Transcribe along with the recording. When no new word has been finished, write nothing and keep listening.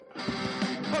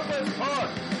Goes Pod!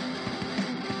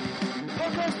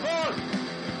 Pod Goes Pod!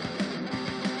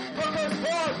 Pod Goes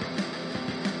Pod!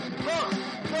 Pod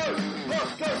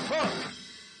Goes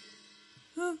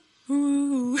Pod!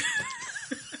 Ooh.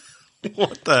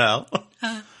 What the hell?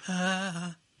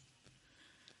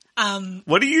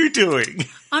 What are you doing?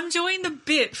 I'm doing the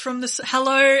bit from the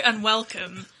hello and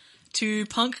welcome to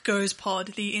Punk Goes Pod,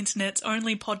 the internet's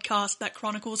only podcast that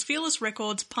chronicles Fearless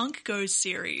Records' Punk Goes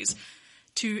series,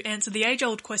 to answer the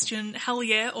age-old question, hell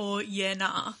yeah or yeah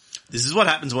nah. This is what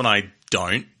happens when I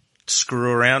don't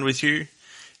screw around with you,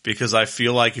 because I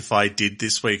feel like if I did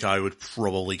this week, I would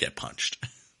probably get punched.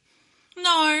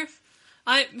 No.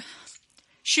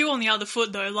 Shoe on the other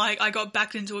foot though, like I got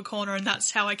backed into a corner and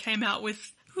that's how I came out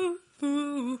with ooh,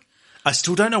 ooh. I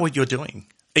still don't know what you're doing.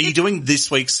 Are you doing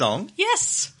this week's song?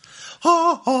 Yes.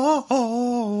 Oh, oh,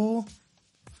 oh.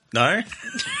 No?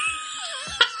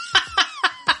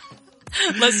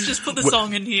 Let's just put the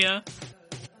song in here.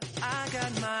 I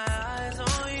got my eyes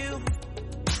on you.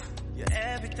 You're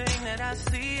everything that I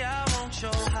see. I won't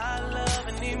show high love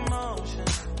and emotion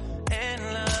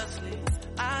endlessly.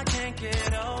 I can't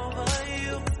get over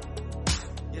you.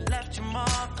 You left your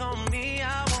mark on me.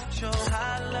 I won't show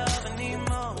high love and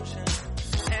emotion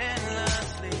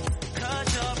endlessly.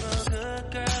 'Cause you're a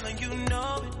good girl and you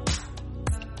know it.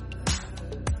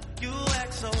 You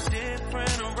act so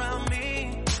different around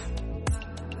me.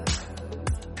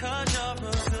 'Cause you're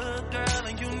a good girl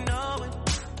and you know it.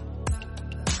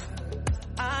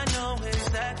 I know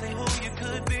exactly who you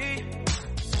could be.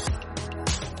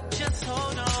 Just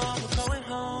hold on, we're going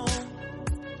home.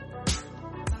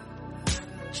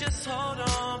 Just hold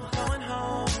on, we're going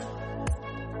home.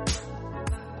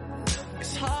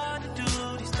 It's hard to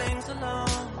do these things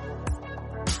alone.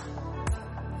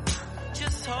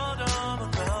 Just hold on,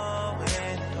 we're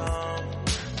going home.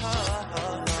 Oh,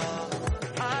 oh, oh.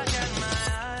 I got my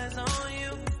eyes on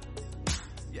you.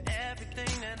 You're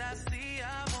everything that I see. I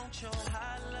won't show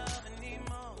high love and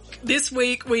emotion. This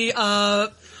week we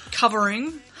are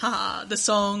covering the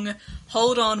song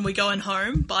Hold On We're Going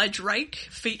Home by Drake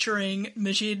featuring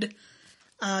Majid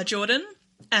Jordan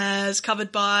as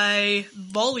covered by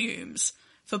Volumes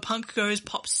for Punk Goes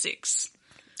Pop 6.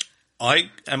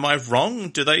 Am I wrong?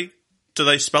 Do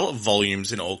they spell it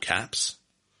volumes in all caps?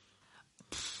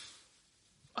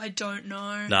 I don't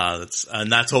know. No,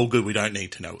 that's all good. We don't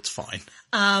need to know. It's fine.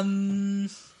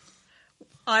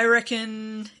 I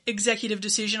reckon executive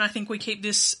decision. I think we keep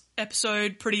this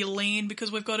episode pretty lean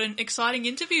because we've got an exciting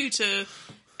interview to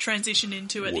transition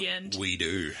into at the end. We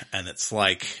do. And it's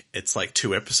like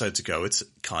 2 episodes ago. It's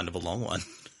kind of a long one.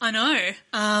 I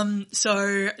know.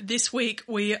 So this week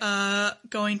we are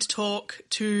going to talk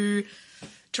to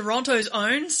Toronto's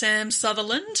own Sam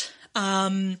Sutherland.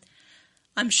 I'm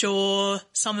sure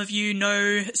some of you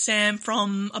know Sam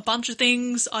from a bunch of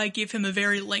things. I give him a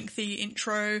very lengthy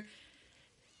intro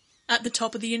at the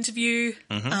top of the interview.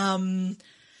 Mm-hmm.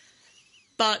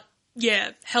 But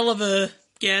yeah, hell of a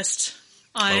guest.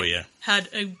 I Oh, yeah. had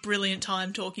a brilliant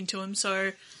time talking to him,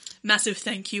 so massive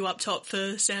thank you up top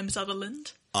for Sam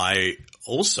Sutherland. I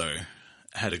also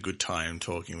had a good time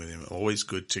talking with him. Always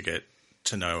good to get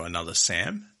to know another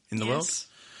Sam in the world.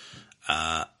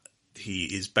 He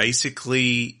is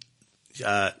basically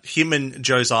him and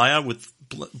Josiah with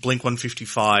Blink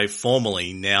 155,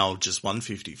 formerly now just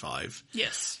 155,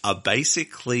 Yes. are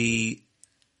basically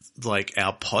like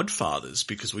our podfathers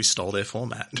because we stole their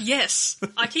format. Yes.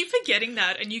 I keep forgetting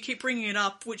that and you keep bringing it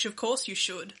up, which of course you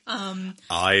should.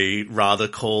 I rather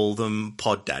call them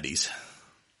pod daddies.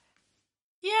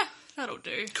 Yeah, that'll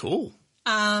do. Cool.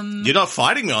 You're not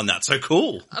fighting me on that, so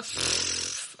cool.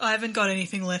 I haven't got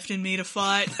anything left in me to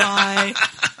fight.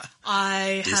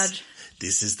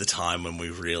 This is the time when we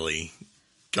really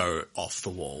go off the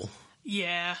wall.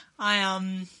 Yeah,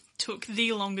 I took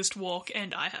the longest walk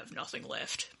and I have nothing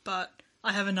left, but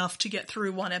I have enough to get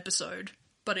through one episode,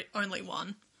 but only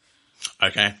one.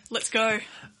 Okay. Let's go.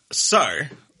 So,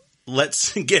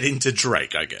 let's get into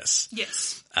Drake, I guess.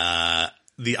 Yes.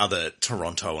 The other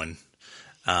Torontoan.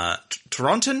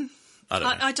 Toronton? I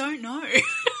don't know. I don't know.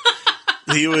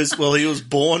 He was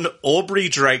born Aubrey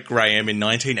Drake Graham in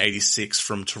 1986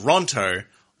 from Toronto,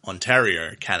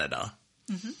 Ontario, Canada.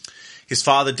 Mm-hmm. His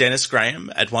father, Dennis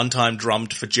Graham, at one time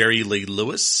drummed for Jerry Lee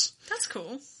Lewis. That's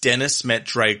cool. Dennis met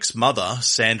Drake's mother,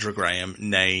 Sandra Graham,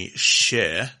 née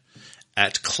Cher,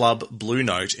 at Club Blue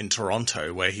Note in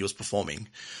Toronto, where he was performing.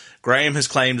 Graham has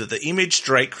claimed that the image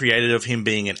Drake created of him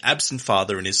being an absent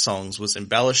father in his songs was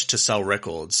embellished to sell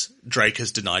records. Drake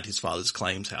has denied his father's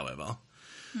claims, however.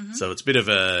 Mm-hmm. So it's a bit of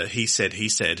a he said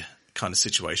kind of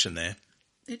situation there.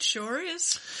 It sure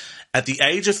is. At the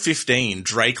age of 15,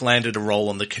 Drake landed a role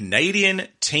on the Canadian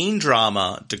teen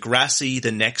drama Degrassi: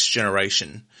 The Next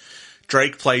Generation.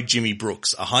 Drake played Jimmy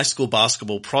Brooks, a high school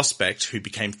basketball prospect who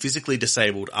became physically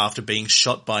disabled after being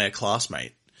shot by a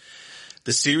classmate.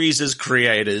 The series'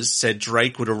 creators said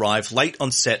Drake would arrive late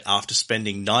on set after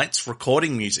spending nights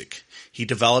recording music. He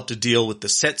developed a deal with the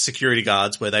set security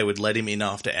guards where they would let him in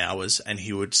after hours, and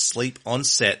he would sleep on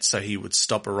set so he would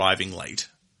stop arriving late.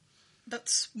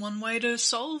 That's one way to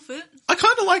solve it. I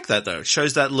kind of like that, though. It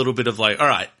shows that little bit of like, all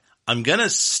right, I'm going to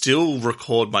still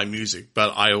record my music,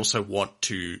 but I also want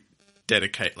to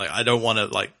dedicate, like, I don't want to,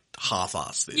 like,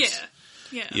 half-ass this.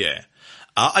 Yeah.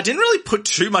 I didn't really put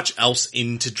too much else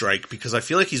into Drake because I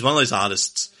feel like he's one of those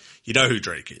artists, you know who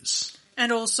Drake is.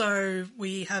 And also,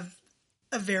 we have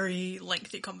a very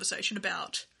lengthy conversation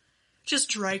about just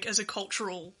Drake as a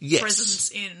cultural presence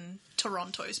in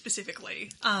Toronto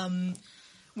specifically,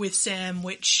 with Sam,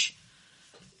 which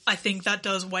I think that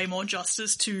does way more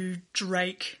justice to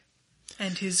Drake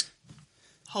and his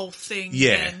whole thing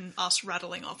than us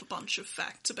rattling off a bunch of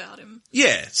facts about him.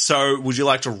 Yeah, so would you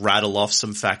like to rattle off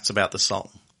some facts about the song?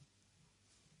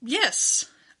 Yes.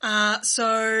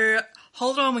 So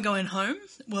Hold On, We're Going Home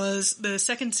was the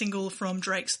second single from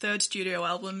Drake's third studio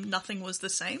album, Nothing Was the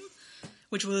Same,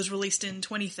 which was released in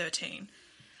 2013.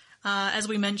 As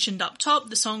we mentioned up top,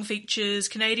 the song features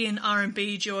Canadian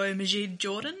R&B duo Majid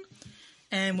Jordan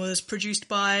and was produced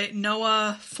by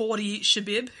Noah 40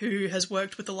 Shabib, who has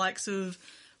worked with the likes of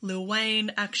Lil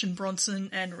Wayne, Action Bronson,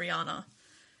 and Rihanna.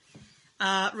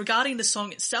 Regarding the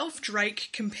song itself, Drake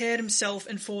compared himself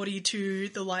and 40 to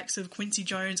the likes of Quincy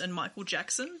Jones and Michael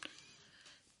Jackson.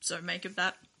 So make of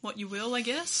that what you will, I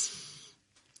guess.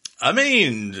 I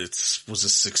mean, it was a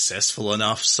successful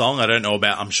enough song. I don't know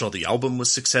about, I'm sure the album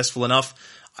was successful enough.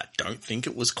 I don't think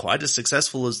it was quite as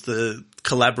successful as the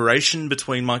collaboration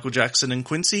between Michael Jackson and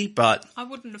Quincy, but... I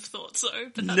wouldn't have thought so,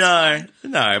 but that's fine.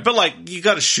 No. But, like, you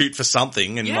gotta shoot for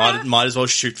something and might as well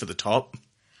shoot for the top.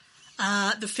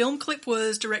 The film clip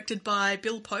was directed by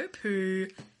Bill Pope, who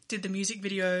did the music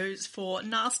videos for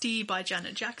Nasty by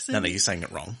Janet Jackson. No, you're saying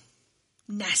it wrong.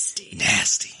 Nasty.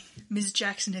 Ms.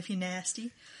 Jackson, if you're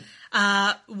nasty.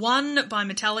 One by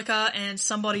Metallica and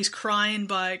Somebody's Crying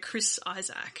by Chris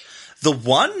Isaac. The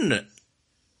one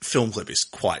film clip is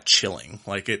quite chilling.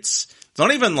 Like, it's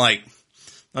not even like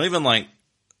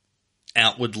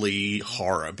outwardly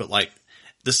horror, but like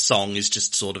the song is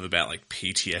just sort of about like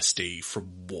PTSD from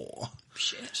war.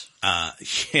 Shit.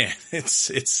 Yeah,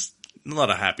 it's not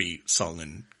a happy song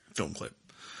and film clip.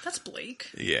 That's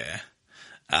bleak. Yeah.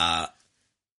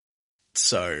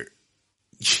 So,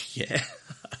 yeah.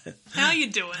 How are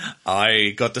you doing?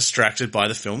 I got distracted by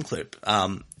the film clip.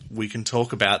 We can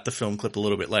talk about the film clip a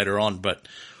little bit later on, but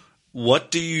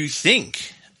what do you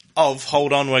think of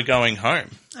Hold On, We're Going Home?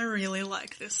 I really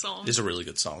like this song. It's a really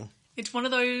good song. It's one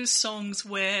of those songs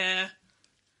where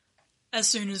as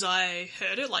soon as I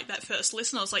heard it, like that first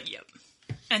listen, I was like, yep.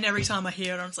 And every time I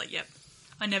hear it, I was like, yep.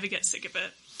 I never get sick of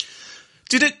it.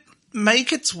 Did it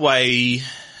make its way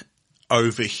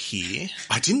over here?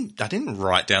 I didn't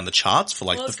write down the charts for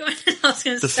like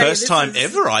the first time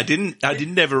ever. I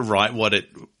didn't ever write what it.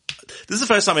 This is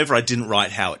the first time ever I didn't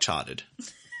write how it charted.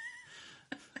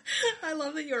 I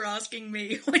love that you're asking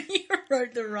me when you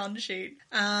wrote the run sheet.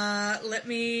 Let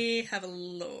me have a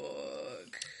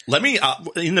look. Let me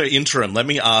in the interim. Let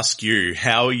me ask you,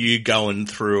 how are you going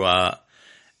through my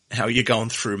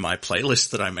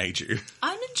playlist that I made you?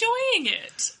 I'm enjoying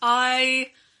it. I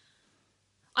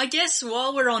guess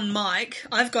while we're on mic,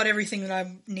 I've got everything that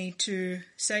I need to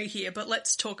say here, but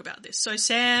let's talk about this. So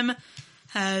Sam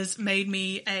has made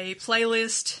me a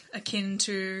playlist akin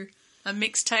to a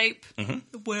mixtape.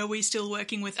 Mm-hmm. Were we still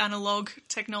working with analog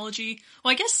technology?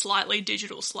 Well, I guess slightly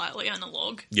digital, slightly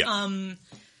analog. Yeah.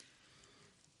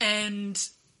 And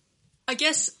I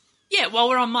guess, yeah, while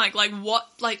we're on mic,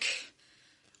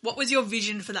 what was your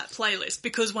vision for that playlist?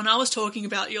 Because when I was talking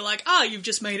about, you're like, you've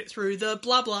just made it through the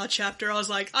blah blah chapter. I was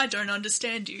like, I don't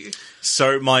understand you.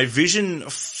 So my vision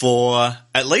for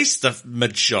at least the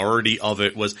majority of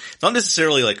it was not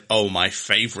necessarily like, my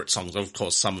favorite songs. Of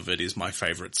course, some of it is my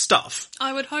favorite stuff.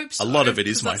 I would hope so. A lot of it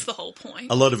is that's the whole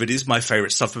point. A lot of it is my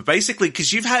favorite stuff. But basically,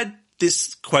 because you've had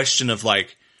this question of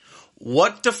like,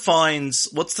 what's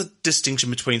the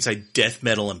distinction between, say, death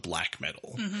metal and black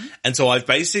metal? Mm-hmm. And so I've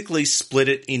basically split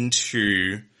it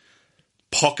into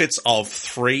pockets of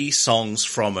 3 songs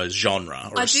from a genre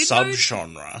or a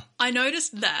sub-genre. I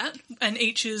noticed that, and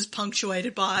each is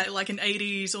punctuated by like an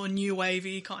 80s or new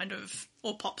wavy kind of,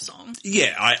 or pop song.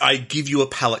 Yeah, I give you a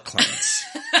palate cleanse.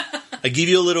 I give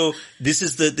you a little, this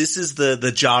is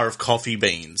the jar of coffee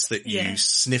beans that you Yeah.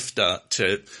 sniffed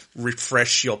to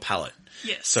refresh your palate,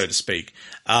 Yes. so to speak.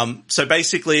 So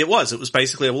basically it was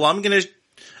basically, well,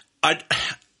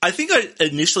 I think I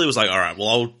initially was like, all right, well,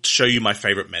 I'll show you my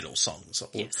favorite metal songs.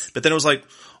 Yes. But then it was like,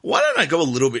 why don't I go a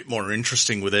little bit more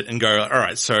interesting with it and go, all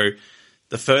right, so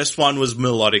the first one was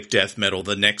melodic death metal.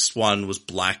 The next one was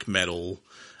black metal.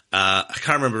 I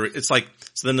can't remember. It's like,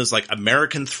 so then there's like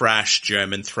American thrash,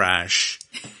 German thrash,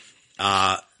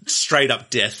 straight up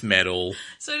death metal.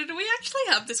 So did we actually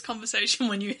have this conversation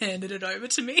when you handed it over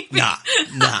to me? Nah.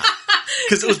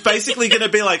 Because it was basically going to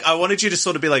be like, I wanted you to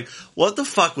sort of be like, what the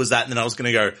fuck was that? And then I was going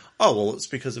to go, oh, well, it's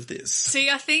because of this. See,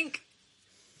 I think,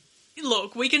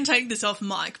 look, we can take this off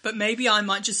mic, but maybe I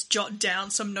might just jot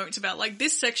down some notes about, like,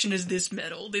 this section is this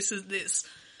metal, this is this.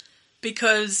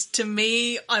 Because to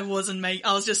me, I was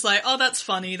just like, oh, that's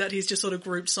funny that he's just sort of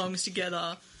grouped songs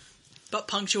together, but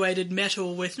punctuated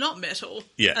metal with not metal.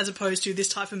 Yeah. As opposed to this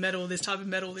type of metal, this type of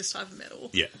metal, this type of metal.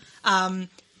 Yeah.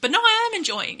 But no, I am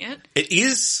enjoying it. It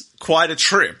is quite a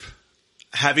trip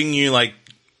having you like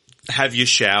have your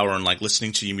shower and like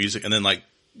listening to your music and then like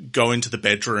go into the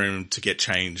bedroom to get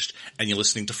changed and you're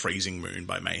listening to Freezing Moon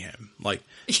by Mayhem. Like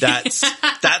that's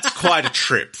quite a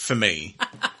trip for me.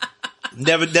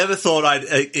 Never thought I'd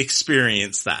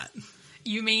experience that.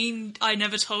 You mean I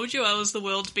never told you I was the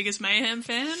world's biggest Mayhem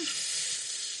fan?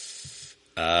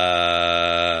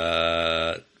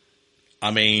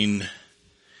 I mean,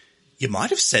 you might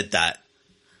have said that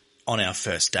on our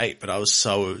first date, but I was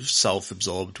so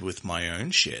self-absorbed with my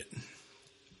own shit.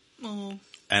 Well,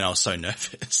 And I was so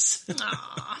nervous.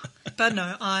 but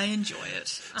no, I enjoy it.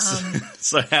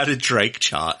 So how did Drake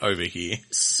chart over here?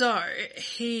 So,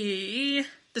 the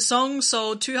song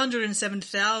sold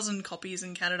 207,000 copies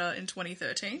in Canada in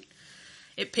 2013.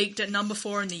 It peaked at number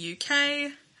 4 in the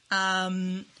UK,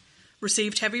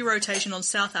 received heavy rotation on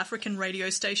South African radio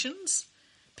stations,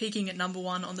 peaking at number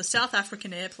 1 on the South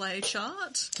African Airplay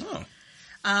chart. Oh,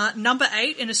 Number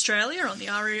 8 in Australia on the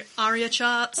ARIA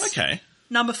charts. okay.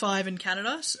 Number 5 in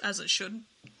Canada, as it should.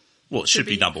 Well, it should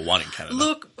be be- number 1 in Canada.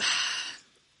 Look,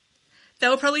 they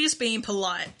were probably just being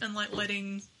polite and like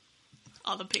letting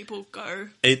other people go.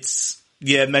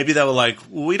 Maybe they were like,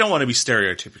 well, we don't want to be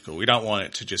stereotypical. We don't want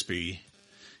it to just be,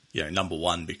 number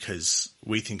 1 because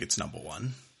we think it's number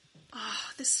 1.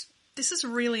 This is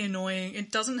really annoying.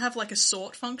 It doesn't have like a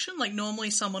sort function. Like normally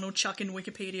someone will chuck in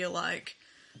Wikipedia like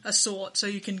a sort so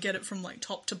you can get it from like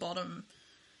top to bottom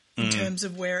in terms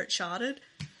of where it charted.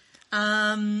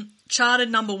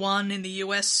 Charted number 1 in the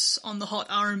US on the hot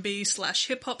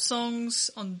R&B/hip hop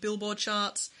songs on Billboard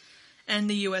charts and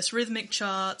the US rhythmic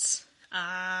charts.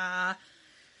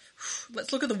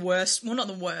 Let's look at the worst. Well, not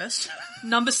the worst.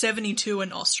 Number 72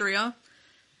 in Austria.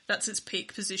 That's its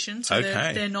peak position. So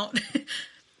Okay. they're not...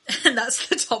 And that's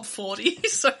the top 40,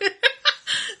 so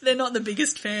they're not the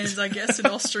biggest fans, I guess, in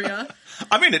Austria.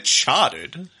 I mean, it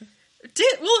charted.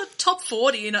 Top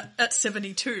 40 at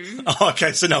 72. Oh,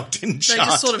 okay, so no, it didn't They chart.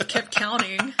 just sort of kept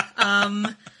counting.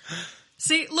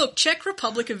 See, look, Czech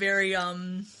Republic are very,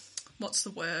 what's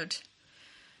the word?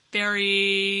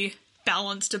 Very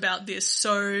balanced about this.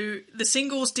 So the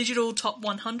singles digital top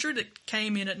 100, it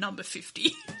came in at number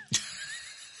 50.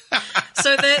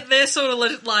 So they're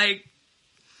sort of like,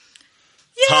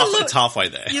 yeah, look, It's halfway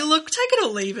there. you look, take it or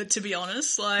leave it, to be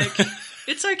honest. Like,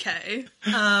 it's okay.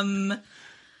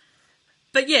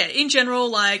 But yeah, in general,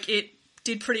 like, it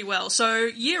did pretty well. So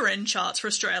year-end charts for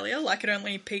Australia, like, it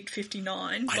only peaked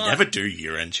 59. I but never do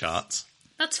year-end charts.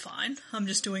 That's fine. I'm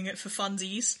just doing it for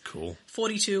funsies. Cool.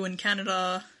 42 in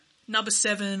Canada, number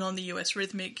 7 on the US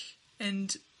rhythmic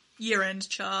and year-end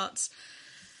charts.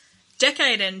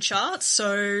 Decade-end charts,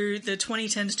 so the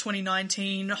 2010 to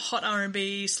 2019 hot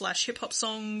R&B/hip hop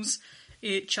songs,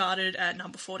 it charted at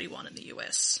number 41 in the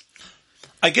US.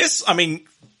 I guess, I mean,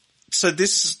 so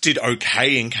this did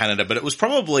okay in Canada, but it was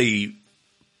probably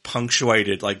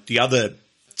punctuated, like the other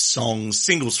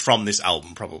singles from this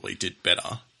album probably did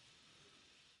better.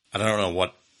 I don't know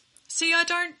what... See, I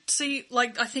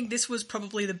think this was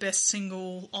probably the best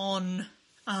single on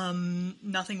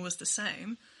Nothing Was the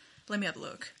Same. Let me have a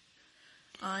look.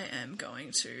 I am going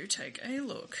to take a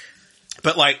look.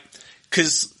 But like,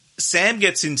 because Sam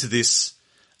gets into this,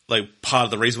 like part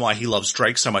of the reason why he loves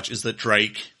Drake so much is that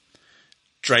Drake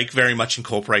very much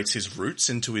incorporates his roots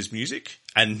into his music,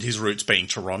 and his roots being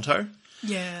Toronto.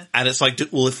 Yeah. And it's like,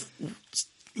 well, if,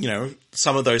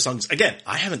 some of those songs, again,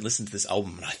 I haven't listened to this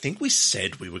album, and I think we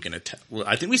said we were going to,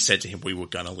 I think we said to him we were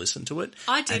going to listen to it.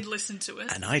 I did listen to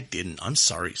it. And I didn't. I'm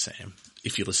sorry, Sam,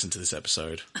 if you listen to this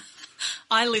episode.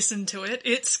 I listened to it.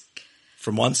 It's...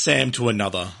 From one Sam to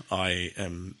another, I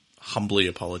am humbly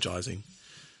apologizing.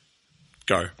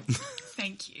 Go.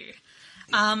 Thank you.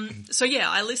 So yeah,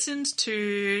 I listened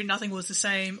to Nothing Was the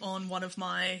Same on one of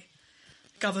my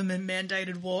government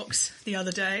mandated walks the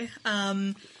other day.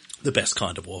 The best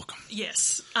kind of walk.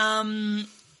 Yes.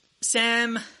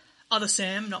 Other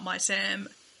Sam, not my Sam,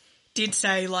 did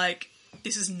say, like,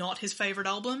 this is not his favourite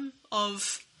album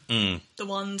of the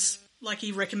ones, like,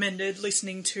 he recommended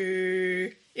listening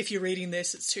to If You're Reading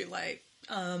This, It's Too Late.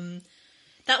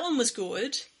 That one was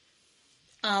good.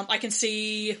 I can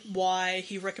see why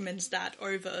he recommends that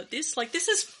over this. Like, this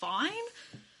is fine,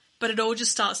 but it all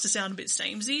just starts to sound a bit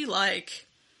samey. Like,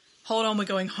 Hold On, We're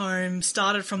Going Home,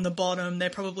 started from the bottom. They're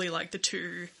probably, like, the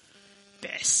two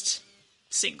best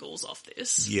singles off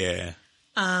this. Yeah.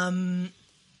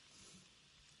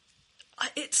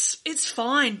 It's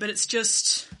fine, but it's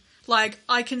just, like,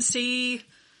 I can see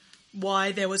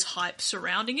why there was hype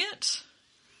surrounding it,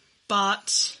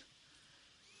 but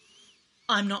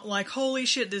I'm not like, holy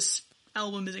shit, this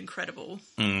album is incredible.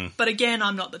 But again,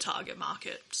 I'm not the target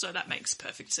market, so that makes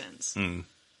perfect sense.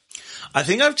 I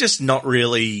think I've just not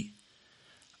really,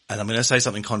 and I'm going to say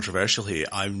something controversial here,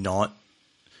 I've not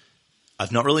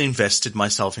really invested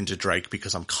myself into Drake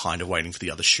because I'm kind of waiting for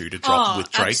the other shoe to drop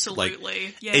with Drake. Absolutely.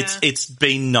 Like, yeah. It's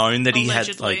been known that Allegedly. he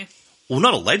had, like, well,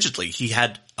 not allegedly, he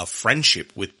had a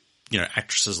friendship with, you know,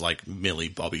 actresses like Millie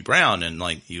Bobby Brown, and,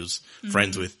 like, he was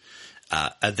friends with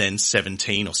a then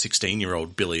 17 or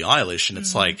 16-year-old Billie Eilish, and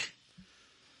it's like,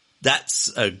 that's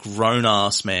a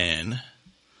grown-ass man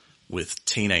with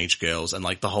teenage girls, and,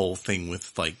 like, the whole thing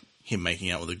with, like, him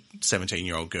making out with a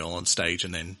 17-year-old girl on stage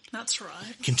and then That's right.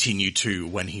 continue to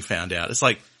when he found out. It's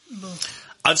like,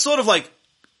 I've sort of like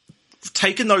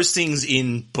taken those things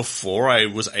in before I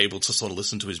was able to sort of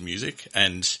listen to his music,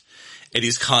 and it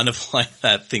is kind of like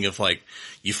that thing of like,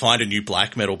 you find a new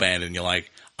black metal band and you're like,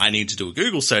 I need to do a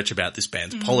Google search about this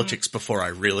band's politics before I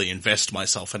really invest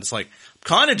myself, and it's like, I'm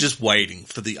kind of just waiting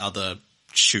for the other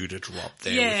shoe to drop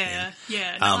there with him.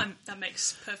 Yeah, no, that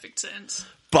makes perfect sense.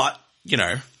 But, you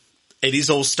know, it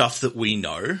is all stuff that we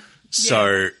know.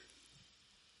 So,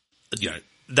 you know,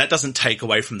 that doesn't take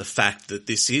away from the fact that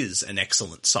this is an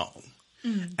excellent song.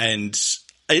 And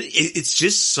it's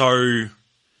just so,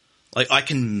 like, I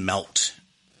can melt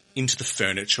into the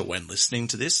furniture when listening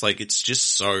to this. Like, it's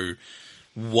just so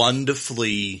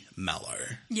wonderfully mellow.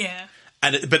 Yeah.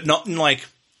 But not in like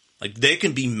there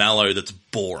can be mellow that's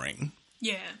boring.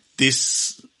 Yeah.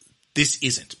 This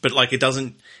isn't. But, like, it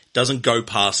doesn't go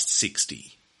past 60.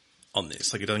 On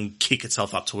this, like, it doesn't kick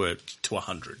itself up to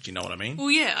 100. You know what I mean? Well,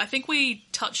 yeah, I think we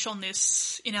touched on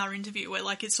this in our interview where,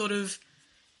 like, it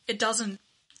doesn't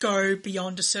go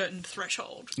beyond a certain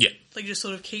threshold. Yeah. Like, it just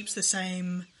sort of keeps the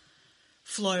same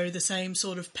flow, the same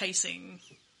sort of pacing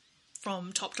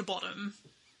from top to bottom.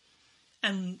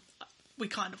 And we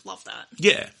kind of love that.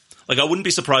 Yeah. Like, I wouldn't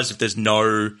be surprised if there's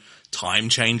no time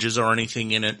changes or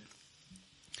anything in it.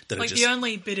 Like, the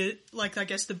only bit of, like, I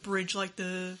guess the bridge, like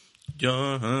the...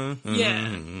 Yeah.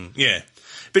 Yeah.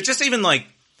 But just even like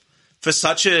for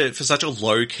such a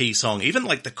low key song, even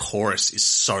like the chorus is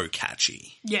so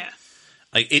catchy. Yeah.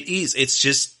 Like it is. It's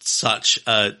just such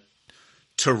a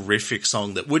terrific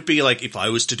song that would be like if I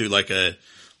was to do like a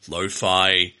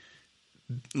lo-fi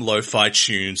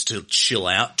tunes to chill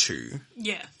out to.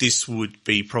 Yeah. This would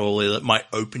be probably like my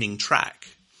opening track.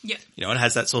 Yeah. You know, it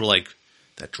has that sort of like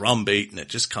that drum beat and it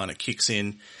just kind of kicks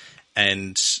in.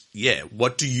 And yeah,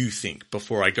 what do you think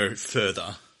before I go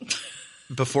further?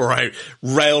 Before I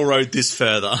railroad this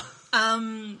further?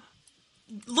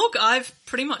 Look, I've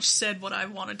pretty much said what I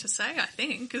wanted to say, I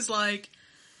think, because, like,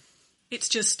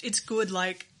 it's good.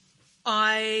 Like,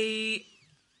 I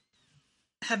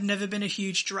have never been a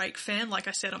huge Drake fan. Like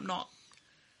I said, I'm not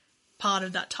part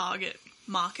of that target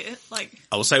market. Like,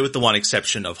 I will say with the one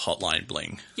exception of Hotline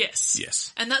Bling. yes.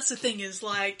 Yes. And that's the thing is,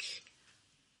 like,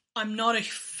 I'm not a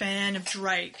fan of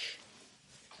Drake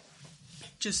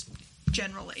just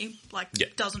generally. Like,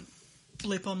 doesn't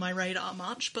blip on my radar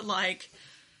much, but, like,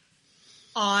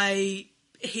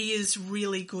 he is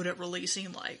really good at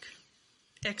releasing, like,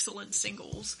 excellent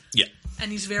singles. Yeah.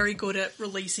 And he's very good at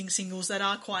releasing singles that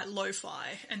are quite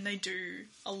lo-fi, and they do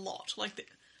a lot. Like,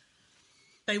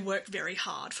 they work very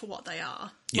hard for what they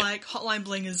are. Yeah. Like, Hotline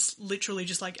Bling is literally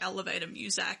just, like, elevator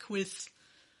music with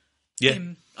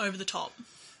him over the top.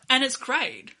 And it's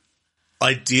great.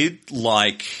 I did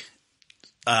like,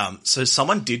 so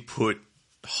someone did put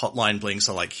Hotline Bling,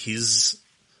 so like his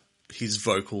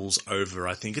vocals over,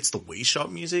 I think it's the Wii Shop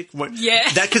music. Yeah.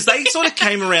 Because they sort of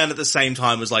came around at the same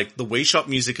time as like the Wii Shop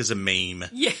music as a meme.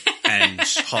 Yeah. And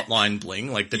Hotline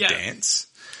Bling, like the dance.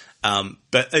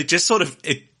 But it just sort of,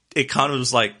 it kind of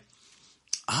was like,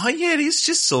 Oh, yeah, it is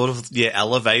just sort of,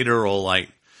 elevator or like,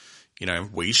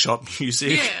 Wii Shop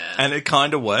music. Yeah. And it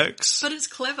kind of works. But it's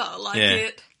clever, like Yeah.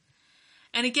 it.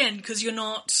 And again, because you're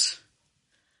not,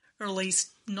 or at least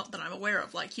not that I'm aware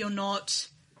of, like you're not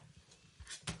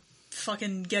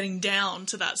fucking getting down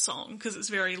to that song because it's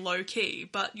very low key,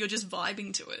 but you're just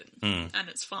vibing to it and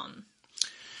it's fun.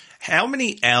 How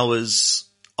many hours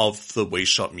of the Wii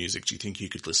Shop music do you think you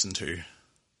could listen to?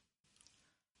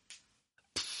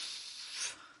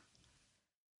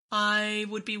 I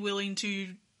would be willing to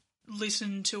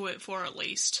listen to it for at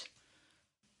least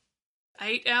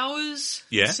 8 hours.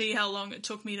 Yeah. See how long it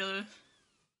took me to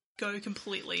go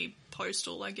completely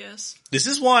postal, I guess. This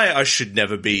is why I should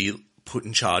never be put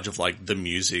in charge of like the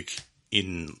music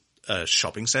in a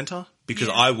shopping center, because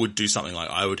Yeah. I would do something like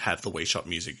I would have the Wii Shop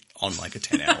music on like a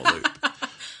 10-hour loop.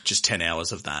 Just 10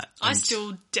 hours of that. I And-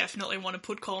 still definitely want to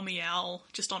put Call Me Al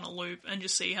just on a loop and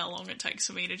just see how long it takes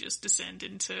for me to just descend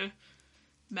into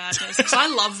madness. Because I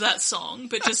love that song,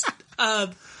 but just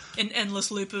an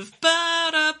endless loop of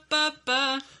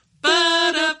ba-da-ba-ba,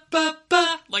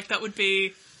 ba-da-ba-ba. Like that would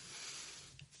be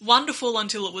wonderful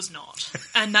until it was not.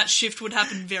 And that shift would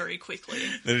happen very quickly.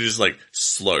 Then it just like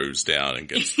slows down and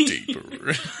gets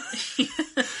deeper.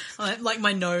 Like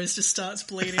my nose just starts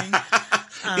bleeding.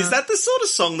 Is that the sort of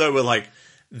song though where like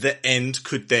the end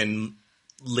could then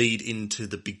lead into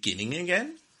the beginning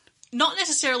again? Not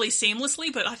necessarily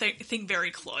seamlessly, but I think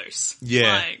very close.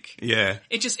 Yeah. Like, Yeah.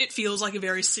 it feels like a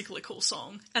very cyclical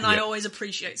song. And I Yeah. always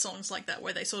appreciate songs like that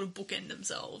where they sort of bookend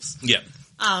themselves. Yeah.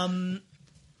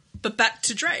 But back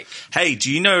to Drake. Hey,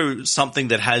 do you know something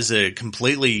that has a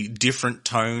completely different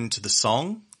tone to the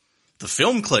song? The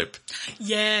film clip.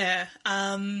 Yeah.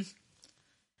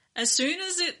 As soon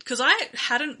as because I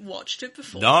hadn't watched it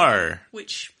before. No.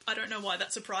 Which I don't know why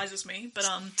that surprises me, but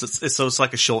So it's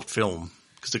like a short film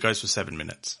because it goes for 7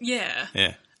 minutes. yeah.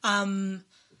 Yeah.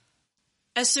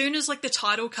 As soon as like the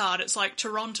title card, it's like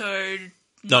Toronto,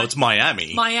 No, it's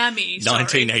Miami. Miami, sorry.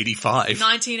 1985.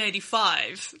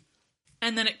 1985.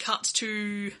 And then it cuts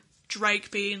to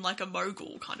Drake being like a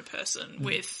mogul kind of person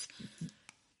with...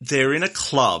 They're in a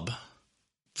club.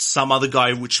 Some other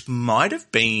guy, which might have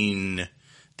been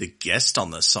the guest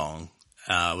on the song.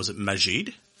 Was it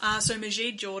Majid? So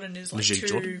Majid Jordan is like Majid two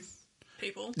Jordan?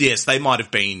 people. Yes, they might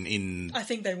have been in... I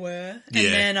think they were. And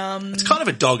Yeah. then... It's kind of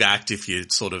a dog act if you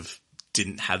sort of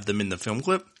didn't have them in the film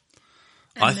clip.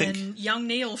 I think. then Young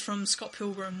Neil from Scott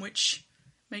Pilgrim, which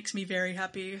makes me very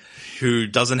happy. Who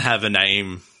doesn't have a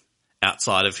name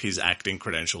outside of his acting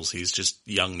credentials. He's just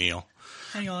Young Neil.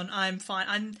 Hang on, I'm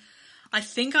fine. I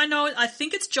think I know it. I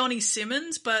think it's Johnny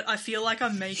Simmons, but I feel like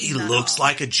I'm making He that looks up.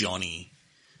 like a Johnny.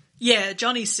 Yeah,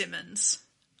 Johnny Simmons.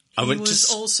 I He went was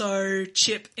to also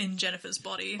Chip in Jennifer's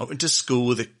Body. I went to school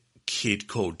with a kid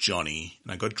called Johnny,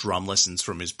 and I got drum lessons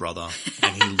from his brother,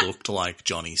 and he looked like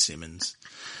Johnny Simmons.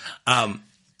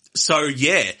 So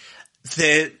yeah,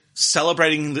 they're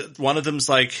celebrating. One of them's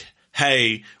like,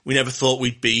 "Hey, we never thought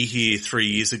we'd be here 3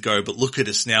 years ago, but look at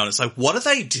us now." And it's like, what are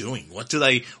they doing? What do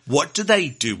they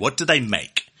do? What do they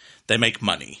make? They make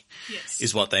money, Yes.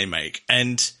 is what they make.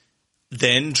 And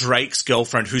then Drake's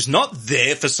girlfriend, who's not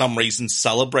there for some reason,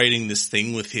 celebrating this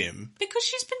thing with him. Because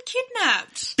she's been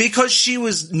kidnapped. Because she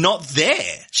was not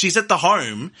there. She's at the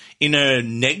home in a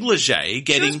negligee She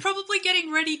getting... was probably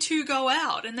getting ready to go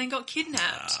out and then got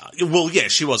kidnapped. Well, yeah,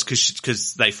 she was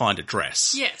because they find a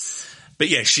dress. Yes. But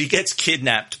yeah, she gets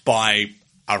kidnapped by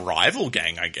a rival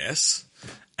gang, I guess.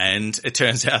 And it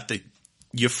turns out that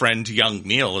your friend Young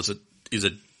Neil is a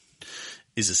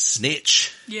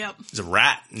snitch. Yep. He's a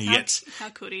rat, and How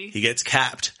could he? he gets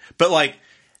capped. But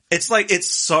it's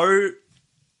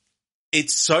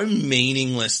so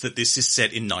meaningless that this is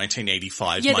set in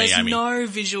 1985 Yeah, Miami. there's no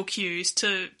visual cues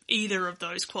to either of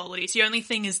those qualities. The only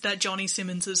thing is that Johnny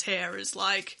Simmons' hair is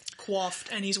like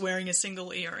coiffed and he's wearing a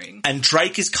single earring. And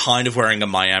Drake is kind of wearing a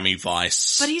Miami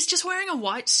Vice. But he's just wearing a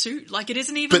white suit. Like, it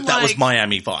isn't even But that like... was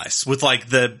Miami Vice with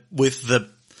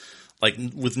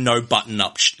with no button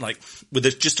up,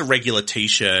 with just a regular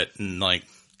t-shirt and But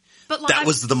like, that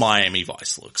was the Miami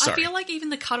Vice look. I Sorry. feel like even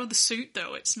the cut of the suit,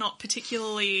 though, it's not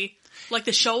particularly... Like,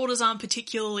 the shoulders aren't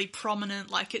particularly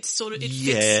prominent. Like, it's sort of... It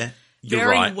yeah, fits you're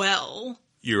very right. well.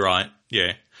 You're right.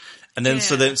 Yeah. And then,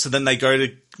 Yeah. so then they go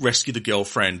to rescue the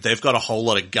girlfriend. They've got a whole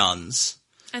lot of guns.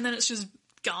 And then it's just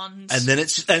guns. And then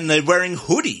and they're wearing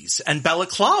hoodies and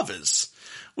balaclavas.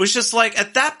 Which just like,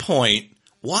 at that point,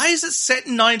 why is it set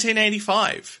in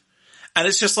 1985? And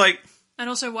it's just like, And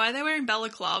also, why are they wearing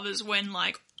balaclavas when,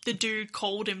 like, the dude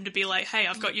called him to be like, hey,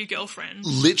 I've got your girlfriend.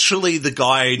 literally the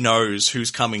guy knows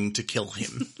who's coming to kill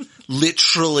him.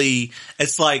 literally,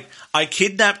 it's like, I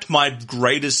kidnapped my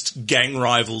greatest gang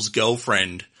rival's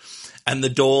girlfriend, and the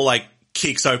door, like,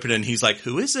 kicks open and he's like,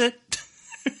 who is it?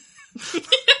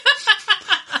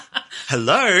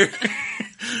 Hello?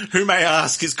 Who may I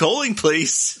ask is calling,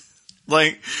 please?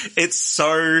 Like, it's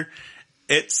so,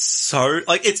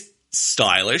 like, it's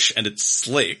stylish and it's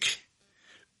slick,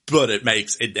 but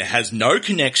it has no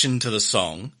connection to the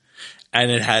song,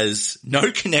 and it has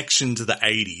no connection to the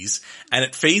 80s, and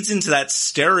it feeds into that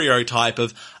stereotype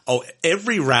of, oh,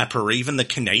 every rapper, even the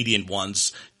Canadian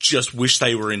ones, just wish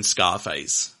they were in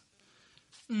Scarface.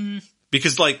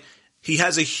 Because, like, he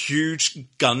has a huge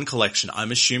gun collection.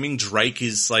 I'm assuming Drake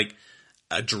is, like,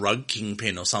 a drug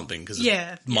kingpin or something, because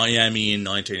Miami in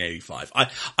 1985.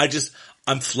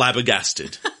 I'm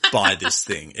flabbergasted by this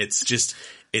thing.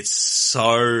 It's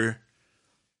so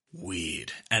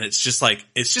weird. And it's just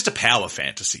a power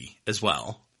fantasy as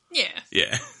well. Yeah.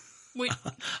 Yeah.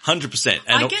 100%.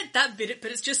 I get that bit,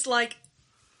 but it's just like,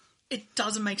 it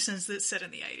doesn't make sense that it's set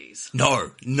in the 80s.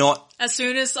 No, not. As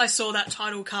soon as I saw that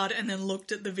title card and then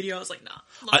looked at the video, I was like,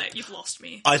 nah, you've lost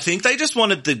me. I think they just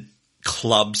wanted the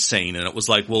club scene, and it was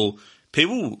like, well,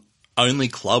 people only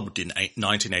clubbed in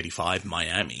 1985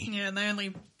 Miami. Yeah, and they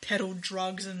only peddled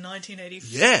drugs in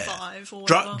 1985 or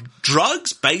whatever.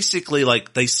 Drugs basically,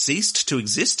 like, they ceased to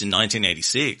exist in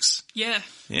 1986. Yeah,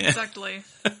 exactly.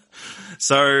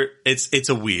 So it's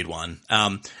a weird one.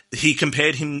 He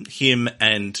compared him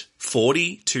and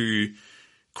 40 to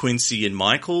Quincy and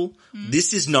Michael.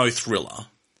 This is no Thriller.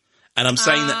 And I'm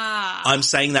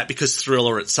saying that because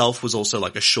Thriller itself was also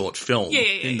like a short film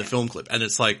in the film clip. And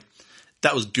it's like,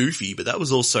 that was goofy, but that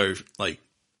was also like,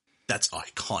 that's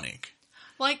iconic.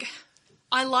 Like,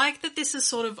 I like that this is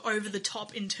sort of over the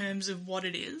top in terms of what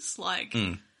it is. Like,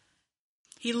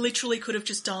 he literally could have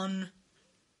just done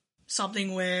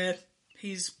something where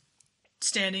he's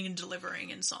standing and delivering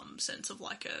in some sense of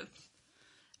like a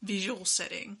visual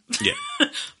setting. Yeah.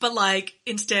 But like,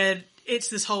 instead, it's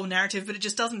this whole narrative, but it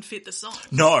just doesn't fit the song.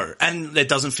 No, and it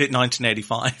doesn't fit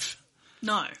 1985.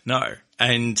 No. No.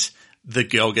 And the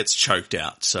girl gets choked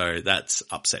out, so that's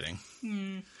upsetting.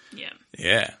 Yeah.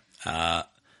 Yeah.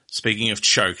 Speaking of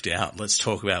choked out, let's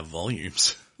talk about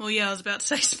Volumes. Well, yeah, I was about to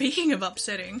say, speaking of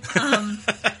upsetting,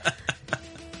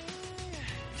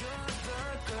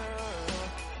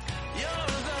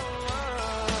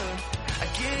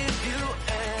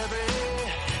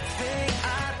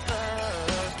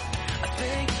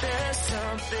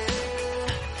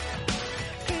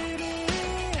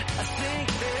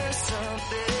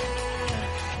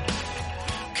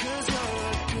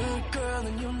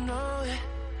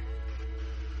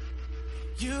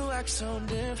 You act so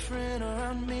different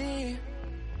around me,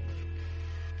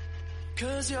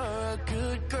 'cause you're a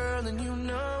good girl and you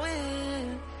know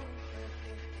it.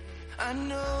 I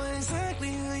know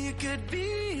exactly who you could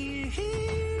be.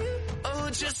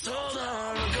 Oh, just hold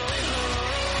on, we're going home.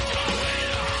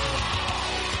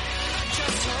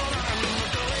 Just hold on,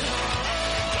 we're going home.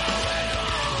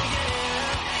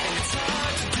 Yeah, and it's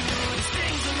hard to do these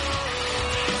things alone.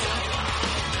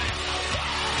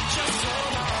 Just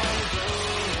hold on.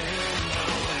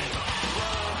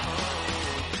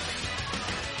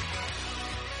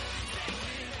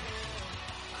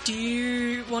 do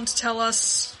you want to tell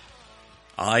us,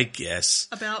 I guess,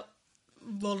 about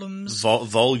Volumes?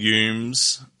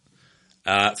 Volumes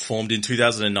formed in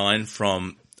 2009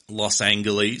 from Los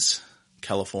Angeles,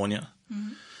 California.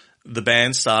 The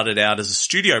band started out as a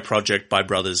studio project by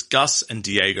brothers Gus and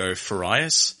Diego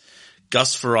Farias.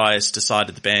 Gus Farias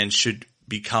decided the band should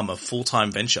become a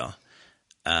full-time venture.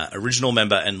 Original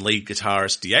member and lead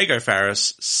guitarist Diego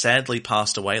Farias sadly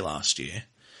passed away last year.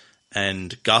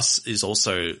 And Gus is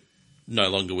also no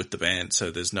longer with the band, so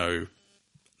there's no...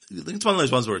 I think it's one of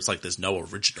those ones where it's like there's no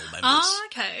original members. Ah,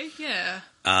 okay, yeah.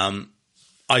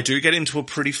 I do get into a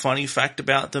pretty funny fact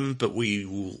about them, but we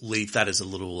will leave that as a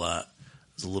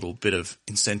little bit of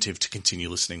incentive to continue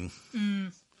listening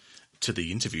to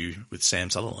the interview with Sam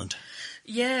Sutherland.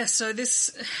 Yeah, so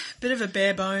this bit of a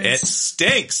bare bones... It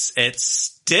stinks! It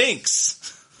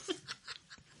stinks!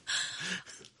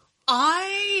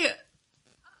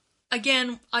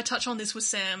 Again, I touch on this with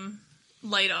Sam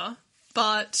later,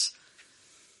 but,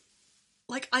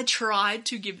 like, I tried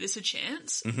to give this a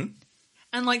chance.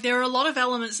 And, like, there are a lot of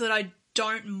elements that I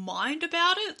don't mind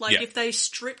about it. Like, if they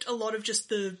stripped a lot of just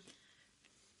the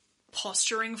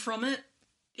posturing from it,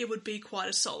 it would be quite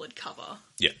a solid cover.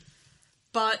 Yeah.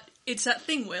 But it's that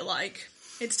thing where, like,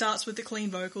 it starts with the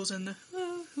clean vocals and the,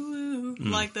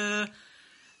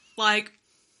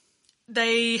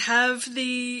 they have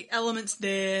the elements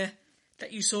there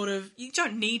that you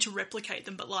don't need to replicate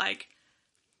them, but, like,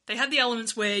 they had the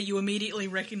elements where you immediately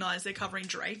recognize they're covering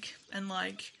Drake, and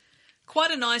like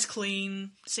quite a nice,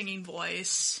 clean singing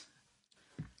voice.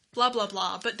 Blah blah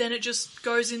blah. But then it just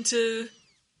goes into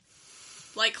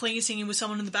like clean singing with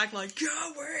someone in the back, like "Go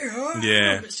way home."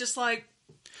 Yeah. It's just like.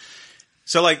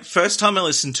 So, like, first time I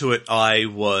listened to it, I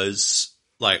was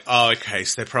like, oh, okay,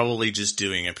 so they're probably just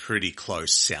doing a pretty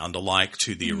close sound-alike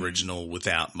to the original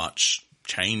without much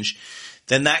change.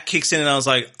 Then that kicks in and I was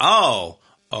like, oh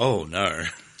no.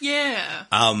 Yeah.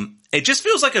 It just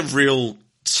feels like a real,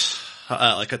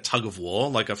 like a tug of war,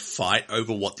 like a fight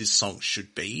over what this song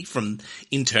should be from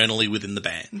internally within the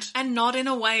band. And not in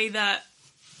a way that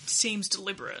seems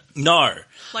deliberate. No.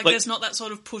 Like there's not that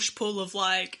sort of push-pull of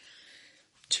like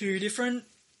two different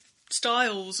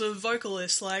styles of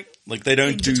vocalists like they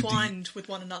don't intertwined with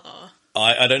one another.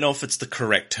 I don't know if it's the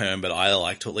correct term, but I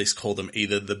like to at least call them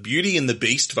either the Beauty and the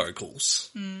Beast vocals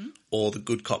or the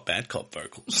good cop, bad cop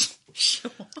vocals. Sure.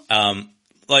 Like,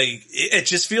 it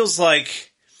just feels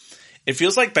like,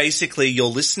 basically you're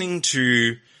listening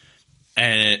to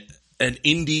an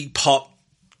indie pop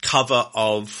cover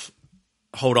of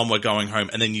Hold On, We're Going Home,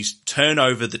 and then you turn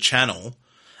over the channel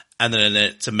and then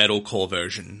it's a metalcore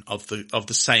version of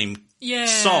the same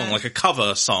song, like a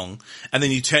cover song, and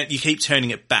then you keep turning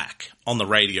it back on the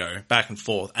radio, back and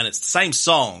forth, and it's the same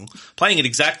song, playing at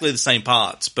exactly the same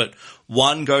parts, but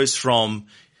one goes from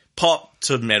pop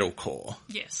to metalcore.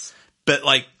 Yes. But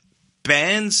like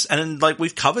bands, and like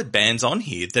we've covered bands on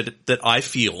here that I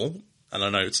feel, and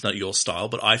I know it's not your style,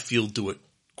 but I feel do it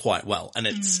quite well. And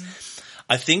it's,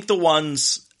 I think the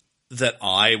ones that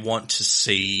I want to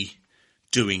see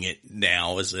doing it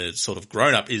now as a sort of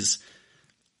grown up is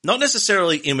not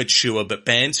necessarily immature, but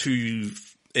bands who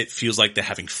it feels like they're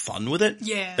having fun with it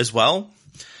as well.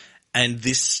 And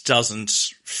this doesn't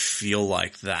feel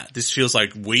like that. This feels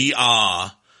like we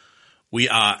are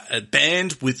a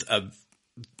band with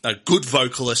a good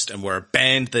vocalist, and we're a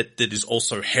band that is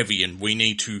also heavy, and we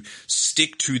need to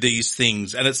stick to these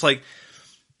things. And it's like,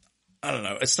 I don't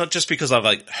know. It's not just because I've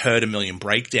like heard a million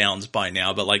breakdowns by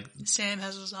now, but like Sam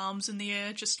has his arms in the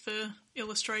air just for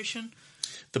illustration.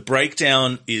 The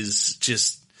breakdown is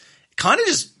just kind of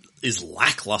just is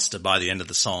lackluster by the end of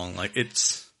the song. Like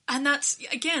it's, and that's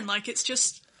again like it's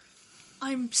just.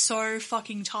 I'm so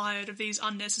fucking tired of these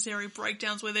unnecessary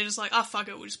breakdowns where they're just like, fuck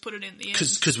it, we'll just put it in the end.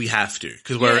 Because we have to.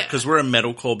 Because we're a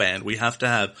metalcore band. We have to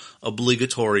have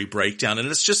obligatory breakdown. And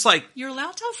it's just like... You're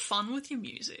allowed to have fun with your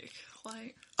music.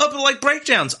 Like... Oh, but like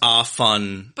breakdowns are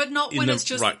fun. But not when it's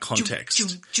just... right context.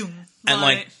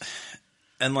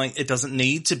 And like it doesn't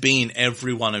need to be in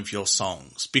every one of your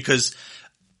songs. Because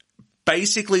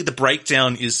basically the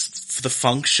breakdown is for the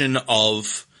function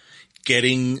of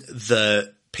getting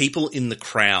the... people in the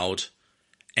crowd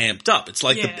amped up. It's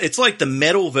like it's like the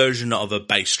metal version of a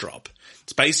bass drop.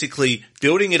 It's basically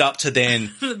building it up to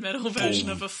then the metal version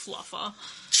of a fluffer.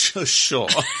 Sure.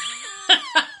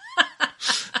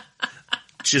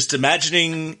 Just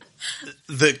imagining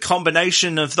the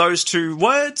combination of those two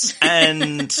words,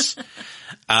 and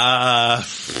I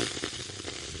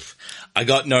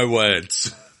got no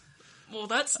words. Well,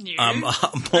 that's new. I'm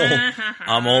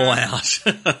all out.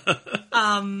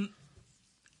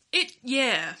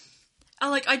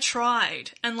 I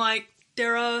tried, and like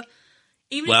there are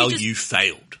even if you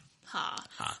failed.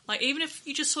 Like even if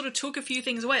you just sort of took a few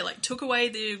things away, like took away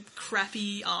the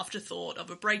crappy afterthought of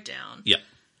a breakdown. Yeah.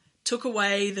 Took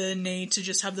away the need to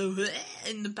just have the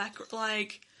in the back,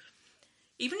 like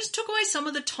even just took away some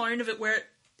of the tone of it where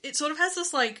it sort of has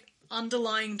this like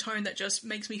underlying tone that just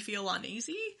makes me feel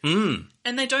uneasy. And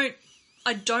I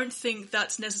don't think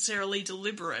that's necessarily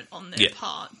deliberate on their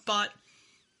part, but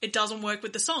it doesn't work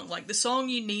with the song. Like, the song,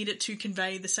 you need it to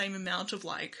convey the same amount of,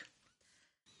 like,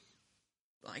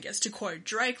 I guess to quote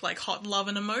Drake, like, hot love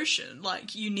and emotion.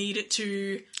 Like, you need it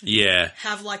to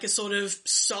have, like, a sort of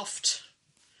soft,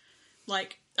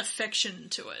 like, affection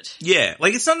to it. Yeah,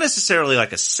 like, it's not necessarily,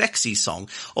 like, a sexy song.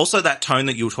 Also, that tone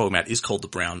that you were talking about is called the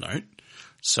brown note.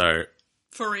 So...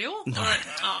 For real? No.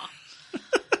 Oh.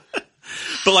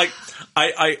 But, like,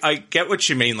 I get what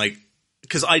you mean, like,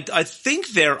 because I think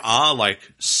there are, like,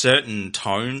 certain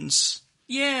tones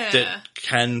that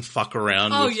can fuck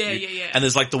around with you. Yeah. And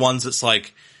there's, like, the ones that's,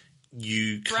 like,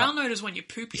 you can't... Brown note is when you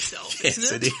poop yourself, yes,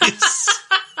 isn't it? It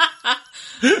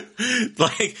is.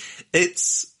 Like,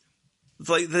 it's...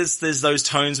 like, there's those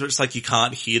tones where it's, like, you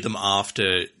can't hear them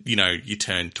after, you know, you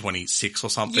turn 26 or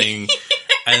something.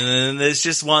 And then there's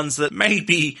just ones that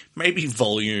maybe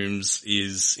Volumes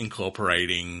is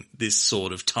incorporating this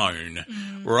sort of tone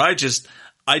where I just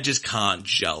can't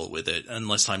gel with it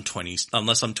unless I'm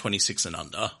 26 and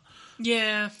under.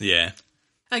 Yeah. Yeah.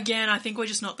 Again, I think we're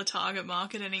just not the target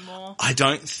market anymore. I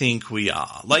don't think we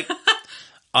are. Like,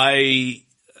 like,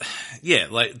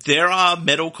 there are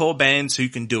metalcore bands who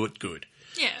can do it good.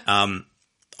 Yeah.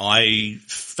 I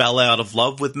fell out of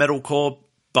love with metalcore,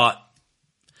 but,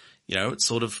 you know, it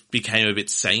sort of became a bit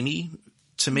samey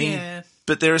to me. Yeah.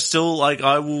 But there are still, like,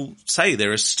 I will say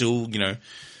there are still, you know,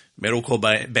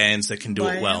 metalcore bands that can do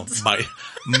it well.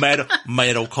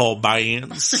 Metalcore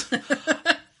bands.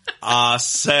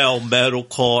 Sell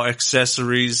metalcore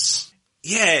accessories.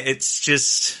 Yeah, it's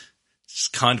just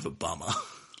kind of a bummer.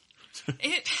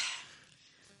 It,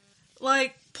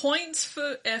 like, points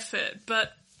for effort,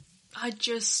 but I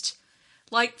just,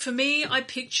 like, for me, I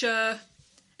picture,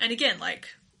 and again, like,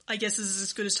 I guess this is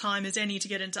as good a time as any to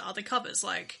get into other covers.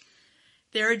 Like,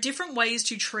 there are different ways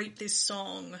to treat this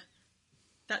song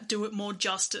that do it more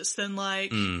justice than,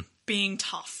 like, being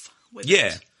tough with it.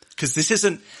 Yeah, because this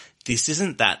isn't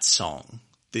that song.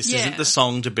 This isn't the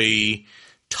song to be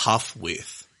tough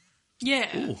with. Yeah.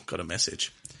 Ooh, got a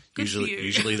message. Good for you.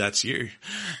 Usually that's you.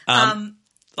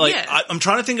 Like, yeah. I'm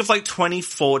trying to think of like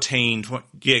 2014.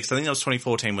 Because I think that was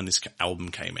 2014 when this album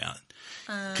came out.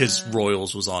 Because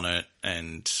Royals was on it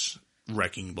and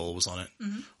Wrecking Ball was on it.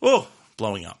 Mm-hmm. Oh,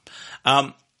 blowing up.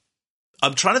 I'm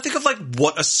trying to think of like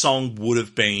what a song would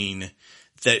have been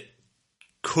that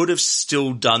could have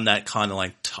still done that kind of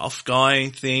like tough guy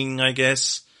thing, I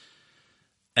guess.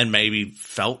 And maybe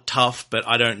felt tough, but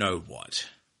I don't know what.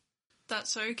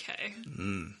 That's okay.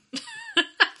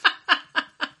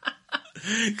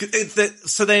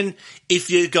 So then, if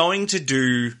you're going to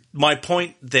do, my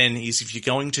point then is if you're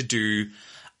going to do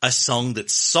a song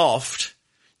that's soft,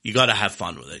 you got to have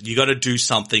fun with it. You got to do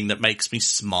something that makes me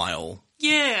smile.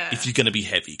 Yeah. If you're going to be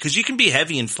heavy. Because you can be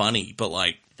heavy and funny, but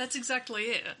like... That's exactly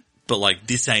it. But like,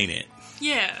 this ain't it.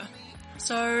 Yeah.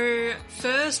 So,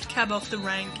 first cab off the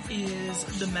rank is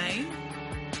The Main.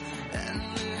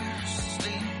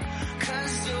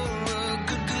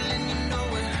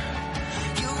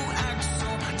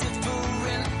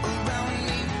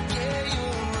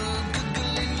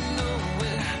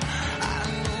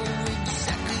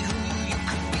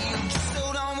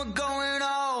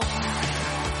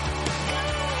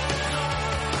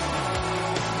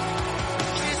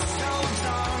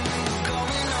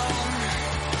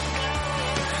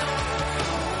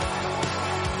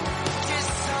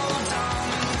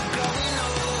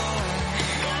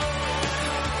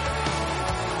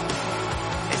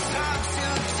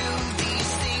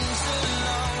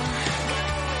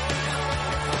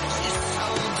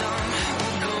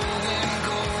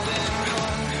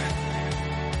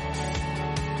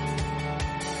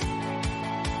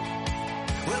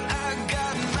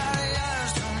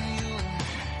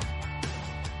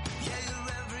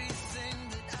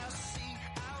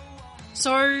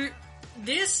 So,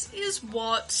 this is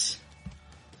what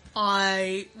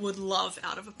I would love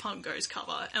out of a Punk Goes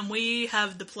cover, and we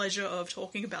have the pleasure of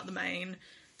talking about The Main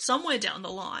somewhere down the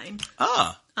line.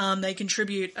 They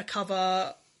contribute a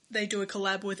cover, they do a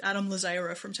collab with Adam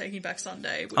Lazzara from Taking Back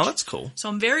Sunday. Oh, that's cool. So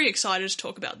I'm very excited to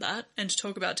talk about that, and to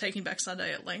talk about Taking Back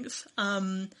Sunday at length.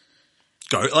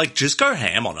 Just go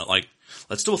ham on it. Like,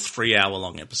 let's do a 3-hour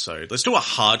long episode. Let's do a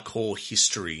hardcore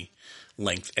history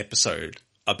length episode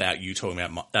about you talking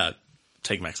about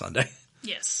Taking Back Sunday.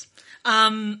 Yes.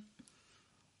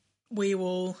 We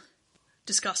will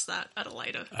discuss that at a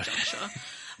later juncture.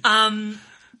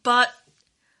 But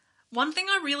one thing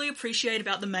I really appreciate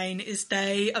about The Main is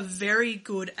they are very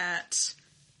good at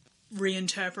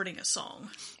reinterpreting a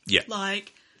song. Yeah.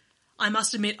 Like, I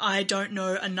must admit I don't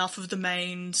know enough of The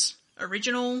Main's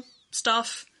original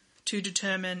stuff to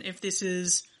determine if this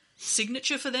is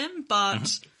signature for them,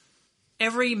 but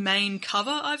every Main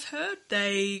cover I've heard,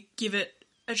 they give it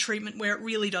a treatment where it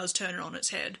really does turn it on its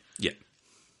head. Yeah.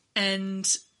 And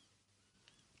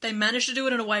they managed to do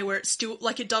it in a way where it's still,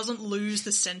 like, it doesn't lose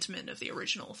the sentiment of the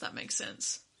original, if that makes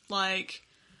sense. Like,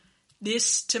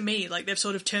 this, to me, like, they've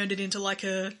sort of turned it into, like,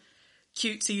 a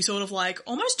cutesy sort of, like,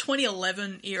 almost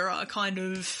 2011 era kind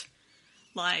of,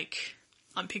 like,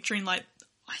 I'm picturing, like,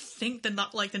 I think the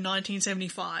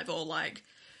 1975 or, like,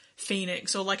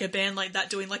 Phoenix or, like, a band like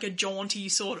that doing, like, a jaunty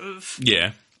sort of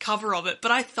cover of it.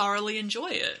 But I thoroughly enjoy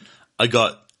it. I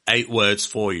got 8 words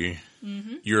for you.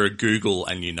 Mm-hmm. You're a Google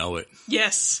and you know it.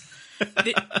 Yes.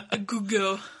 Good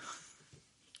girl.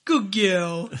 Good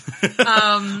girl.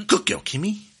 Good girl,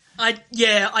 Kimmy.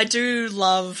 I do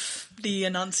love the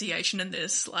enunciation in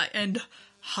this, like, and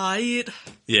hide.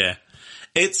 Yeah.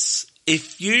 It's,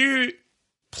 if you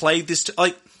played this,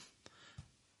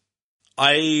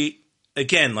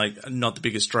 again, like, I'm not the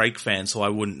biggest Drake fan, so I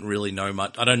wouldn't really know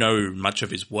much. I don't know much of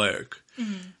his work.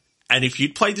 Mm-hmm. And if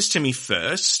you'd played this to me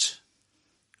first,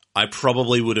 I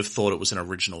probably would have thought it was an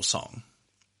original song.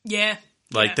 Yeah.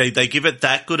 Like, they give it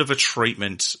that good of a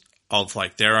treatment of,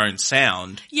 like, their own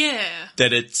sound Yeah.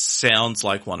 that it sounds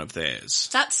like one of theirs.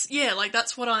 That's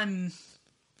what I'm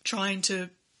trying to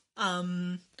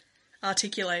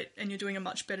articulate, and you're doing a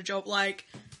much better job. Like,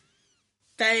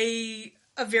 they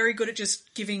are very good at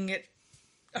just giving it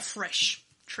a fresh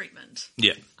treatment.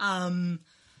 Yeah. And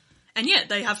yeah,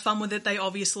 they have fun with it. They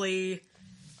obviously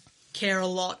care a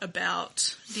lot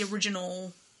about the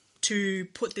original to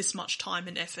put this much time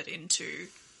and effort into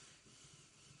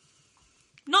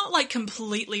not, like,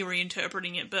 completely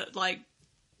reinterpreting it, but, like,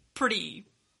 pretty...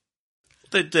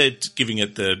 They're giving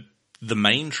it the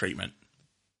main treatment.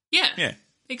 Yeah. Yeah.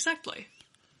 Exactly.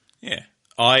 Yeah.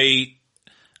 I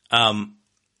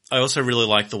also really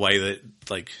like the way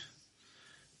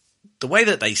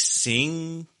that they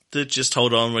sing the Just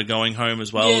Hold On, We're Going Home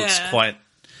as well. Yeah. It's quite,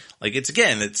 like,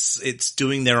 it's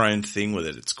doing their own thing with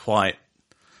it. It's quite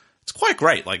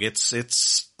great. Like, it's,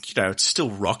 you know, it's still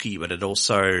rocky, but it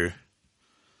also,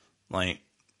 like,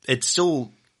 it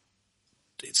still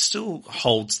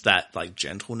holds that, like,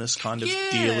 gentleness kind of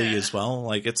dearly as well.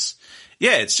 Like, it's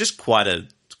just quite a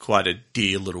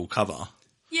dear little cover.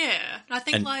 Yeah. I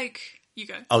think, you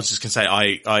go. I was just going to say,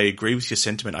 I agree with your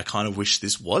sentiment. I kind of wish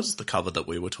this was the cover that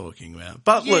we were talking about.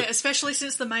 But Yeah, look, especially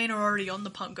since the main are already on the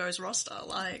Punk Goes roster.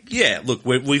 Like, yeah, look,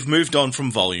 we've moved on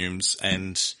from volumes,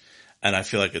 and I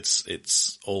feel like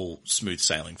it's all smooth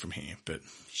sailing from here. But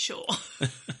sure.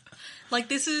 Like,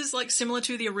 this is, like, similar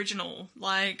to the original.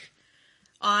 Like,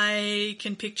 I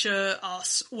can picture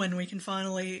us when we can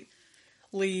finally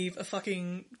leave a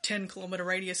fucking 10-kilometer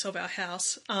radius of our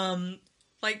house,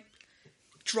 like,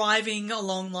 driving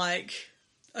along, like,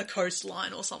 a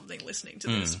coastline or something, listening to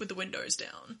this with the windows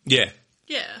down. yeah,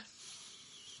 Yeah.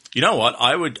 you know what?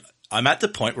 I'm at the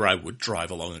point where I would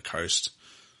drive along a coast.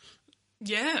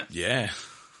 Yeah. Yeah,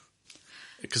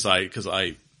 because I was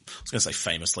going to say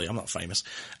famously. I'm not famous.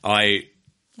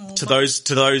 To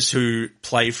those who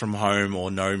play from home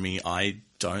or know me, I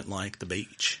don't like the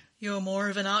beach. You're more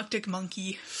of an Arctic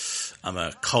monkey. I'm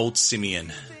a cold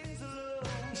simian.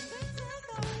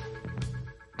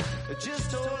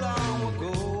 Just hold on, we're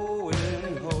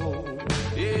going home.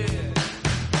 Yeah.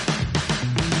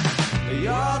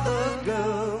 You're the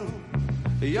girl,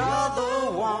 you're the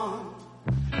one.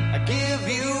 I give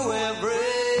you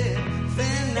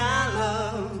everything I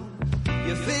love.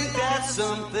 You think that's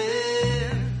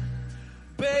something,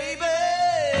 baby.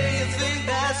 You think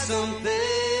that's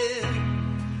something,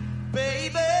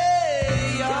 baby.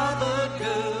 You're the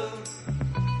girl,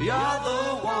 you're the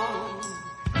one.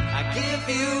 I give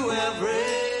you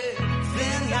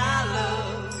everything I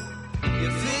love. You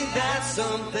think that's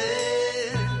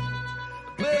something,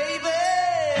 baby.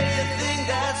 You think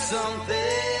that's something.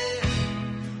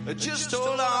 Just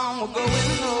hold on, we're going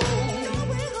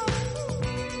home.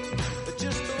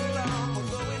 Just hold on, we're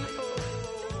going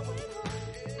home.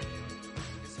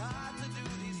 It's hard to do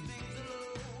these things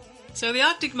alone. So the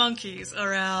Arctic Monkeys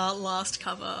are our last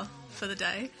cover for the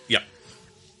day. Yep.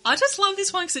 I just love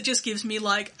this one because it just gives me,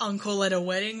 like, Uncle at a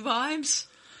Wedding vibes.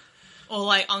 Or,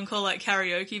 like, Uncle at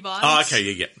Karaoke vibes. Oh, okay,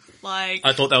 yeah. Like,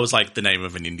 I thought that was like the name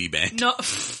of an indie band. no,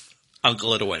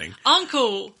 Uncle at a Wedding.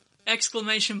 Uncle!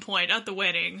 Exclamation point at the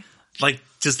wedding. Like,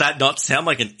 does that not sound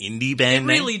like an indie band It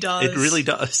name? really does. It really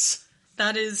does.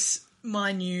 That is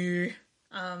my new,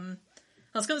 I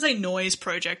was going to say noise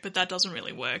project, but that doesn't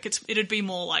really work. It'd be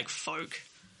more like folk.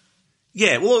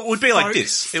 Yeah, well, it would be like Folk-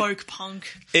 this. Folk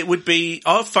punk. It would be,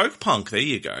 folk punk, there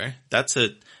you go. That's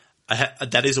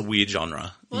that is a weird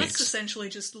genre Well, mix. that's essentially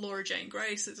just Laura Jane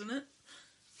Grace, isn't it?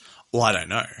 Well, I don't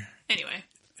know.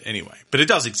 Anyway, But it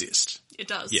does exist. it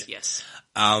does, Yeah. yes.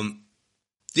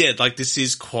 Yeah, like this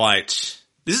is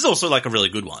also like a really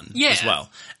good one Yeah. as well.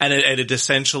 And it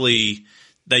essentially,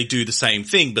 they do the same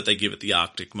thing, but they give it the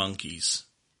Arctic Monkeys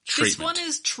treatment. This one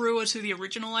is truer to the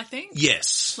original, I think.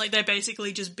 Yes. Like, they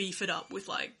basically just beef it up with,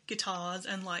 like, guitars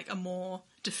and, like, a more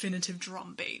definitive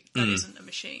drum beat that isn't a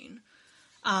machine.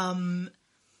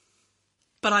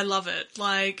 But I love it.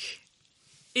 Like,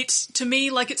 it's, to me,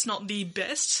 like, it's not the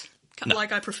best. No.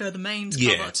 Like, I prefer the mains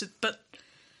Yeah. cover to, but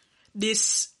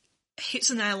this hits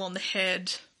a nail on the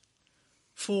head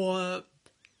for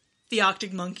the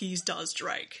Arctic Monkeys does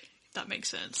Drake. If that makes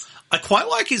sense. I quite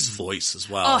like his voice as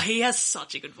well. Oh, he has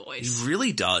such a good voice. He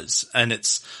really does. And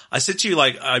I said to you,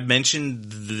 like, I mentioned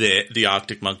the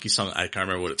Arctic Monkey song. I can't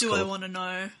remember what it's Do called. I want to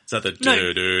know? Is that the No.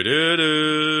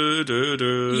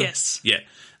 do-do-do-do-do? Yes. Yeah.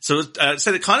 So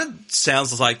it kind of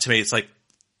sounds like, to me, it's like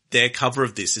their cover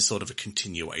of this is sort of a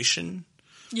continuation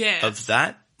Yeah. of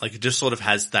that. Like, it just sort of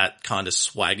has that kind of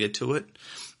swagger to it.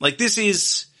 Like, this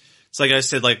is So like I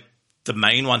said, like the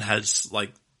main one has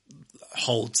like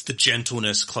holds the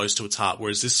gentleness close to its heart,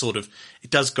 whereas this sort of, it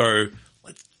does go,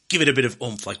 like, give it a bit of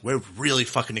oomph, like we're really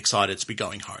fucking excited to be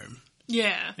going home.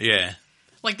 Yeah. Yeah.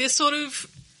 Like this sort of,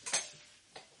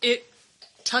 it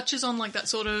touches on like that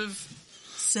sort of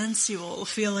sensual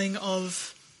feeling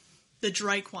of the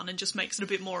Drake one and just makes it a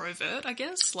bit more overt, I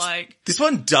guess. Like This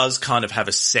one does kind of have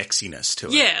a sexiness to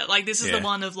it. yeah, like this is Yeah. the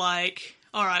one of like,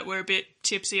 all right, we're a bit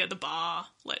tipsy at the bar.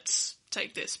 Let's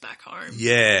take this back home.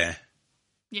 Yeah.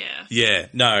 Yeah. Yeah.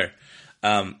 No.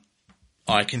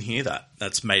 I can hear that.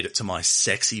 That's made it to my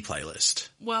sexy playlist.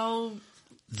 Well,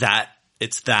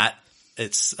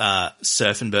 It's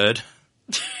Surf and Bird.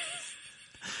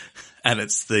 And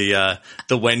it's the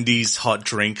Wendy's hot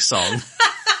drink song.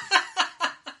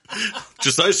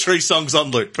 Just those 3 songs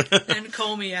on loop. and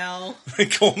Call Me Al.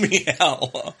 Call me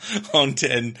Al on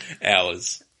 10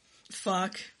 hours.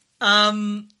 Fuck.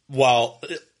 Well,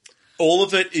 all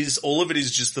of it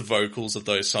is just the vocals of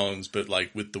those songs, but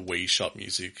like with the Wii Shop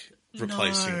music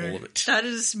replacing No, all of it. That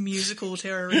is musical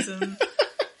terrorism.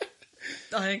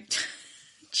 Like,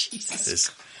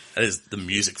 Jesus. That is the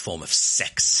music form of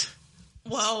sex.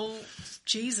 Well,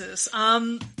 Jesus.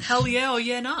 Hell yeah or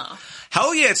yeah nah?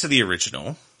 Hell yeah to the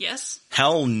original. Yes.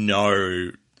 Hell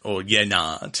no, or yeah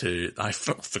nah to, I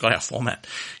forgot our format.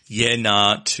 Yeah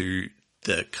nah to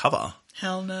the cover.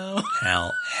 Hell no.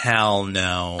 Hell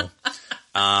no.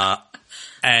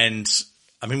 And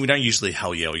I mean, we don't usually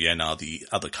hell yeah or yeah nah the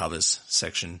other covers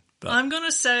section, but I'm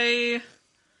gonna say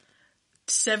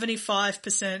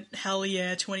 75% hell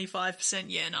yeah, 25%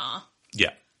 yeah nah.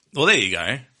 yeah. Well, there you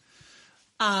go.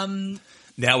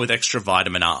 Now with extra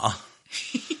vitamin R.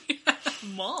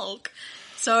 Malk.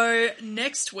 So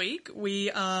next week we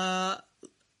are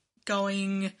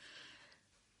going,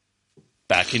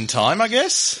 Back in time, I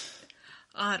guess.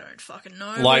 I don't fucking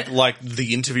know. Like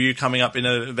the interview coming up in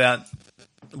about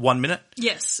 1 minute.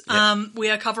 Yes. We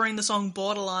are covering the song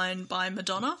Borderline by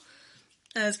Madonna,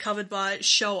 as covered by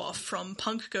Show Off from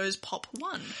Punk Goes Pop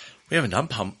 1. We haven't done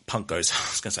Punk Goes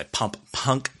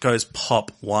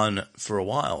Pop 1 for a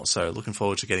while, so looking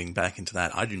forward to getting back into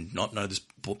that. I do not know this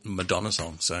Madonna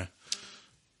song, so.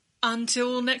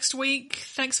 Until next week,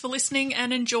 thanks for listening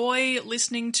and enjoy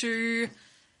listening to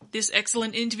this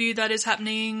excellent interview that is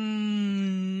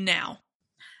happening now.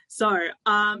 So,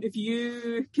 if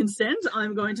you consent,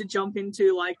 I'm going to jump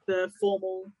into like the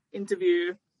formal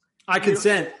interview. I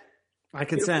consent.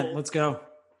 Beautiful. Let's go.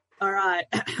 All right.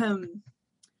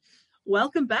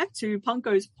 Welcome back to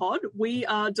Punko's Pod. We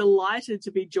are delighted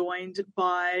to be joined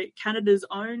by Canada's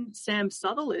own Sam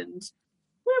Sutherland.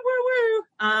 Woo, woo,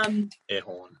 woo. Air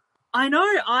horn. I know.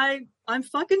 I'm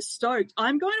fucking stoked.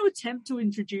 I'm going to attempt to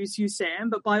introduce you, Sam,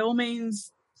 but by all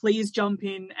means, please jump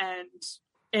in and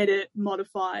edit,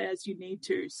 modify as you need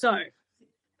to. So,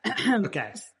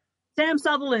 Okay. Sam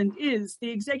Sutherland is the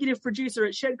executive producer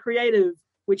at Shed Creative,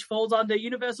 which falls under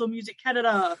Universal Music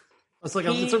Canada. Let's look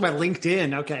at my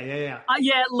LinkedIn. Okay, yeah.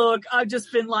 Yeah, look, I've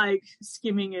just been like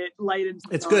skimming it late into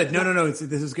the It's night. good. No.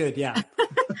 This is good. Yeah.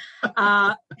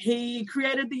 He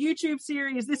created the YouTube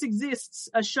series This Exists,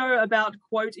 a show about,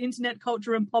 quote, internet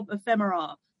culture and pop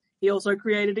ephemera. He also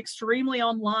created Extremely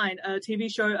Online, a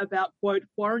TV show about, quote,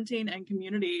 quarantine and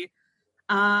community.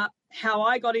 How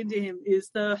I got into him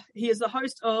is he is the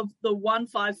host of the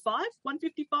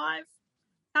 155.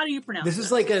 How do you pronounce This it?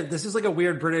 is like a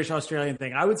weird British Australian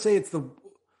thing. I would say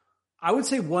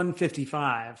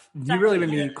 155. You really made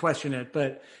me question it,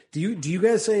 but do you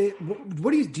guys say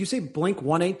what do you say Blink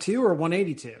 182 or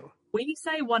 182? We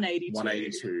say 182.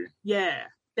 182. Yeah.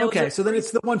 There was Okay, a- so then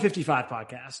it's the 155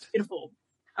 podcast. beautiful.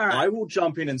 All right. I will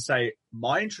jump in and say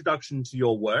my introduction to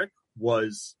your work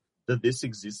was the This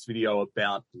Exists video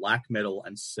about black metal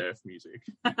and surf music.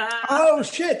 Oh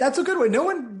shit, that's a good one. No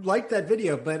one liked that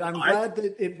video, but I'm glad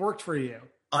that it worked for you.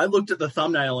 I looked at the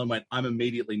thumbnail and went, I'm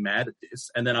immediately mad at this.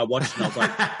 And then I watched it and I was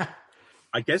like,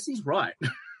 I guess he's right.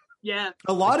 Yeah.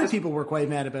 A lot of people were quite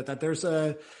mad about that. There's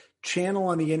a channel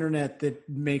on the internet that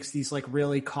makes these like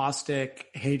really caustic,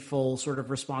 hateful sort of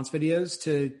response videos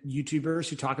to YouTubers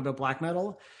who talk about black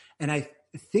metal. And I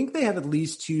think they have at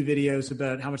least 2 videos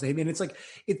about how much they hate me. And it's like,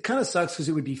 it kind of sucks because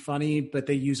it would be funny, but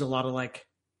they use a lot of like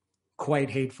quite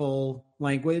hateful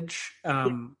language.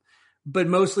 But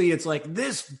mostly it's like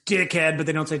this dickhead, but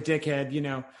they don't say dickhead,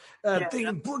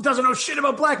 thing doesn't know shit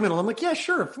about black metal. I'm like, yeah,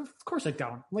 sure. Of course I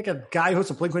don't. I'm like a guy who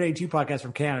hosts a Blink-182 podcast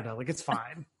from Canada. Like, it's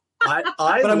fine. But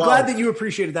I'm glad that you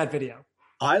appreciated that video.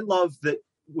 I love that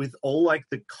with all like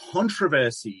the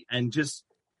controversy and just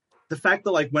the fact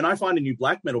that, like, when I find a new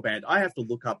black metal band, I have to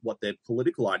look up what their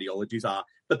political ideologies are.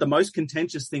 But the most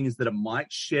contentious thing is that it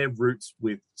might share roots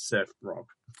with surf rock.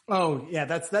 Oh yeah,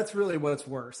 that's really what's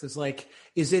worse. Is like,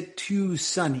 is it too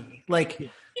sunny? Like,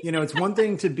 it's one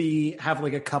thing to have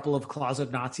like a couple of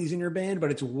closet Nazis in your band, but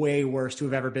it's way worse to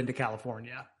have ever been to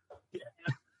California.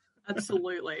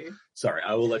 Absolutely. Sorry,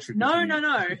 I will let you No.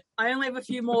 continue. I only have a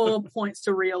few more points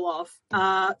to reel off.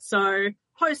 So,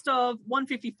 host of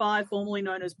 155, formerly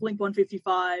known as Blink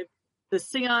 155, the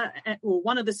singer, or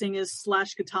one of the singers /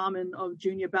 guitarman of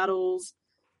Junior Battles,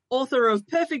 author of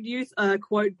Perfect Youth, a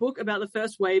quote book about the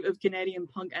first wave of Canadian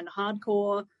punk and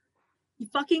hardcore. He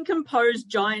fucking composed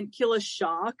Giant Killer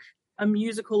Shark, a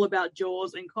musical about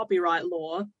Jaws and copyright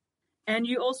law. And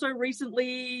you also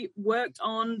recently worked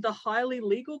on the Highly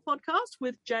Legal podcast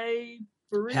with Jay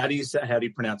Baruchel. How do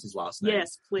you pronounce his last name?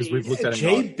 Yes, please. 'Cause we've looked at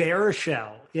him. Jay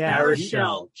Baruchel. Yeah.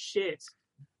 Baruchel. Shit.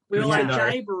 We were Good like, to know.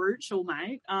 Jay Baruchel,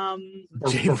 mate.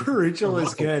 Jay Baruchel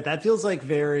is good. That feels like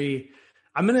very.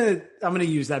 I'm gonna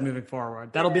use that moving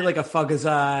forward. That'll be like a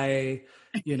Fugazi,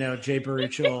 Jay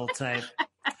Baruchel type.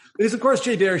 Because of course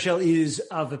Jay Baruchel is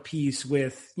of a piece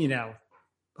with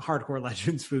hardcore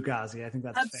legends Fugazi. I think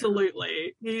that's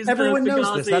Absolutely. He's fair. Everyone the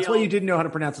knows this. Fugazi That's why of- you didn't know how to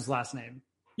pronounce his last name.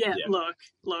 Yeah, Yeah.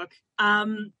 look.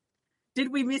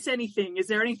 Did we miss anything? Is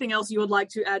there anything else you would like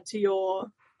to add to your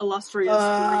illustrious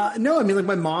career? No, I mean, like,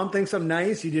 my mom thinks I'm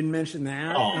nice. You didn't mention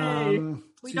that. Hey, so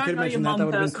we you don't could have know your mentioned that. mom That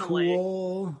would have been personally.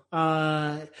 cool.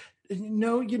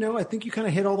 No, I think you kind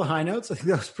of hit all the high notes. I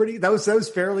think that was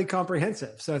fairly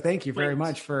comprehensive. So thank you very Sweet.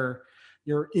 much for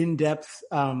your in-depth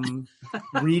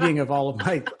reading of all of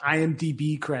my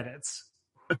IMDb credits.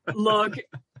 Look,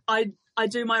 I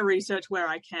do my research where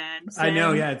I can. I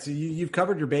know, Sam, yeah. You've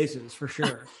covered your bases for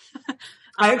sure.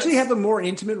 I actually have a more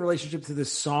intimate relationship to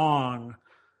this song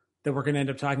that we're going to end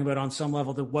up talking about on some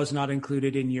level that was not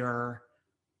included in your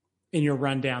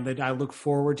rundown that I look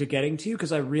forward to getting to,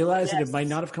 because I realize that Yes. it might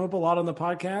not have come up a lot on the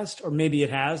podcast, or maybe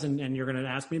it has, and you're going to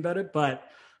ask me about it. But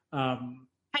came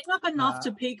up enough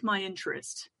to pique my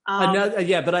interest. but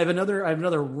I have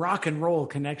another rock and roll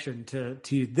connection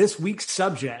to this week's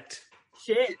subject.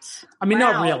 Shit. I mean,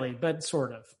 Wow. not really, but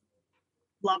sort of.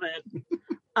 Love it.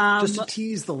 Just to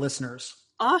tease the listeners.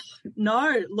 Oh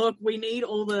no! Look, we need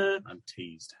all the I'm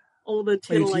teased. Are you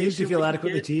titillation. teased? Do you feel we can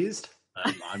adequately get. teased?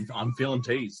 I'm feeling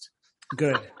teased.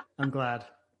 Good. I'm glad.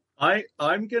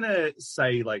 I'm gonna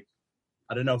say, like,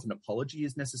 I don't know if an apology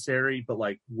is necessary, but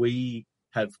like, we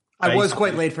have. I was basically-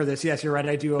 quite late for this. Yes, you're right.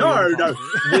 I do. Owe No, you an no.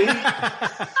 apology.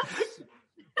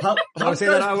 I would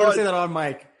say that on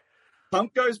mic.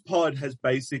 Punk Goes Pod has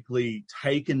basically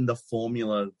taken the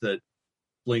formula that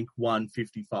Blink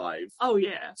 155 Oh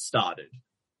yeah. started,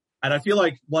 and I feel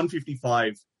like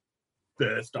 155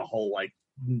 birthed a whole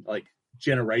like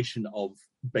generation of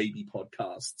baby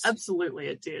podcasts. Absolutely,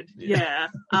 it did. Yeah.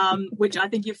 Yeah. Which I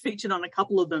think you've featured on a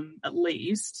couple of them at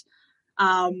least.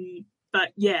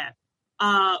 But yeah,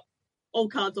 all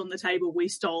cards on the table. We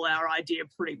stole our idea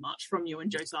pretty much from you and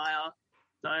Josiah.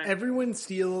 So Everyone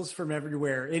steals from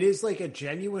everywhere. It is like a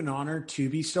genuine honor to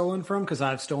be stolen from, because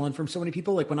I've stolen from so many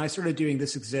people. Like when I started doing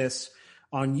This Exists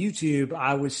on YouTube,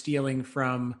 I was stealing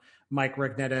from Mike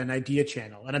Regnetta, an Idea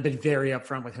channel. And I've been very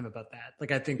upfront with him about that.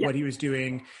 Like, I think what he was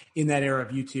doing in that era of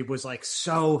YouTube was like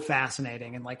so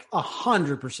fascinating, and like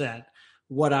 100%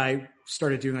 what I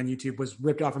started doing on YouTube was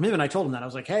ripped off from him. And I told him that. I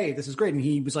was like, hey, this is great. And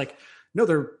he was like,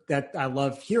 no, I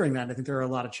love hearing that. I think there are a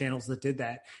lot of channels that did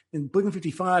that. And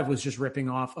Blink-155 was just ripping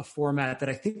off a format that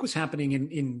I think was happening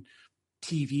in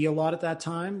TV a lot at that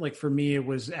time. Like for me, it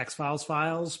was X-Files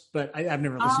files, but I've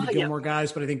never listened to Gilmore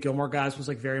Guys, but I think Gilmore Guys was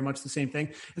like very much the same thing.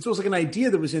 And so it was like an idea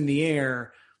that was in the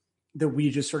air that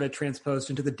we just sort of transposed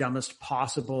into the dumbest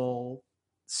possible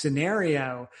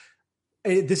scenario.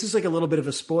 This is like a little bit of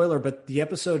a spoiler, but the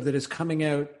episode that is coming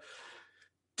out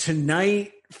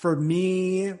tonight for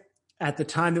me at the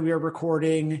time that we are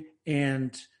recording,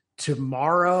 and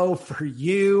tomorrow for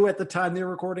you at the time they're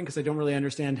recording, because I don't really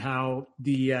understand how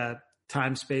the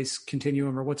time space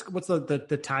continuum, or what's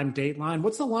the time date line.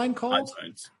 What's the line called?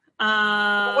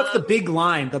 What's the big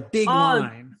line? The big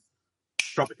line.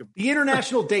 Tropic of The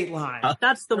international date line.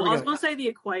 that's the There one. we I was go. going to say the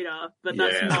equator, but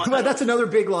that's Yeah. not. Well, that's another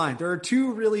big line. There are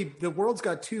two the world's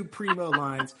got two primo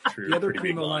lines. True, The other pretty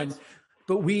big primo line. lines.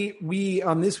 But we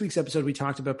on this week's episode, we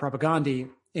talked about Propagandhi,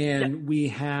 and we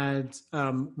had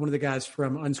one of the guys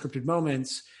from Unscripted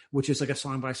Moments, which is like a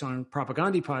song by song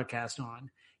Propagandhi podcast on.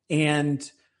 And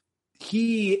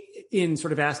he, in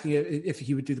sort of asking if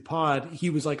he would do the pod, he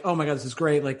was like, oh my God, this is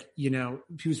great. Like, you know,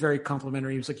 he was very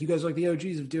complimentary. He was like, you guys are like the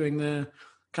OGs of doing the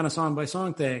kind of song by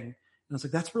song thing. I was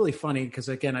like, that's really funny because,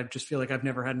 again, I just feel like I've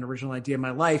never had an original idea in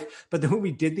my life. But then when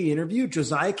we did the interview,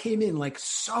 Josiah came in like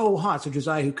so hot. So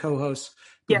Josiah, who co-hosts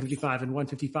 155 and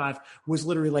 155, was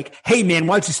literally like, hey, man,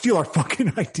 why'd you steal our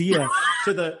fucking idea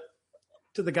to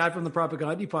the guy from the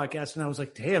Propaganda podcast? And I was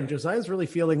like, damn, Josiah's really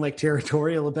feeling like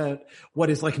territorial about what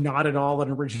is like not at all an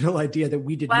original idea that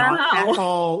we did not at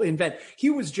all invent. He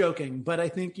was joking, but I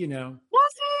think, Was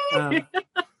he?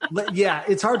 yeah,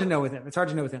 it's hard to know with him. So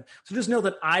just know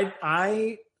that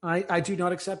I do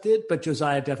not accept it, but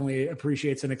Josiah definitely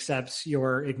appreciates and accepts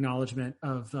your acknowledgement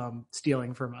of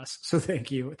stealing from us. So thank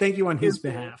you on his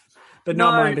behalf, but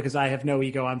not mine, because I have no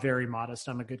ego. I'm very modest.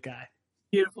 I'm a good guy.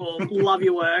 Beautiful. Love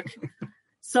your work.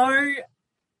 So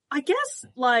I guess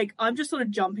like I'm just sort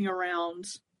of jumping around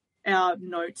our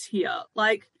notes here.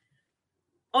 Like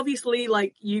obviously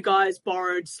like you guys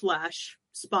borrowed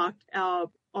 / sparked our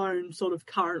own sort of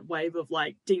current wave of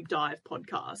like deep dive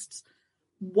podcasts.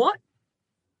 What,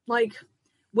 like,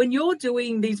 when you're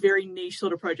doing these very niche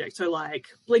sort of projects, so like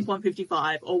Blink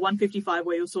 155 or 155,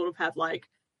 where you'll sort of have like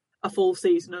a full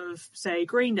season of, say,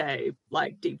 Green Day,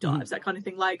 like deep dives, that kind of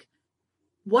thing, like,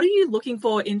 what are you looking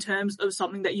for in terms of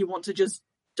something that you want to just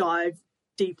dive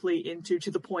deeply into to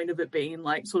the point of it being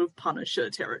like sort of Punisher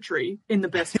territory in the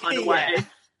best kind of way?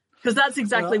 Because that's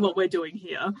exactly what we're doing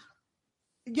here.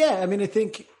 Yeah, I mean, I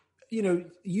think, you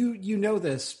know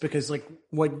this because like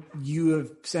what you have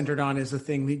centered on is a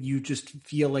thing that you just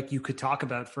feel like you could talk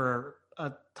about for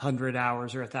 100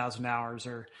 hours or 1,000 hours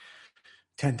or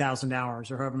 10,000 hours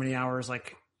or however many hours.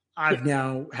 Like I've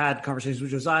now had conversations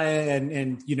with Josiah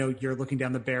and you're looking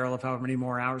down the barrel of however many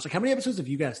more hours. Like how many episodes have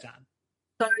you guys done?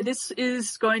 So this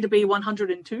is going to be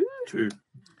 102. 2.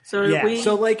 So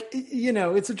so like,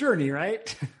 it's a journey,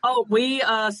 right? Oh, we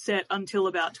are set until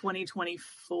about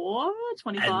 2024,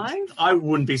 25. And I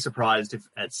wouldn't be surprised if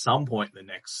at some point in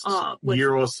the next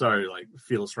year or so, like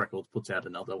Fearless Records puts out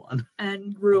another one.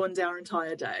 And ruins our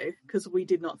entire day because we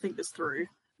did not think this through.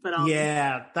 But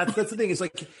yeah, that's the thing. It's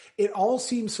like, it all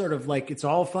seems sort of like it's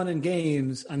all fun and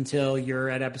games until you're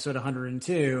at episode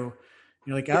 102.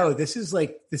 You're like, oh, this is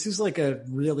like a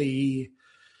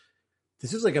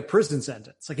prison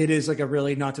sentence. Like it is like a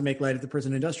really, not to make light of the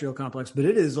prison industrial complex, but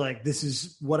it is like, this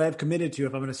is what I've committed to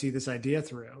if I'm going to see this idea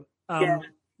through. Yeah.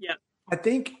 I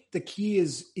think the key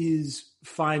is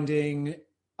finding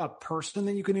a person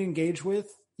that you can engage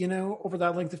with, over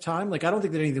that length of time. Like, I don't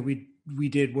think that anything we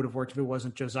did would have worked if it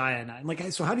wasn't Josiah and I.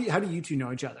 Like, so how do you two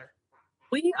know each other?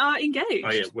 We are engaged.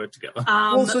 Oh yeah, we're together.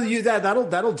 Well, so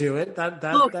that'll do it.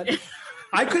 That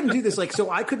I couldn't do this. Like, so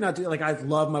I could not do, like, I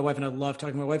love my wife and I love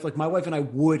talking to my wife. Like, my wife and I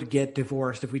would get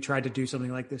divorced if we tried to do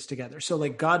something like this together. So,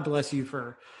 like, God bless you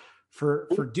for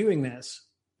doing this.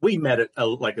 We met at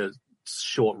a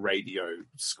short radio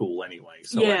school anyway.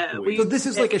 So yeah. So this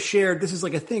is like a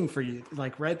thing for you,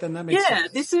 like, right? Then that makes sense. Yeah,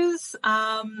 this is,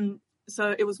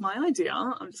 so it was my idea.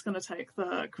 I'm just going to take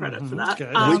the credit for that.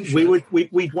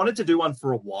 We wanted to do one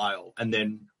for a while and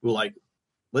then we were like,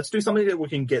 let's do something that we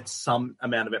can get some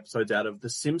amount of episodes out of. The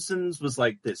Simpsons was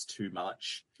like, there's too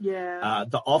much. Yeah.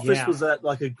 The Office was at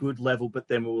like a good level, but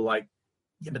then we were like,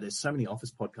 yeah, but there's so many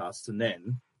Office podcasts.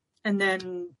 And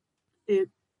then it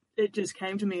just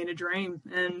came to me in a dream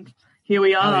and here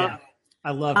we are. Oh, yeah.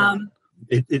 I love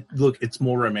it. Look, it's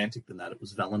more romantic than that. It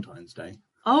was Valentine's Day.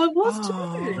 Oh, it was too.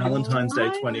 Valentine's Day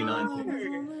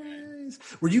 2019.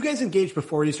 Were you guys engaged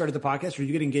before you started the podcast, or did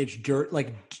you get engaged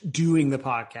doing the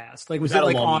podcast? Like, was it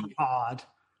like on pod?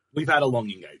 We've had a long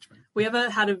engagement. We have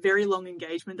had a very long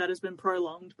engagement that has been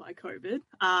prolonged by COVID.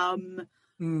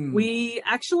 We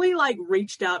actually like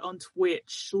reached out on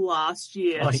Twitch last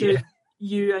year to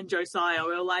you and Josiah.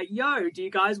 We were like, yo, do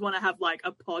you guys want to have like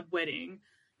a pod wedding?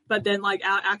 But then, like,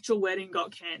 our actual wedding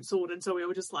got cancelled, and so we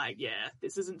were just like, yeah,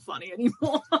 this isn't funny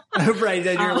anymore. Right,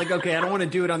 then you're like, okay, I don't want to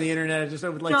do it on the internet. I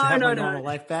would like to have my normal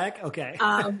life back. Okay.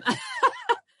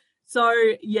 So,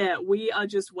 yeah, we are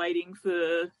just waiting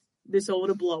for this all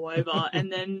to blow over,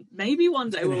 and then maybe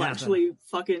one day we'll actually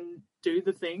fucking do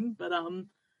the thing. But,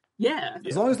 yeah.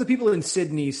 As long as the people in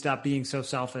Sydney stop being so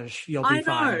selfish, you'll be fine.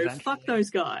 I know, eventually. fuck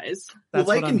those guys. That's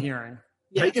what I'm hearing.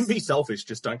 Yes. They can be selfish,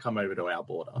 just don't come over to our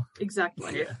border.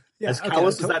 Exactly. Yeah, as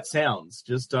callous as that sounds,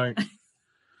 just don't.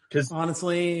 Because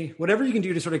honestly, whatever you can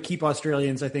do to sort of keep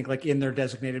Australians, I think, like in their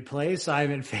designated place,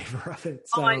 I'm in favor of it.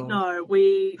 So. I know.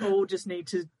 We all just need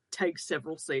to take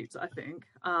several seats, I think.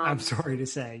 I'm sorry to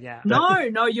say, yeah.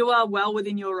 No, you are well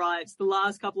within your rights. The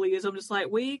last couple of years, I'm just like,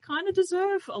 we kind of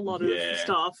deserve a lot of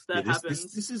stuff that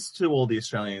happens. This is to all the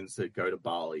Australians that go to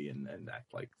Bali and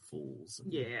act like fools.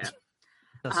 Yeah.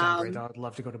 That sounds great. I'd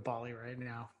love to go to Bali right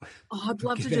now. Oh, I'd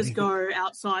love to just go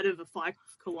outside of a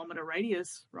 5-kilometer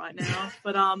radius right now,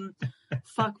 but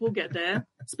fuck, we'll get there.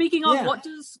 Speaking of, what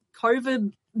does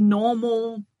COVID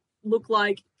normal look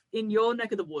like in your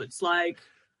neck of the woods? Like,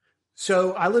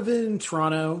 so I live in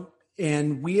Toronto,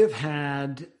 and we have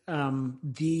had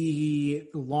the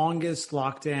longest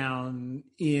lockdown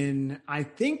in, I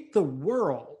think, the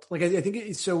world. Like, I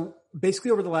think so.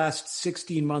 Basically, over the last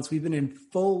 16 months, we've been in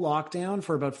full lockdown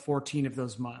for about 14 of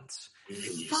those months.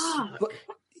 fuck. But,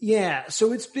 yeah,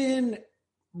 so it's been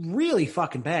really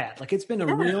fucking bad. Like, it's been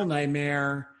a real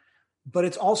nightmare, but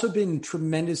it's also been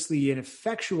tremendously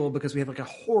ineffectual because we have like a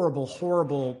horrible,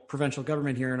 horrible provincial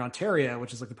government here in Ontario,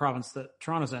 which is like the province that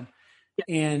Toronto's in.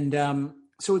 And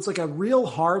so it's like a real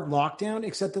hard lockdown,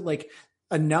 except that like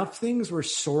enough things were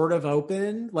sort of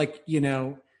open, like, you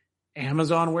know,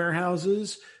 Amazon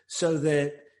warehouses, so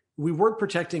that we weren't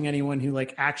protecting anyone who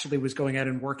like actually was going out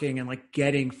and working and like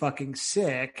getting fucking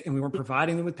sick, and we weren't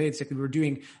providing them with paid sick leave. We were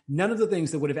doing none of the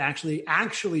things that would have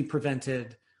actually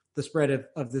prevented the spread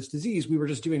of this disease. We were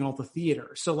just doing all the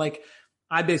theater. So like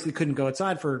I basically couldn't go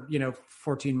outside for,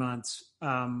 14 months.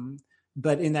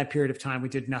 But in that period of time, we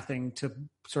did nothing to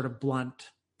sort of blunt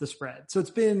the spread. So it's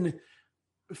been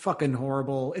fucking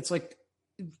horrible. It's like,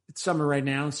 it's summer right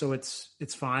now, so it's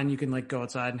fine. You can like go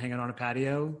outside and hang out on a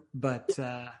patio, but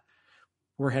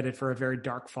we're headed for a very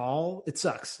dark fall. It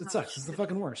sucks. It sucks. It's the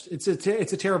fucking worst. It's a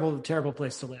terrible, terrible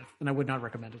place to live, and I would not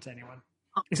recommend it to anyone.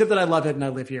 Except that I love it and I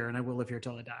live here, and I will live here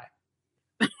till I die.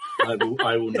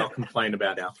 I will not complain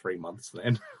about our 3 months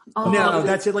then. No,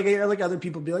 that's it. Like other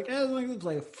people be like,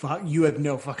 fuck, you have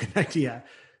no fucking idea.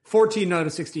 14 out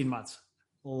of 16 months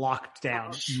locked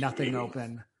down, nothing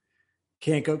open.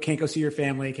 Can't go see your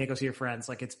family, can't go see your friends.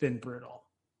 Like, it's been brutal.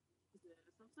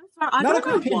 Not a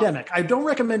good pandemic. I don't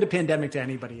recommend a pandemic to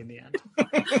anybody in the end.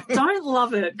 Don't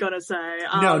love it, gotta say.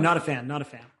 No, not a fan. Not a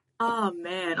fan. Oh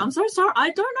man, I'm so sorry.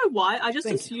 I don't know why. I just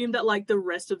assumed that like the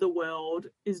rest of the world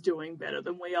is doing better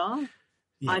than we are.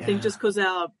 Yeah. I think just because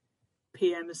our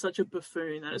PM is such a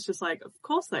buffoon that it's just like, of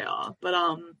course they are.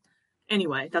 But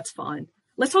anyway, that's fine.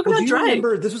 Let's talk about Drake.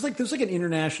 Remember, this was like an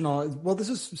international. Well, this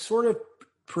is sort of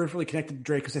peripherally connected to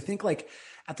Drake, because I think like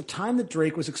at the time that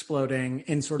Drake was exploding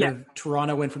and sort of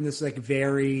Toronto went from this like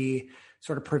very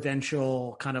sort of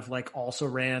provincial kind of like also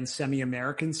ran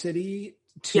semi-American city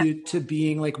to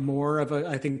being like more of a,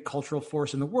 I think, cultural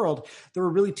force in the world. There were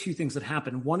really two things that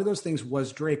happened. One of those things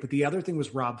was Drake, but the other thing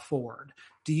was Rob Ford.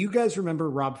 Do you guys remember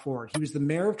Rob Ford? He was the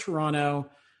mayor of Toronto,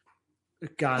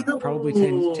 probably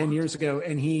 10 years ago.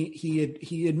 And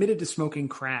he admitted to smoking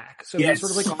crack. So he was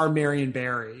sort of like our Marion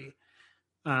Barry.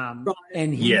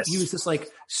 And he was this like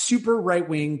super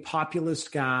right-wing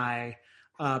populist guy,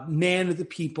 man of the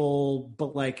people,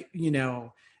 but like,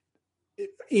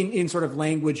 in sort of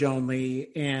language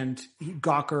only, and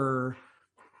Gawker,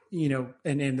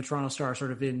 and the Toronto Star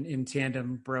sort of in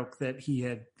tandem broke that he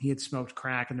had smoked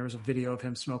crack, and there was a video of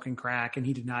him smoking crack, and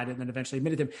he denied it and then eventually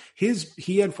admitted him.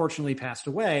 He unfortunately passed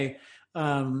away.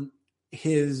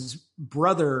 His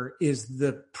brother is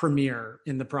the premier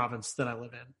in the province that I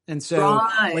live in. And so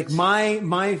like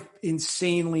my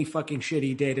insanely fucking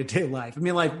shitty day-to-day life. I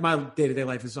mean, like my day-to-day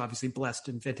life is obviously blessed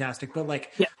and fantastic, but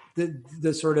like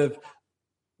the sort of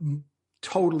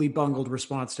totally bungled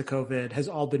response to COVID has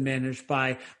all been managed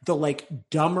by the like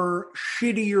dumber,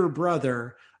 shittier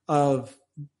brother of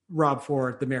Rob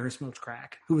Ford, the mayor who smoked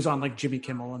crack, who was on like Jimmy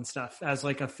Kimmel and stuff as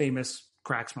like a famous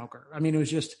crack smoker. I mean, it was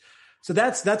just, so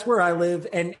that's where I live.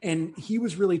 And he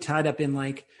was really tied up in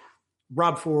like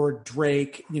Rob Ford,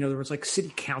 Drake, there was like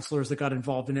city councilors that got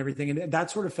involved in everything. And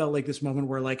that sort of felt like this moment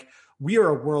where like, we are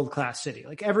a world-class city.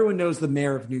 Like everyone knows the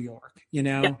mayor of New York,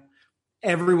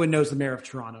 everyone knows the mayor of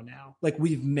Toronto now. Like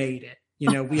we've made it,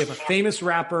 we have a famous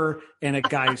rapper and a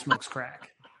guy who smokes crack,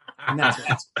 and that's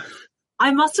it.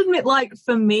 I must admit, like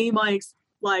for me, my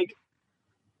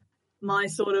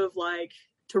sort of like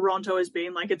Toronto has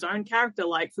been like its own character.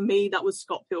 Like for me, that was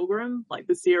Scott Pilgrim, like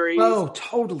the series. Oh,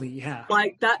 totally. Yeah.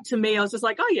 Like that to me, I was just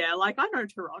like, oh yeah, like I know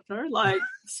Toronto, like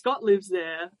Scott lives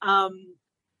there.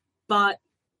 But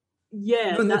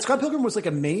yeah. And Scott Pilgrim was like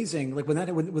amazing. Like when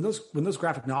those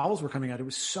graphic novels were coming out, it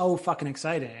was so fucking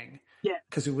exciting. Yeah.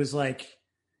 Cause it was like,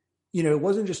 it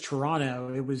wasn't just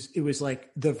Toronto. It was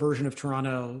like the version of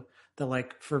Toronto that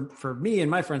like for me and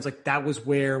my friends, like that was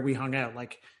where we hung out.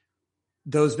 Like,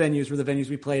 those venues were the venues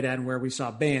we played at and where we saw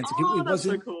bands. Like, it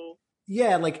wasn't, so cool.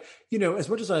 Yeah, like, as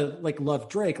much as I like love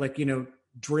Drake, like,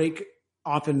 Drake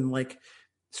often like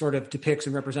sort of depicts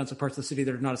and represents the parts of the city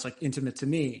that are not as like intimate to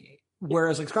me.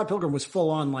 Whereas like Scott Pilgrim was full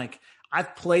on like,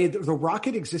 I've played, the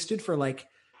Rocket existed for like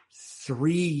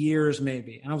 3 years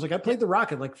maybe. And I was like, I played The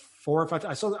Rocket like 4 or 5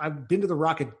 times. I've been to The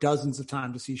Rocket dozens of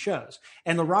times to see shows.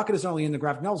 And The Rocket is not only in the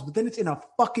graphic novels, but then it's in a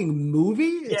fucking movie.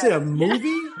 It's in a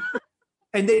movie.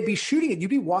 And they'd be shooting it. You'd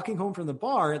be walking home from the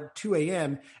bar at 2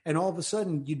 a.m. and all of a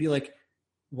sudden you'd be like,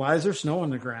 why is there snow on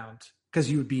the ground? Because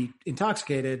you would be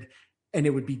intoxicated and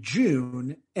it would be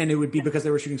June and it would be because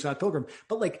they were shooting Scott Pilgrim.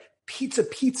 But like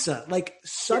pizza, like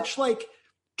such like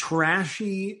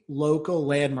trashy local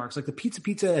landmarks, like the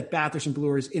Pizza at Bathurst and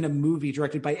Bloor is in a movie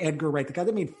directed by Edgar Wright, the guy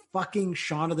that made fucking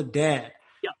Shaun of the Dead.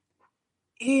 Yeah.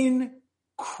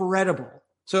 Incredible.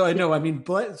 So I know, I mean,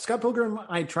 Scott Pilgrim,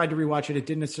 I tried to rewatch it. It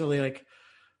didn't necessarily like,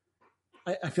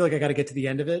 I feel like I got to get to the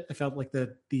end of it. I felt like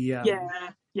the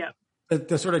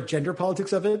sort of gender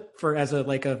politics of it as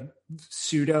a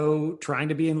pseudo trying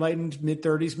to be enlightened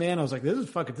mid-30s man. I was like,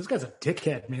 this guy's a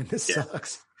dickhead, man. This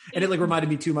sucks. And it like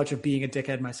reminded me too much of being a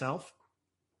dickhead myself.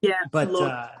 Yeah. But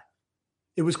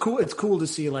it was cool. It's cool to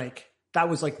see like, that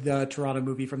was like the Toronto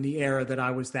movie from the era that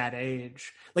I was that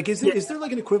age. Like, is there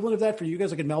like an equivalent of that for you guys?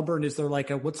 Like in Melbourne, is there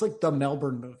like what's like the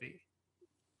Melbourne movie?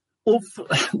 Well,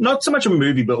 not so much a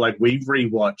movie, but like we've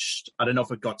rewatched, I don't know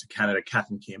if it got to Canada, Kath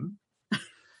and Kim.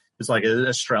 It's like an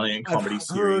Australian comedy I've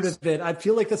series. Heard of it. I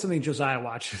feel like that's something Josiah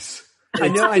watches. I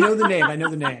know the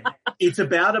name. It's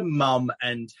about a mum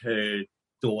and her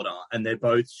daughter, and they're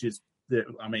both I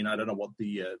don't know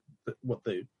what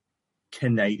the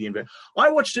Canadian, but I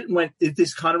watched it and went,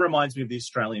 this kind of reminds me of the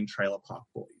Australian Trailer Park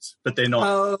Boys, but they're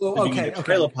not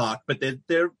Trailer Park, but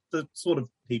they're the sort of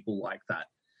people like that.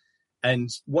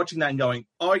 And watching that and going,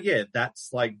 oh yeah,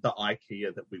 that's like the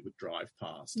IKEA that we would drive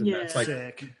past. And that's like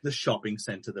the shopping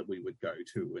center that we would go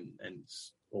to and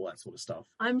all that sort of stuff.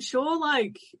 I'm sure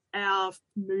like our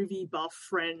movie buff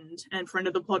friend and friend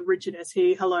of the pod, Richard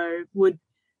S.He, would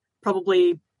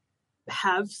probably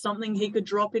have something he could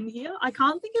drop in here. I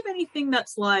can't think of anything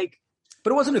that's like...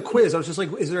 But it wasn't a quiz. I was just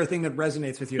like, is there a thing that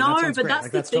resonates with you? No, that but great. that's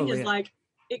like, the that's thing totally is like,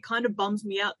 it kind of bums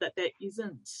me out that there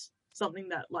isn't something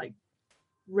that like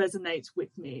resonates with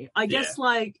me. I guess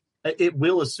like... It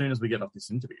will as soon as we get off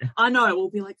this interview. I know, we'll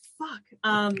be like, fuck.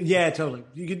 Yeah, totally.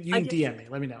 You can DM me.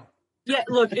 Let me know. Yeah,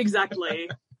 look, exactly.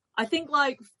 I think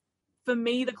like for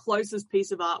me, the closest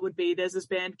piece of art would be there's this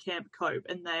band Camp Cope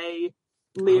and they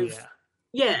live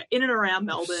in and around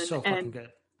Melbourne. So fucking good.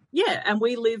 Yeah, and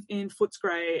we live in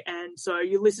Footscray, and so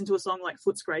you listen to a song like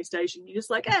Footscray Station, you're just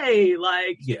like, hey,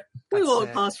 like, we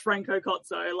walk past Franco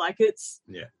Cozzo, like it's...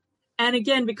 Yeah. And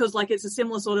again, because like it's a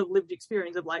similar sort of lived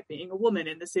experience of like being a woman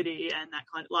in the city and that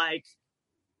kind of like,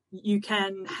 you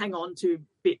can hang on to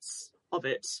bits of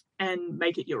it and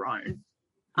make it your own.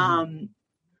 Mm-hmm.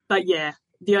 But yeah,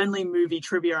 the only movie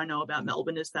trivia I know about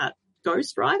Melbourne is that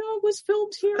Ghost Rider was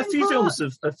filmed here. A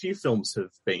few films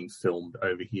have been filmed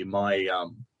over here.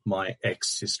 My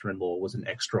ex-sister-in-law was an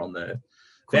extra on the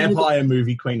vampire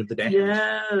movie Queen of the Damned.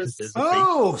 Yes.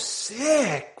 Oh,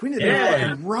 sick! Queen of the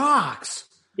Damned rocks.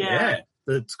 Yeah.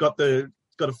 It's got a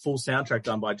full soundtrack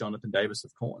done by Jonathan Davis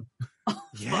of Korn.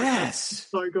 Yes,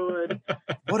 so good.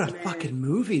 What a fucking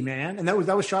movie, man! And that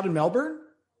was shot in Melbourne.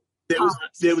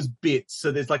 There was bits.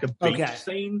 So there's like a beach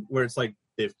scene where it's like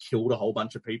they've killed a whole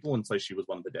bunch of people, and so she was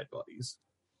one of the dead bodies.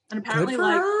 And apparently, good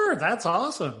for her. That's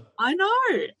awesome. I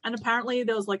know. And apparently,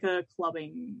 there was like a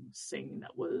clubbing scene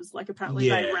that was like apparently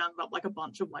they rounded up like a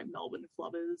bunch of like Melbourne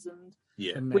clubbers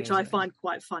and which I find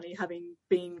quite funny, having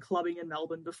been clubbing in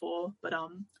Melbourne before. But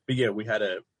yeah, we had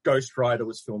a Ghost Rider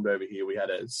was filmed over here. We had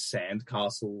a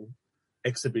Sandcastle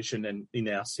exhibition in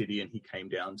our city, and he came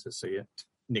down to see it.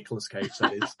 Nicolas Cage,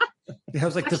 that is. It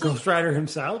was like the Ghost Rider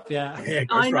himself. Yeah,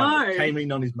 Ghost Rider came in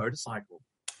on his motorcycle.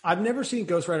 I've never seen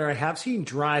Ghost Rider. I have seen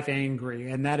Drive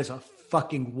Angry, and that is a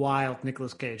fucking wild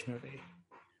Nicolas Cage movie.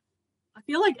 I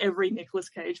feel like every Nicolas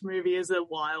Cage movie is a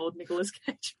wild Nicolas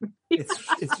Cage movie.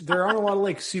 There aren't a lot of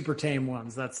like super tame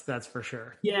ones. That's for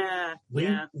sure. Yeah.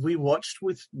 We watched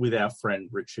with our friend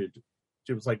Richard.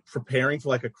 It was like preparing for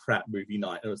like a crap movie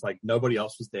night. It was like nobody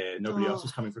else was there. Nobody else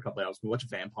was coming for a couple of hours. We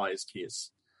watched Vampire's Kiss.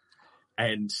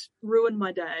 And ruined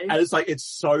my day. And it's like, it's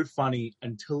so funny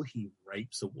until he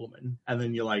rapes a woman. And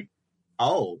then you're like,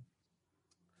 oh,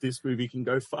 this movie can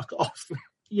go fuck off.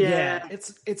 Yeah.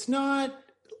 It's not,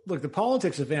 look, the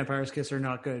politics of Vampire's Kiss are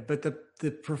not good, but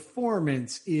the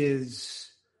performance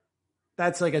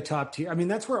that's like a top tier. I mean,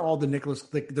 that's where all the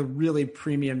the really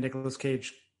premium Nicolas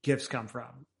Cage gifts come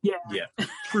from. Yeah.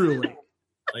 Truly.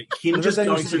 Like him just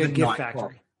going through the gift nightclub.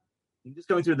 factory. He's just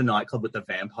going through the nightclub with the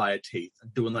vampire teeth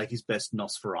and doing like his best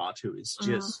Nosferatu is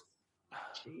just...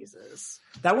 Jesus.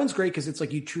 That one's great because it's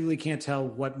like you truly can't tell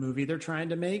what movie they're trying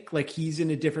to make. Like he's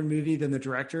in a different movie than the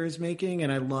director is making,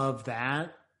 and I love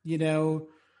that, you know.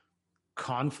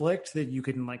 conflict that you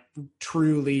can like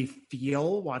truly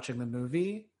feel watching the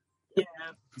movie. Yeah.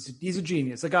 He's a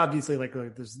genius. Like obviously, like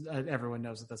there's, everyone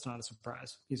knows that that's not a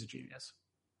surprise. He's a genius.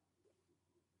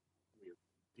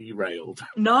 Derailed.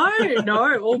 No,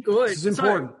 all good. This is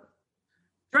important. So,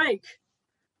 Drake.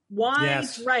 Why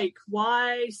Yes. Drake?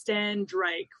 Why Stan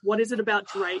Drake? What is it about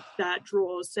Drake that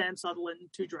draws Sam Sutherland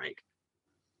to Drake?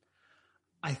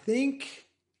 I think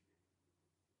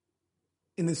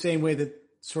in the same way that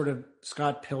sort of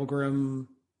Scott Pilgrim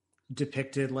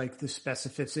depicted like the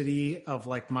specificity of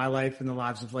like my life and the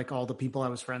lives of like all the people I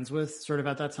was friends with sort of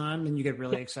at that time, and you get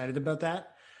really excited about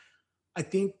that. I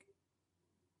think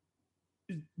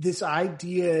this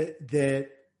idea that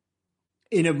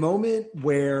in a moment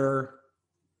where,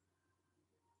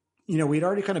 you know, we'd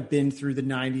already kind of been through the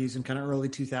 90s and kind of early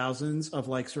 2000s of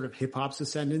like sort of hip hop's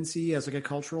ascendancy as like a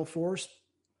cultural force,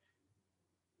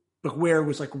 but where it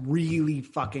was like really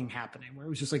fucking happening, where it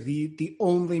was just like the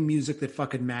only music that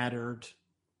fucking mattered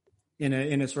in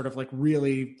a sort of like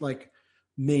really like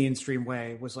mainstream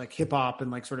way was like hip hop and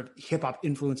like sort of hip hop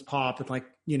influenced pop and like,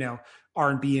 you know,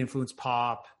 R&B influenced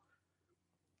pop.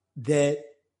 That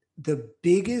the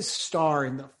biggest star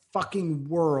in the fucking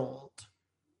world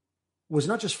was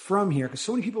not just from here, because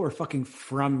so many people are fucking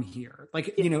from here.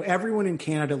 Like, you know, everyone in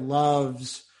Canada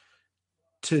loves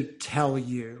to tell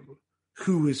you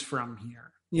who is from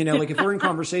here. You know, like if we're in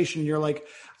conversation, you're like,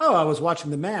 oh, I was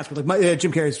watching The Mask. We're like,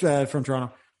 Jim Carrey's from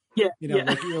Toronto. Yeah. You know,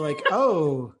 like you're like,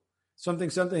 oh,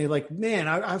 something. Like, man,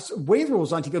 I've Wave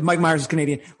Rules on TV. Mike Myers is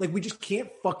Canadian. Like, we just can't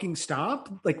fucking stop.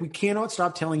 Like, we cannot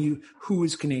stop telling you who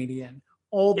is Canadian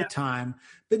all the time.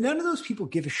 But none of those people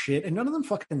give a shit, and none of them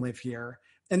fucking live here.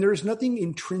 And there's nothing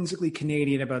intrinsically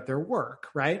Canadian about their work,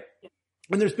 right? Yeah.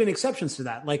 And there's been exceptions to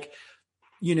that. Like,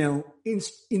 you know,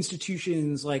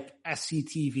 institutions like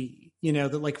SCTV, you know,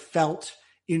 that like felt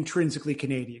intrinsically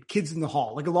Canadian. Kids in the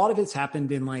Hall. Like a lot of it's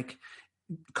happened in like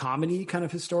comedy kind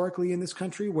of historically in this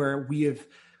country, where we have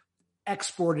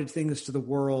exported things to the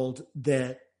world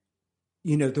that,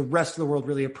 you know, the rest of the world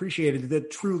really appreciated,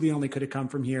 that truly only could have come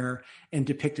from here and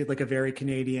depicted like a very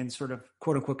Canadian sort of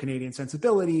quote unquote Canadian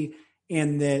sensibility.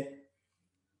 And that,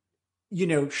 you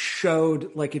know,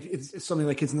 showed like if it's something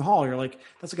like Kids in the Hall, you're like,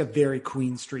 that's like a very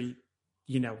Queen Street,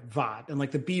 you know, vibe. And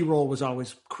like the B-roll was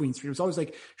always Queen Street. It was always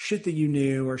like shit that you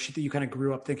knew or shit that you kind of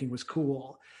grew up thinking was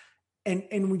cool.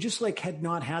 And we just like had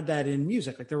not had that in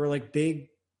music. Like there were like big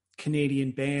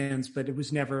Canadian bands, but it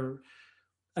was never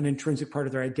an intrinsic part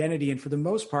of their identity. And for the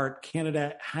most part,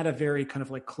 Canada had a very kind of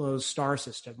like closed star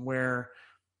system where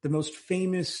the most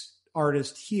famous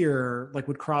artist here like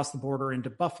would cross the border into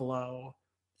Buffalo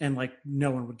and like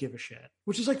no one would give a shit,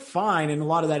 which is like fine. And a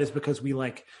lot of that is because we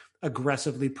like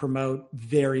aggressively promote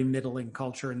very middling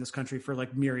culture in this country for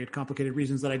like myriad complicated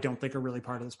reasons that I don't think are really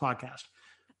part of this podcast.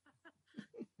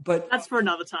 But that's for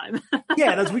another time.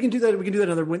 Yeah, we can do that. We can do that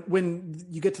another when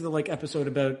you get to the like episode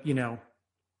about, you know,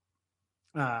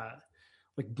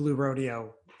 like Blue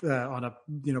Rodeo on a,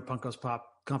 you know, Punkos Pop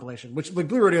compilation, which like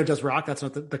Blue Rodeo does rock. That's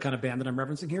not the kind of band that I'm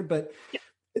referencing here, but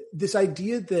this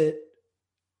idea that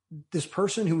this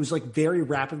person who was like very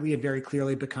rapidly and very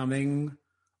clearly becoming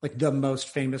like the most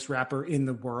famous rapper in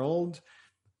the world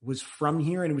was from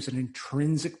here, and it was an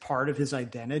intrinsic part of his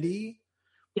identity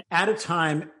at a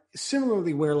time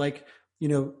similarly where like, you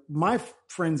know, my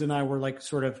friends and I were like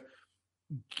sort of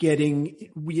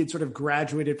we had sort of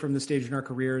graduated from the stage in our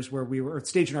careers where we were, or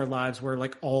stage in our lives where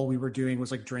like all we were doing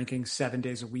was like drinking 7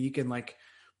 days a week and like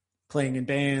playing in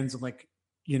bands and like,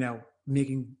 you know,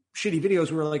 making shitty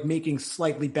videos. We were like making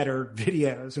slightly better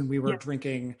videos, and we were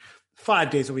drinking 5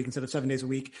 days a week instead of 7 days a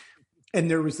week. And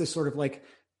there was this sort of like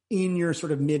in your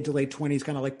sort of mid to late 20s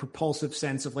kind of like propulsive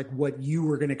sense of like what you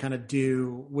were going to kind of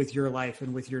do with your life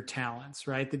and with your talents,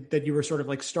 right? That you were sort of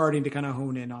like starting to kind of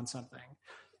hone in on something.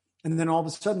 And then all of a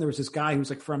sudden there was this guy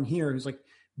who's like from here, who's like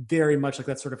very much like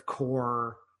that sort of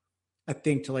core, I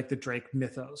think, to like the Drake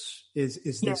mythos is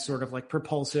this sort of like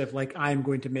propulsive, like I'm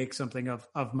going to make something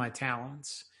of my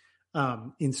talents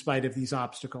in spite of these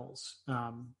obstacles,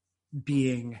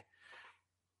 being,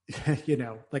 you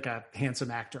know, like a handsome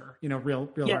actor, you know,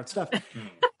 real hard stuff.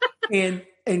 and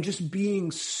just being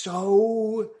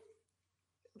so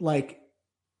like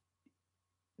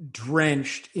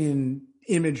drenched in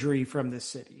imagery from this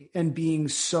city and being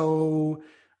so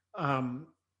upfront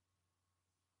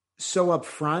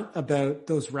about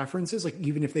those references, like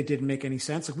even if they didn't make any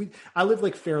sense. Like I live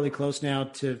like fairly close now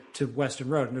to Western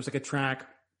Road, and there's like a track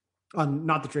on,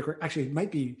 not the Drake, actually it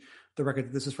might be the record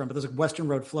that this is from, but there's like Western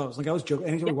Road Flows. Like I was joking,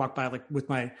 anytime we walk by like with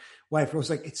my wife, I was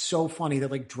like, it's so funny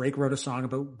that like Drake wrote a song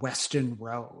about Western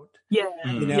Road. Yeah.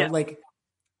 You know, like,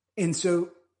 and so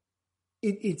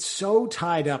it's so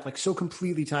tied up, like so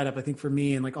completely tied up, I think for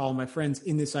me and like all my friends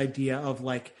in this idea of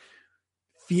like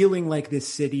feeling like this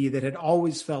city that had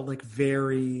always felt like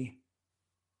very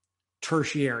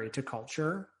tertiary to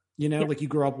culture, you know, like you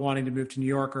grew up wanting to move to New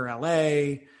York or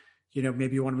LA, you know,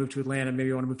 maybe you want to move to Atlanta, maybe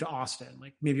you want to move to Austin,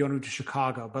 like maybe you want to move to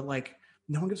Chicago, but like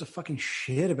no one gives a fucking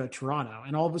shit about Toronto.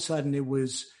 And all of a sudden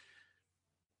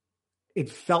it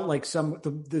felt like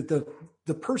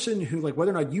the person who, like,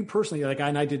 whether or not you personally like,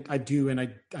 I do and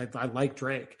I like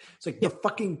Drake. It's like the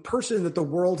fucking person that the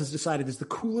world has decided is the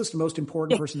coolest, most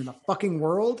important person in the fucking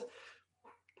world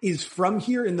is from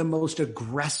here in the most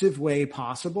aggressive way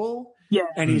possible. Yeah.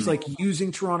 And he's like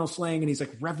using Toronto slang and he's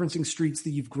like referencing streets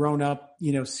that you've grown up,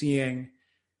 you know, seeing,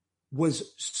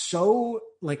 was so,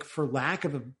 like, for lack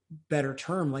of a better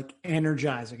term, like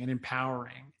energizing and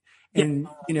empowering. And,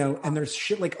 you know, and there's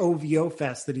shit like OVO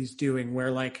Fest that he's doing where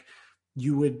like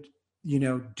you would, you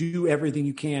know, do everything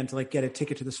you can to like get a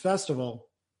ticket to this festival.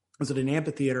 It was at an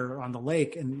amphitheater on the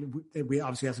lake. And we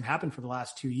obviously hasn't happened for the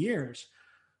last 2 years,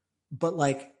 but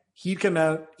like he'd come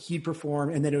out, he'd perform,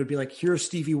 and then it would be like, here's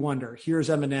Stevie Wonder, here's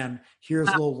Eminem, here's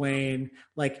Lil Wayne,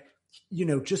 like, you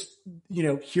know, just, you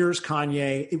know, here's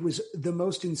Kanye. It was the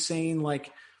most insane,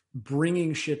 like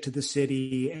bringing shit to the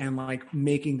city and like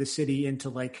making the city into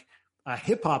like a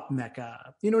hip hop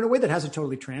mecca, you know, in a way that hasn't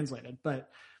totally translated. But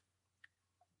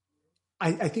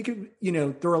I think, you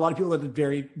know, there were a lot of people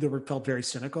that felt very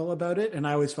cynical about it. And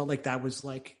I always felt like that was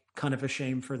like kind of a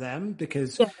shame for them,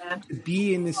 because to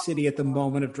be in this city at the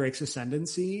moment of Drake's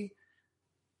ascendancy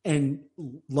and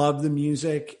love the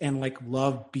music and like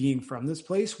love being from this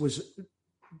place was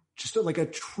just like a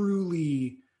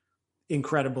truly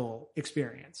incredible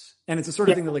experience. And it's the sort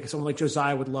of thing that like someone like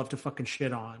Josiah would love to fucking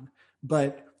shit on,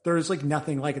 but there's like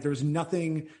nothing like it. There was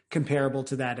nothing comparable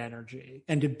to that energy.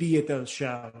 And to be at those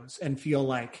shows and feel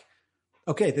like,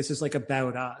 okay, this is like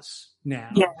about us now.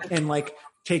 Yeah. And like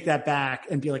take that back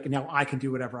and be like, now I can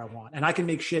do whatever I want. And I can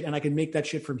make shit and I can make that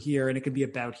shit from here and it can be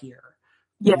about here.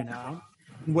 Yeah. You know?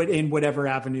 In whatever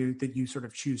avenue that you sort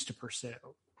of choose to pursue.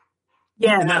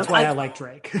 Yeah. And that's why I like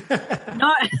Drake.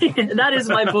 No, that is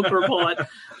my book report.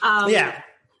 No,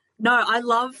 I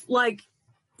love like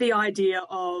the idea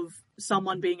of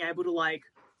someone being able to like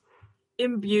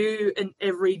imbue an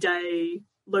everyday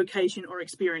location or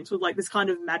experience with like this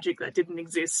kind of magic that didn't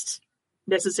exist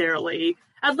necessarily,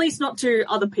 at least not to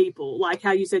other people. Like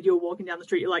how you said you were walking down the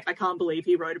street, you're like, I can't believe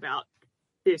he wrote about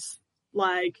this.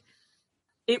 Like,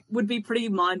 it would be pretty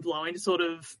mind-blowing to sort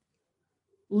of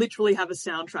literally have a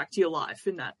soundtrack to your life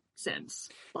in that sense.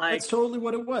 Like, that's totally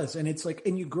what it was. And it's like,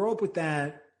 and you grow up with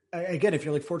that. Again, if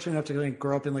you're like fortunate enough to like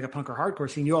grow up in like a punk or hardcore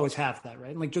scene, you always have that,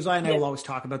 right? And like Josiah and I will always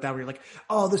talk about that, where you're like,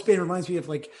 oh, this band reminds me of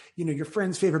like, you know, your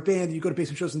friend's favorite band. You go to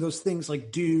basement shows and those things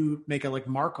like do make a like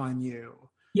mark on you.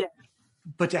 Yeah.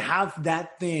 But to have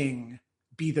that thing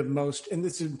be the most, and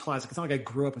this implies like, it's not like I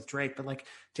grew up with Drake, but like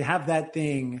to have that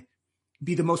thing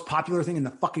be the most popular thing in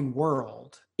the fucking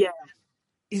world. Yeah.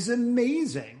 Is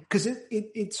amazing. Because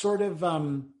it sort of,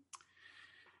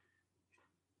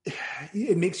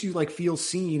 it makes you like feel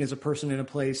seen as a person in a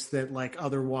place that like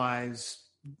otherwise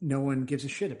no one gives a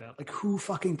shit about. Like who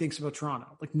fucking thinks about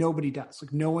Toronto? Like nobody does.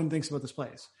 Like no one thinks about this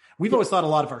place. We've always thought a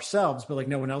lot of ourselves, but like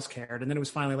no one else cared. And then it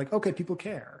was finally like, okay, people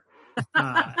care.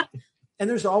 And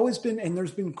there's always been, and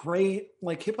there's been great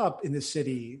like hip hop in this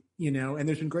city, you know, and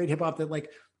there's been great hip hop that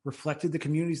like reflected the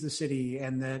communities of the city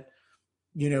and that,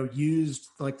 you know, used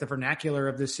like the vernacular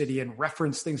of the city and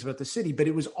referenced things about the city, but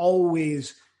it was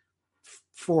always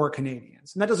for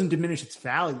Canadians. And that doesn't diminish its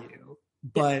value,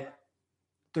 but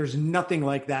there's nothing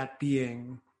like that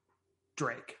being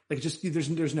Drake. Like just,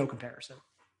 there's no comparison.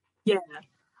 Yeah.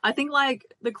 I think like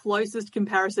the closest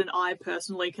comparison I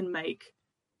personally can make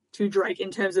to Drake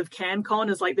in terms of CanCon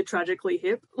is like the Tragically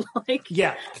Hip. Like,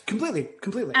 yeah, completely.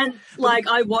 And like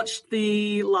I watched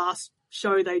the last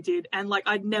show they did and like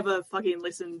I'd never fucking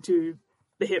listened to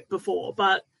the Hip before,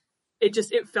 but it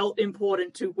felt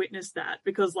important to witness that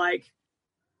because like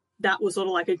that was sort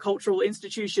of like a cultural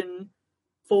institution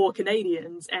for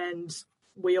Canadians and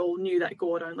we all knew that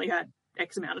Gord only had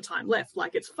X amount of time left.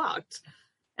 Like it's fucked.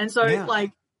 And so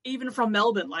like even from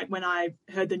Melbourne, like when I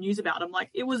heard the news about him,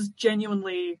 like it was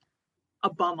genuinely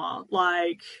a bummer.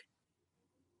 Like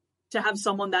to have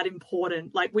someone that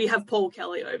important, like we have Paul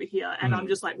Kelly over here and I'm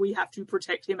just like, we have to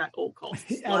protect him at all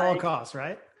costs. At all costs,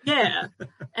 right? Yeah.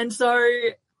 And so,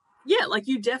 yeah, like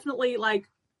you definitely like,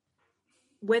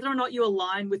 whether or not you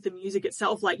align with the music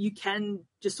itself, like you can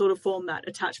just sort of form that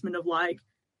attachment of like,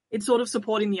 it's sort of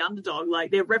supporting the underdog. Like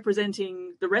they're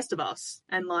representing the rest of us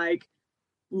and like,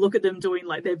 look at them doing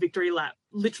like their victory lap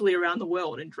literally around the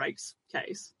world in Drake's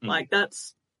case. Like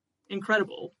that's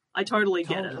incredible. I totally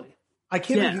get it. Totally. I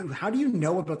can't Yeah. believe, how do you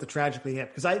know about the Tragically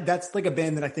Hip? Because that's like a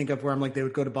band that I think of where I'm like, they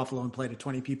would go to Buffalo and play to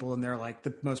 20 people and they're like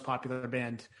the most popular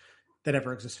band that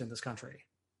ever existed in this country.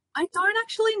 I don't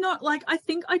actually know. Like, I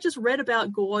think I just read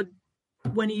about Gord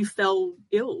when he fell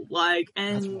ill. Like,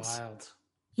 and That's wild.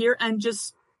 here, and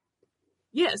just,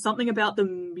 yeah, something about the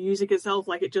music itself.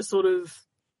 Like, it just sort of,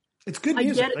 It's good I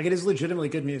music. get it. Like, it is legitimately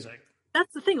good music.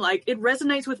 that's the thing. Like, it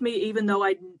resonates with me, even though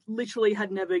I literally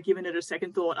had never given it a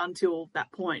second thought until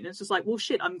that point. And it's just like, well,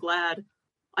 shit, I'm glad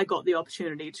I got the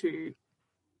opportunity to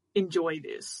enjoy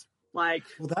this. Like,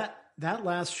 Well, that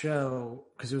last show,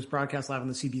 because it was broadcast live on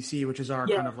the CBC, which is our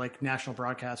Yeah. kind of like national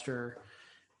broadcaster,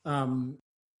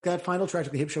 that final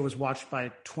Tragically Hip show was watched by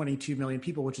 22 million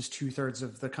people, which is 2/3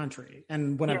 of the country.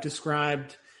 And when Yeah. I've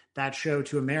described that show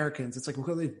to Americans, it's like,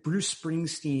 well, if Bruce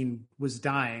Springsteen was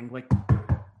dying, like,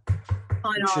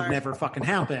 I it should know. never fucking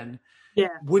happen. Yeah.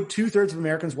 Would 2/3 of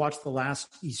Americans watch the last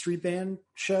E Street Band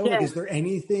show? Yeah. Like, is there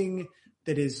anything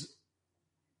that is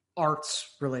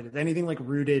arts related, anything like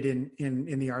rooted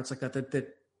in the arts like that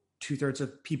 2/3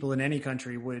 of people in any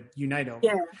country would unite over?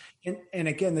 Yeah. And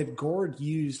again, that Gord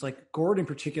used, like, Gord in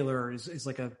particular is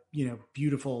like a, you know,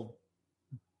 beautiful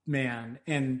man,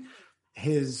 and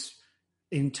his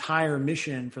entire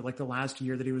mission for like the last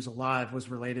year that he was alive was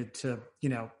related to, you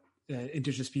know,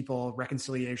 Indigenous people,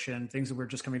 reconciliation, things that we're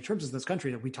just coming to terms with in this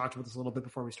country, that we talked about this a little bit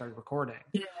before we started recording.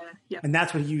 Yeah. Yeah. And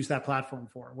that's what he used that platform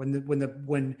for.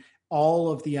 When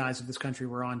all of the eyes of this country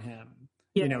were on him,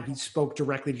 Yeah. you know, he spoke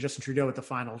directly to Justin Trudeau at the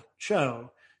final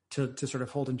show to sort of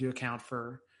hold him to account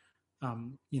for,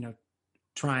 you know,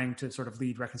 trying to sort of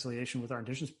lead reconciliation with our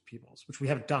Indigenous peoples, which we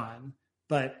haven't done,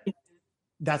 but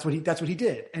that's what he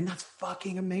did, and that's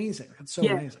fucking amazing. That's so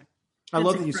Yeah. amazing. I That's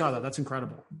love that you saw incredible. that. That's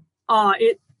incredible.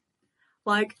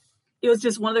 It was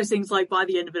just one of those things. Like, by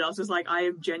the end of it, I was just like, I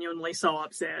am genuinely so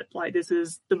upset. Like, this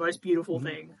is the most beautiful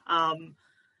thing.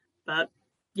 But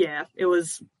yeah, it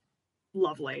was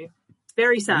lovely.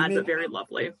 Very sad, but very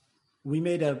lovely. We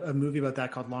made a movie about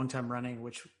that called Long Time Running,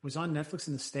 which was on Netflix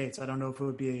in the States. I don't know if it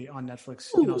would be on Netflix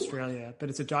in Ooh. Australia, but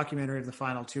it's a documentary of the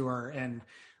final tour. And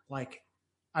like,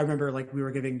 I remember like we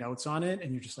were giving notes on it,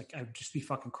 and you're just like, I would just be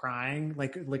fucking crying.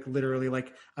 Like literally,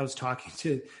 like I was talking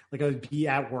to, like I would be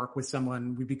at work with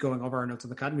someone, we'd be going over our notes on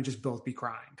the cut, and we'd just both be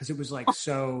crying. Cause it was like,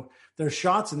 so there's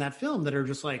shots in that film that are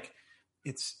just like,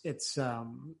 it's a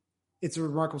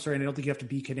remarkable story. And I don't think you have to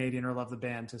be Canadian or love the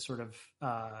band to sort of,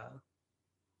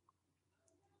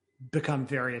 become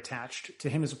very attached to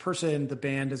him as a person, the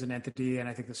band as an entity, and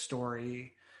I think the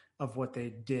story of what they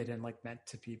did and like meant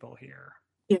to people here.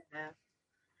 Yeah.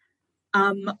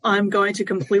 I'm going to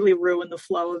completely ruin the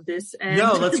flow of this. And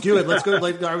No, let's do it. Let's go.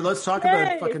 Let's talk Yay.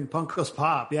 about fucking Punk Goes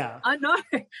Pop. Yeah. I know.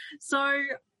 So,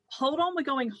 Hold On, We're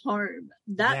Going Home.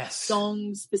 That Yes.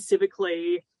 song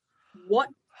specifically, what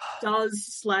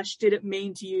did it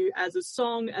mean to you as a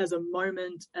song, as a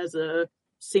moment, as a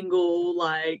single?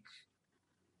 Like,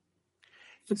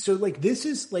 So like this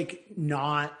is like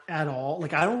not at all,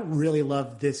 like I don't really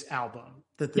love this album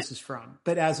that this is from,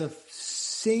 but as a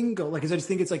single, like, 'cause I just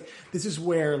think it's like, this is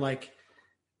where like,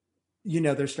 you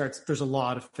know, there's a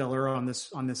lot of filler on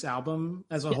this album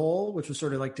as a whole, which was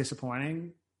sort of like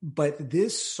disappointing. But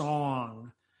this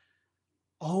song,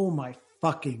 oh my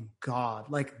fucking God.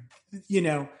 Like, you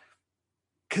know,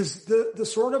 'cause the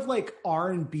sort of like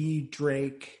R&B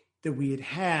Drake that we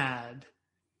had,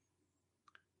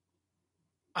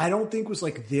 I don't think was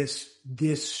like this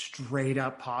straight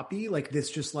up poppy, like this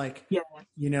just like,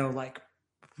 you know, like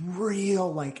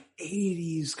real like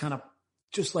 80s kind of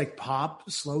just like pop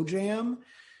slow jam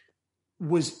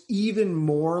was even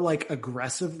more like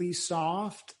aggressively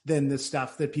soft than the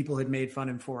stuff that people had made fun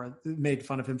of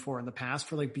him for in the past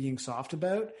for like being soft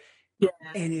about. yeah,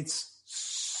 And it's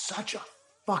such a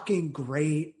fucking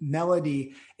great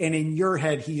melody. And in your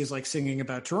head, he is like singing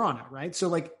about Toronto, right? So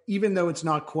like, even though it's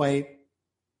not quite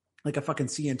like a fucking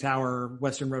CN Tower,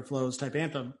 Western Road Flows type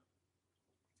anthem,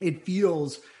 it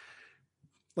feels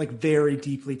like very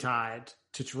deeply tied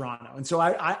to Toronto. And so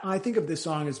I think of this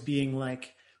song as being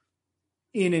like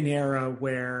in an era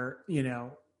where, you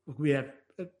know, we had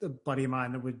a buddy of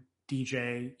mine that would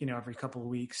DJ, you know, every couple of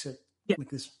weeks at like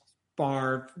this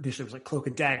bar. Initially it was like Cloak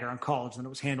and Dagger on College, and then it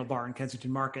was Handlebar in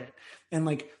Kensington Market. And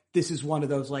like, this is one of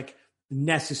those like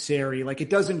necessary, like it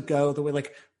doesn't go the way,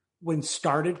 like when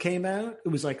Started came out, it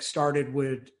was like Started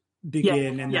would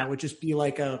begin and that would just be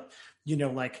like a, you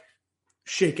know, like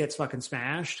shit gets fucking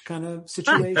smashed kind of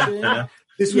situation.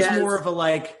 This was more of a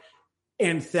like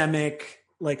anthemic,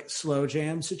 like slow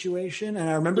jam situation. And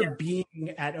I remember Yeah.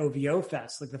 being at OVO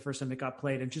Fest, like the first time it got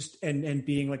played, and just and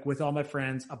being like with all my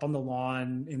friends up on the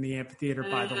lawn in the amphitheater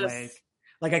by the Yes. lake.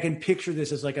 Like I can picture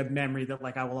this as like a memory that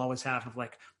like I will always have of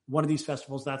like one of these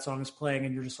festivals that song is playing,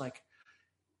 and you're just like,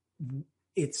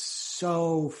 it's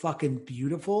so fucking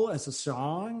beautiful as a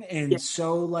song, and Yeah.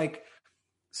 so like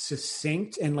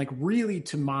succinct, and like really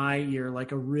to my ear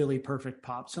like a really perfect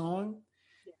pop song.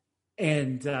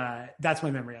 And that's my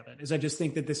memory of it. Is I just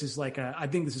think that this is like I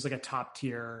think this is like a top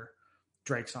tier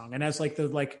Drake song. And as like the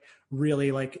like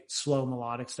really like slow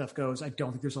melodic stuff goes, I don't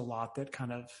think there's a lot that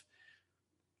kind of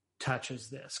touches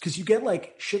this, because you get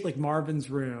like shit like Marvin's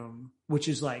Room, which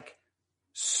is like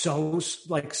so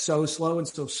slow and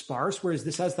so sparse, whereas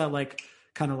this has that like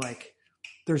kind of like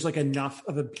there's like enough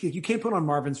of a, you can't put on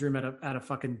Marvin's Room at a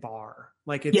fucking bar,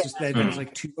 like it's just that it's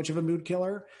like too much of a mood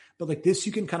killer. But like this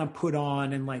you can kind of put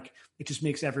on, and like it just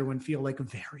makes everyone feel like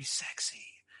very sexy.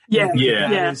 Yeah, And I think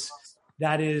Yeah.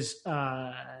 that is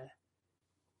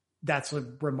that's a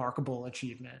remarkable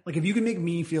achievement. Like if you can make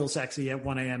me feel sexy at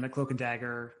 1 a.m. at Cloak and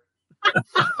Dagger,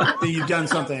 then you've done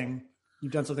something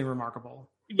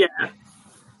remarkable. Yeah.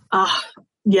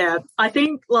 Yeah. I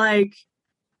think like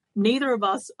neither of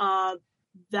us are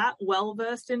that well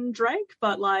versed in Drake,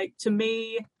 but like to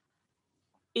me,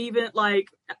 even like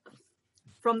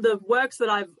from the works that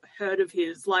I've heard of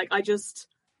his, like I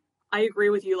agree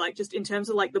with you, like just in terms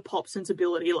of like the pop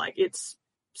sensibility, like it's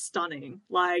stunning.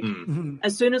 Like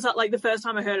as soon as like the first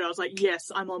time I heard it, I was like,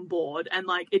 yes, I'm on board, and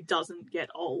like it doesn't get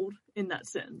old in that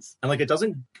sense. And like it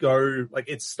doesn't go like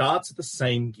it starts at the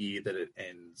same gear that it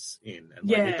ends in, and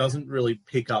like it doesn't really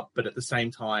pick up, but at the same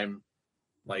time,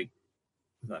 like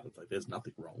there's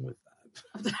nothing wrong with that.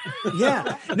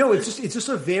 Yeah, no, it's just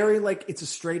a very like it's a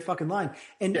straight fucking line,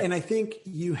 and I think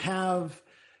you have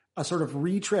a sort of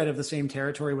retread of the same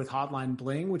territory with Hotline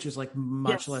Bling, which is like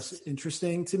much less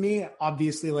interesting to me.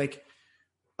 Obviously, like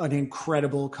an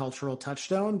incredible cultural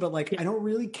touchstone, but like I don't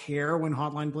really care when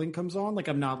Hotline Bling comes on. Like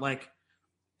I'm not like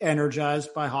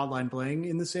energized by Hotline Bling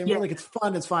in the same way. Like it's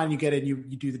fun, it's fine, you get it, you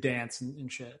do the dance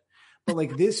and shit. But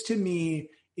like this to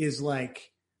me is like,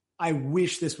 I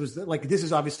wish this was like, this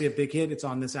is obviously a big hit. It's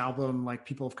on this album. Like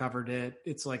people have covered it.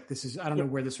 It's like, this is, I don't know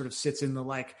where this sort of sits in the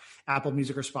like Apple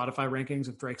Music or Spotify rankings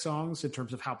of Drake songs in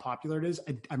terms of how popular it is.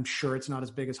 I'm sure it's not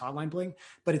as big as Hotline Bling,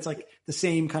 but it's like the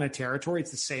same kind of territory. It's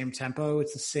the same tempo.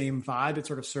 It's the same vibe. It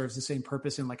sort of serves the same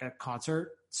purpose in like a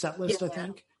concert set list, I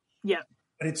think. Yeah.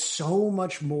 But it's so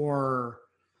much more.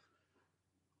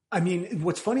 I mean,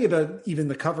 what's funny about even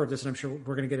the cover of this, and I'm sure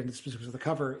we're going to get into specifics of the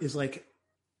cover, is like,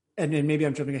 and then maybe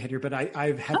I'm jumping ahead here, but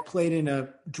I have played in a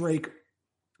Drake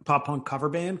pop punk cover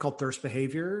band called Thirst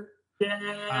Behavior.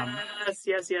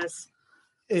 Yes.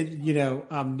 It, you know,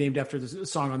 named after the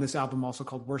song on this album, also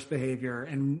called Worst Behavior.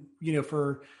 And, you know,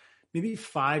 for maybe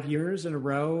 5 years in a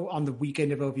row on the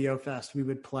weekend of OVO Fest, we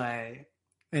would play.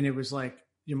 And it was like,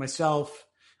 you know, myself,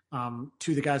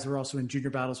 two of the guys that were also in junior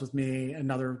battles with me,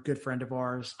 another good friend of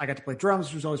ours. I got to play drums,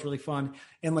 which was always really fun.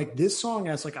 And like this song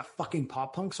as like a fucking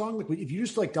pop punk song, like if you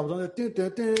just like double down,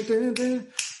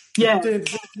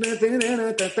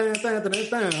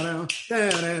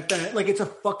 like it's a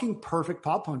fucking perfect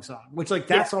pop punk song, which like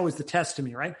that's always the test to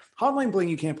me, right? Hotline Bling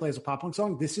you can't play as a pop punk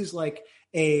song. This is like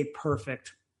a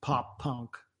perfect pop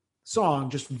punk song,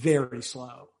 just very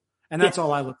slow. And that's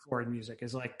all I look for in music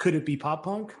is like, could it be pop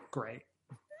punk? Great.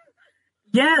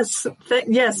 Yes,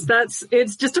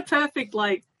 it's just a perfect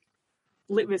like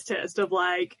litmus test of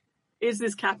like, is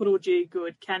this capital G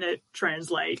good? Can it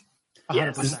translate?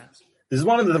 100%. This is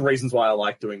one of the reasons why I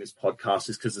like doing this podcast,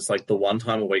 is because it's like the one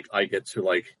time a week I get to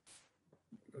like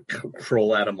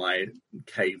crawl out of my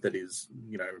cave that is,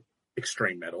 you know,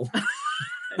 extreme metal.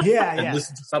 And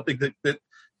listen to something that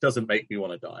doesn't make me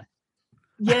want to die.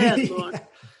 Yeah, Lord.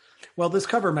 Well, this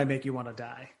cover might make you want to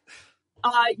die.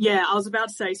 Yeah, I was about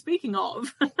to say, speaking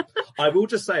of. I will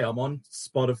just say I'm on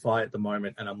Spotify at the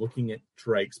moment and I'm looking at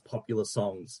Drake's popular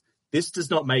songs. This does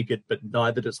not make it, but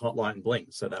neither does Hotline Bling.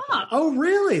 So that. Oh,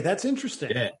 really? That's interesting.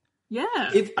 Yeah. Yeah.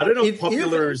 I don't know if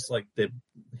popular is like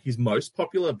his most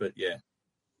popular, but yeah.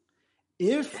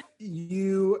 If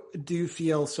you do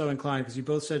feel so inclined, because you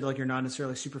both said like you're not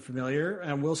necessarily super familiar,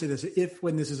 and I will say this, if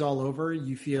when this is all over,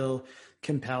 you feel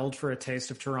compelled for a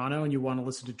taste of Toronto and you want to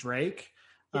listen to Drake,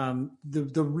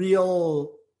 the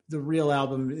real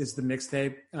album is the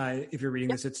mixtape. If you're reading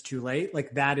this, it's too late.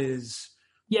 Like that's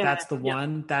the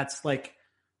one. That's like,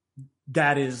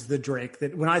 that is the Drake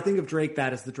that when I think of Drake,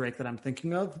 that is the Drake that I'm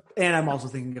thinking of. And I'm also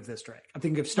thinking of this Drake. I'm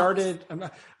thinking of Started. I'm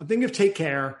thinking of Take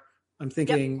Care. I'm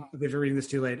thinking of If You're Reading This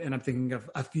Too Late. And I'm thinking of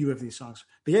a few of these songs.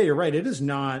 But yeah, you're right. It is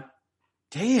not,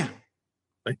 damn.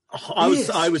 Like, I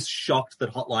Yes. was shocked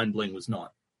that Hotline Bling was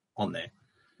not on there.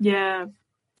 Yeah.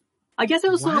 I guess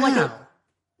it was sort of like a Wow.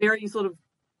 very sort of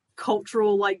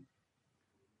cultural, like,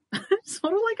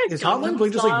 sort of like a Is Hotline Gangnam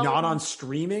Bling just like Style- not on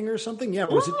streaming or something? Yeah,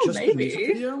 was it Oh, just a maybe. music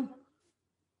video?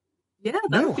 Yeah, that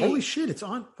No, would be... holy shit, it's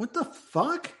on. What the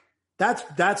fuck?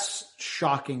 That's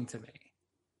shocking to me.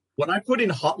 When I put in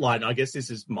Hotline, I guess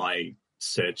this is my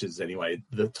searches anyway.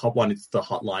 The top one is the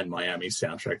Hotline Miami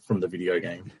soundtrack from the video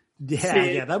game. Yeah,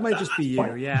 See, yeah, that might just be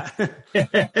you. Yeah,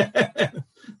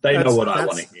 They know what I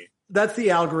want to hear. that's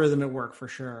the algorithm at work for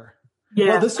sure. Yeah,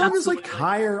 Well, this song is like absolutely.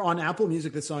 higher on Apple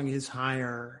Music. This song is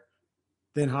higher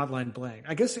than Hotline Bling.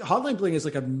 I guess Hotline Bling is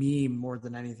like a meme more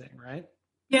than anything, right?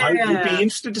 Yeah, I would be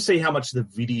interested to see how much the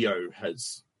video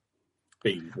has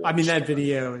been watched. I mean, that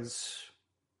video is.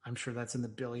 I'm sure that's in the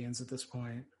billions at this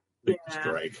point. It's Yeah.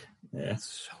 Drake. Yeah. It's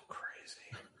so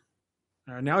crazy.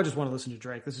 All right, now I just want to listen to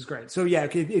Drake. This is great. So yeah,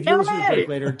 if you listen to Drake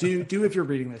later, do if you're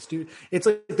reading this, it's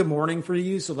like the morning for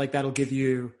you. So like that'll give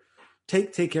you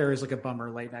take care is like a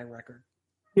bummer late night record.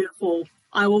 Beautiful.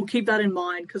 I will keep that in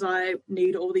mind because I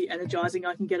need all the energizing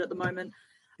I can get at the moment.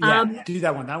 Yeah, do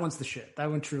that one. That one's the shit. That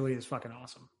one truly is fucking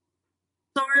awesome.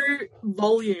 So,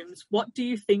 Volumes, what do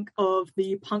you think of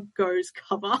the Punk Goes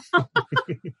cover?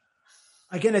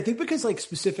 Again, I think because like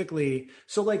specifically,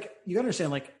 so like you gotta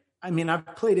understand, like, I mean, I've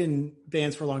played in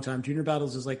bands for a long time. Junior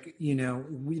Battles is like, you know,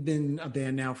 we've been a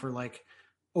band now for like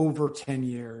over 10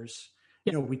 years.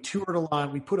 You know, we toured a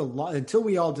lot. We put a lot until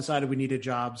we all decided we needed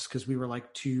jobs because we were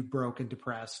like too broke and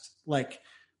depressed. Like,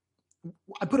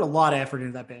 I put a lot of effort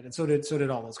into that band, and so did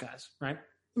all those guys, right?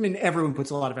 I mean, everyone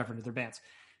puts a lot of effort into their bands.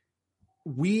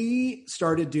 We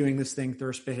started doing this thing,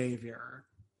 Thirst Behavior,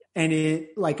 and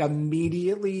it like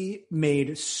immediately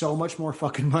made so much more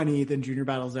fucking money than Junior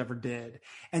Battles ever did.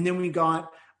 And then we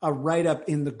got a write-up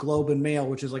in the Globe and Mail,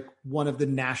 which is like one of the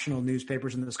national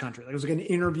newspapers in this country. Like, it was like an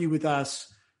interview with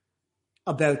us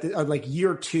about like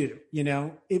year 2, you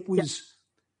know? It was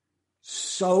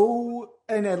so,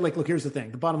 and like, look, here's the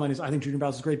thing. The bottom line is I think Junior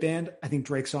Battles is a great band. I think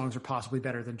Drake's songs are possibly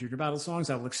better than Junior Battles songs.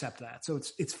 I will accept that. So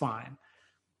it's fine.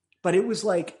 But it was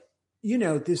like, you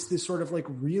know, this sort of like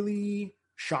really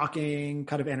shocking,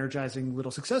 kind of energizing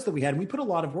little success that we had. And we put a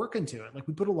lot of work into it. Like,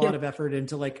 we put a lot of effort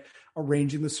into like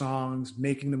arranging the songs,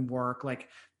 making them work. Like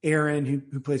Aaron,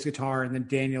 who plays guitar, and then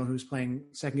Daniel, who's playing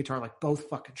second guitar, like both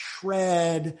fucking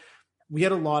shred. We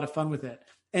had a lot of fun with it.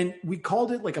 And we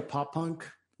called it like a pop punk.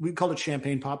 We called it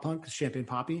Champagne Pop Punk, Champagne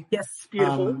Poppy. Yes,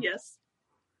 beautiful. Yes.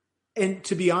 And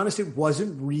to be honest, it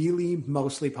wasn't really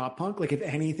mostly pop punk. Like, if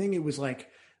anything, it was like,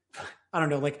 I don't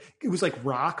know, like it was like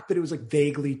rock, but it was like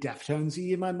vaguely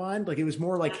Deftones-y in my mind. Like, it was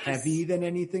more like heavy than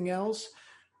anything else.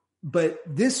 But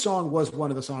this song was one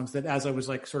of the songs that, as I was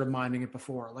like sort of miming it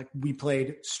before, like we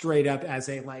played straight up as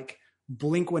a like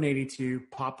Blink-182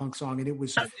 pop punk song, and it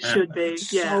was As it should be.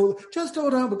 Yeah. so just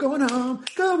hold on, we're going home.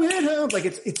 Like,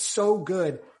 it's so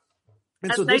good.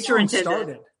 And As so this nature song intended.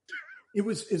 started. It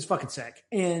was fucking sick.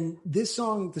 And this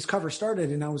cover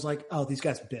started, and I was like, oh, these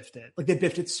guys biffed it. Like, they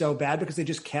biffed it so bad because they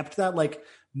just kept that like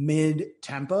mid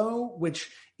tempo,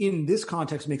 which in this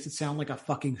context makes it sound like a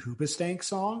fucking Hoobastank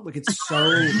song. Like, it's so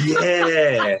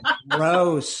Yeah.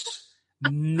 gross,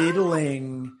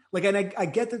 middling. Like, and I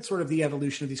get that sort of the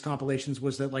evolution of these compilations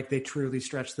was that like they truly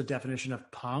stretched the definition of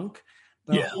punk.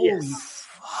 But Yeah. holy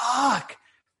fuck,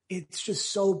 it's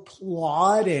just so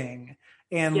plodding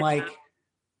and Yeah. like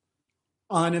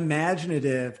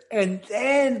unimaginative. And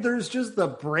then there's just the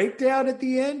breakdown at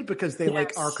the end because they like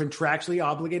Yes. are contractually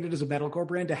obligated as a metalcore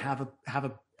brand to have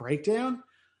a breakdown.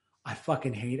 I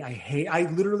fucking hate. I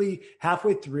literally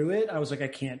halfway through it, I was like, I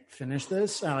can't finish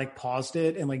this. And I like paused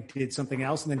it and like did something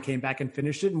else, and then came back and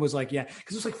finished it and was like, yeah,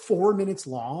 because it was like 4 minutes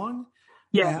long.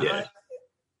 Yeah. Yeah.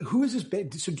 Who is this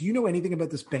band? So do you know anything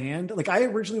about this band? Like, I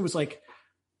originally was like,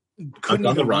 I've couldn't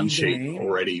done the even run read the sheet name.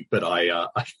 already, but I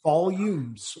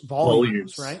Volumes,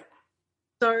 Volumes. right?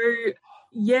 So,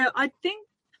 yeah, I think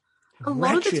a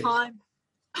lot of the Wretched.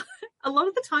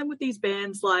 time with these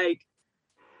bands, like,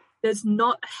 there's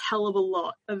not a hell of a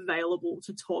lot available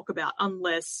to talk about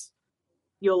unless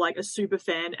you're like a super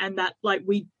fan, and that like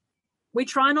we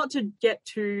try not to get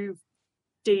too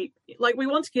deep. Like, we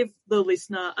want to give the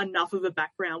listener enough of a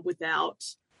background without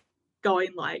going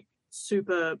like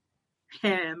super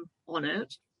ham on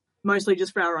it, mostly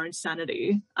just for our own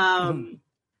sanity.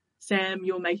 Sam,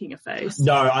 you're making a face.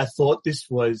 no, I thought this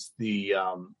was the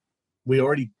we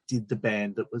already did the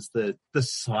band that was the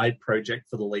side project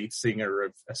for the lead singer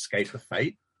of Escape of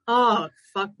Fate. Oh,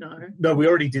 fuck no. No, we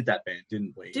already did that band,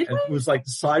 didn't we? Did And we? It was like the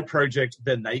side project,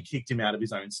 then they kicked him out of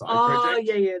his own side Oh, project.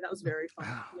 yeah, that was very fun.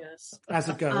 Yes. As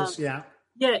it goes, yeah.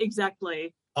 Yeah,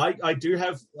 exactly. I do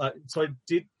have, so I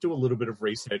did do a little bit of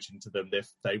research into them.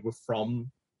 They were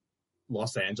from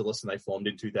Los Angeles and they formed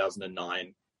in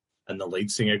 2009. And the lead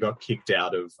singer got kicked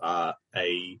out of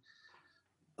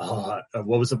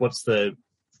what's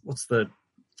the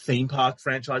theme park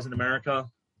franchise in America?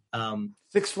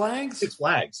 Six Flags? Six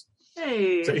Flags.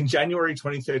 Hey. So in January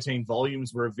 2013,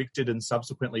 Volumes were evicted and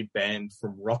subsequently banned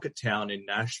from Rocketown in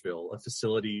Nashville, a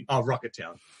facility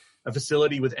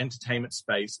with entertainment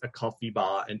space, a coffee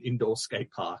bar, and indoor skate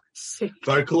park. Sick.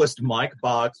 Vocalist Mike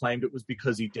Barr claimed it was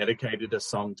because he dedicated a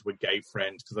song to a gay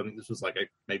friend, because I think this was like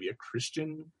maybe a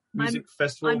Christian music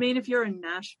festival. I mean, if you're in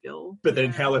Nashville. But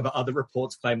then, however, other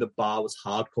reports claim that Barr was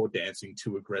hardcore dancing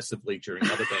too aggressively during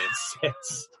other band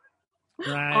sets.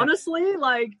 Right. Honestly,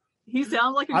 like, he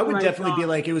sounds like a I would great definitely be guy.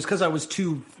 like, it was because I was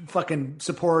too fucking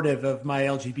supportive of my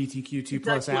LGBTQ2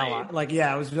 plus Exactly. ally. Like,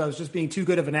 yeah, I was just being too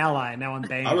good of an ally. And now I'm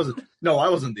banned. I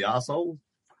wasn't the asshole.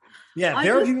 Yeah, I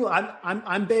there are just- people.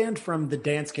 I'm banned from the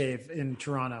dance cave in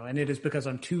Toronto, and it is because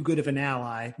I'm too good of an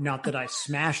ally. Not that I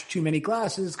smashed too many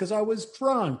glasses, because I was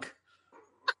drunk.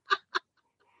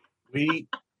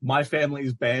 My family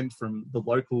is banned from the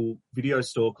local video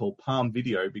store called Palm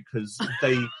Video because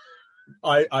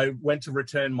I went to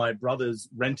return my brother's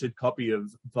rented copy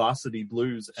of Varsity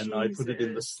Blues, and I put it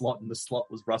in the slot, and the slot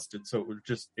was rusted, so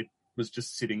it was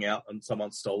just sitting out, and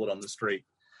someone stole it on the street.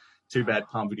 Too bad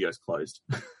Palm Video's closed.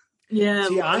 Yeah.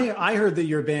 See, I heard that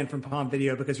you're banned from Palm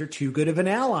Video because you're too good of an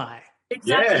ally.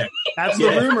 Exactly. Yeah, That's the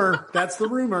rumor. That's the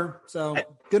rumor. So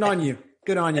good on you.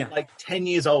 Good on you. at like 10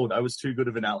 years old, I was too good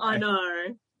of an ally. I know.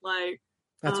 Like,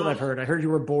 That's what I've heard. I heard you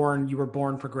were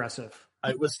born progressive.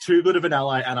 I was too good of an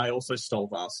ally, and I also stole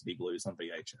Varsity Blues on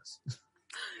VHS.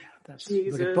 That's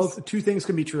Jesus. look at both. Two things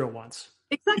can be true at once.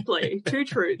 exactly. Two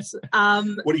truths.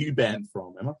 What are you banned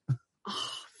from, Emma?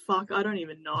 Oh, fuck, I don't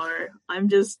even know. I'm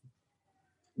just,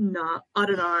 I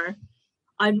don't know.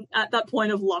 I'm at that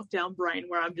point of lockdown brain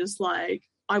where I'm just like,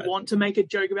 I want to make a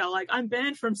joke about like, I'm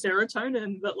banned from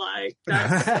serotonin, but like,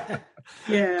 that's,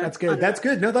 yeah. That's good. That's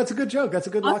good. No, that's a good joke. That's a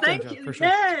good lockdown thank joke you. for sure.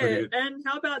 Yeah. Pretty good. And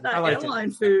how about that I liked it.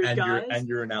 airline food, And guys?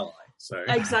 you're an ally. So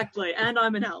Exactly. And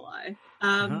I'm an ally.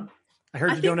 Uh-huh. I heard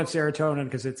I you think- don't have serotonin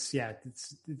because it's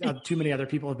too many other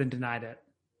people have been denied it.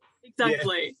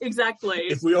 Exactly.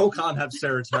 if we all can't have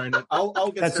serotonin,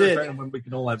 I'll get That's serotonin it. when we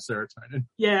can all have serotonin.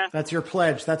 Yeah. That's your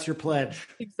pledge. That's your pledge.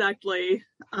 Exactly.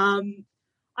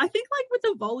 I think like with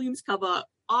the Volumes cover,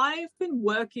 I've been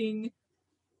working,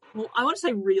 well, I want to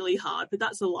say really hard, but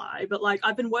that's a lie. But like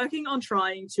I've been working on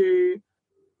trying to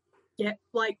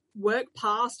work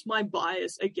past my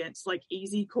bias against like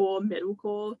easycore,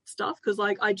 metalcore stuff. Cause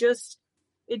like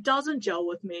it doesn't gel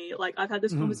with me. Like I've had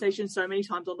this conversation so many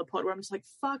times on the pod where I'm just like,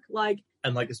 fuck, like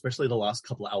And like especially the last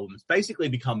couple of albums basically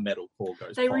become metalcore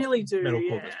goes they pop. really do. Metalcore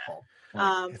Yeah. goes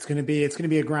pop. It's gonna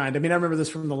be a grind. I mean, I remember this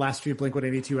from the last few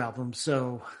Blink-182 albums.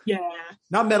 So Yeah.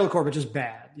 not metalcore, but just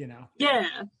bad. Yeah.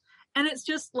 And it's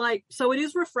just like, so it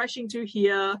is refreshing to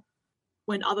hear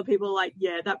when other people are like,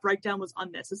 yeah, that breakdown was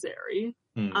unnecessary.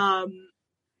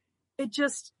 It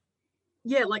just,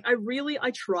 yeah, like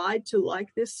I tried to like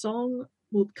this song,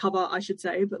 well, cover, I should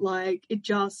say, but like it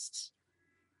just,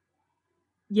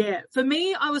 yeah, for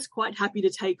me, I was quite happy to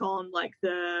take on like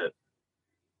the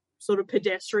sort of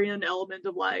pedestrian element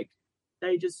of like,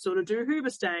 they just sort of do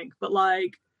Hoobastank, but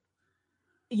like,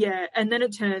 yeah, and then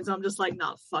it turns, I'm just like,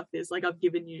 nah, fuck this. Like, I've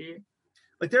given you.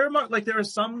 Like there are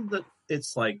some that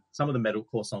it's like some of the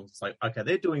metalcore songs. It's like okay,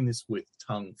 they're doing this with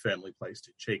tongue firmly placed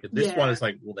in cheek, and this Yeah. one is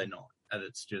like, well, they're not, and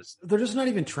it's just They're just not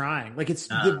even trying. Like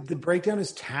it's Nah. the breakdown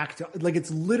is tacked. Like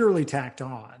it's literally tacked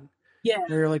on. Yeah.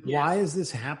 They're like, Yeah. why is this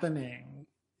happening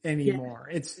anymore?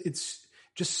 It's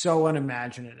just so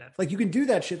unimaginative. Like you can do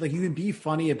that shit. Like you can be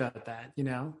funny about that,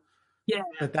 Yeah.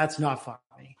 but that's not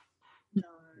funny. No.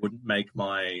 wouldn't make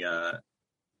my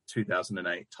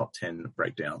 2008 top 10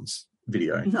 breakdowns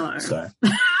video. No. So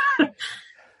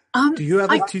Do you have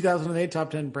like 2008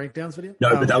 top 10 breakdowns video? no,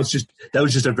 Oh, but that was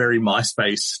just a very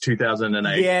MySpace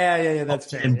 2008. yeah. That's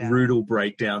top fair. 10 Yeah. brutal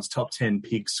breakdowns, top 10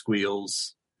 pig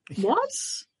squeals. What?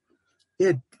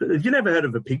 Yeah, have you never heard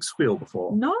of a pig squeal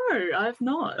before? No, I've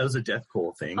not. That was a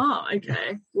deathcore thing. Oh,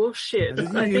 okay. Well, shit. You, I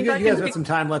think I you guys can. got some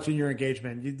time left in your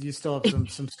engagement. You still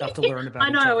have some stuff to learn about. I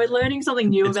each know other. we're learning something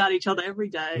new about each other every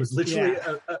day. It was literally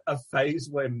a phase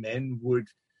where men would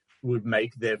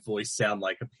make their voice sound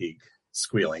like a pig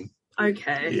squealing.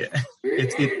 Okay.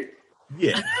 Yeah.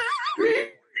 Yeah.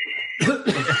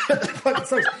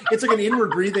 It's like an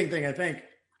inward breathing thing, I think.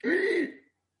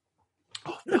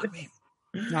 Oh, fuck me.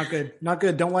 Not good. Not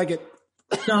good. Don't like it.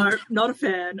 No, not a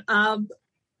fan.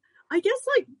 I guess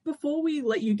like before we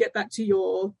let you get back to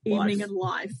your evening and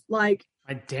life, like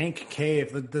My dank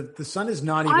cave. The sun is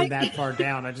not even that far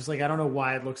down. I don't know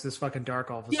why it looks this fucking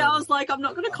dark all of a sudden. Yeah, I was like, I'm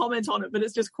not going to comment on it, but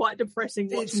it's just quite depressing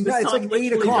It's watching the not, it's sun. like 8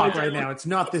 literally o'clock go right down. now. It's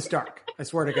not this dark. I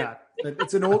swear to God.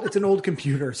 It's an old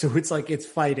computer, so it's like it's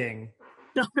fighting.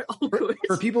 No, all good.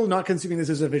 For people not consuming this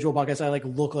as a visual podcast, I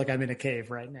look like I'm in a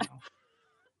cave right now.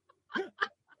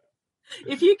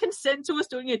 If you consent to us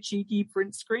doing a cheeky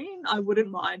print screen, I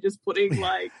wouldn't mind just putting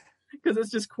because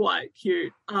it's just quite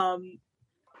cute.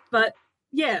 But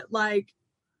yeah,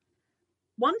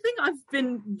 one thing I've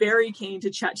been very keen to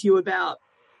chat to you about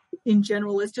in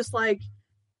general is just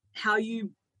how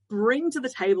you bring to the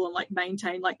table and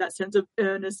maintain that sense of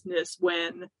earnestness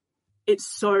when it's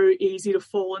so easy to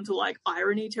fall into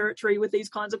irony territory with these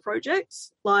kinds of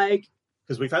projects.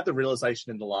 Because we've had the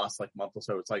realization in the last month or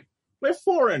so, it's we're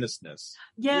for earnestness.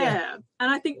 Yeah.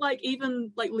 And I think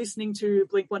even listening to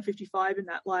Blink 155 in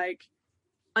that,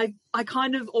 I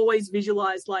kind of always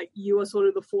visualized you are sort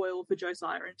of the foil for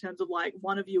Josiah in terms of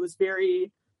one of you is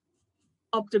very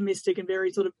optimistic and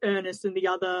very sort of earnest and the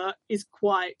other is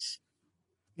quite...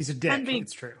 He's a dick.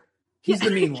 It's true. He's the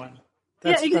mean one.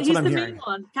 That's he's what I'm the hearing. mean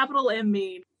one. Capital M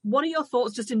mean. What are your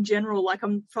thoughts just in general?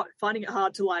 I'm finding it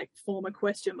hard to form a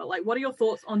question, but what are your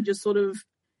thoughts on just sort of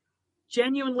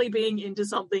genuinely being into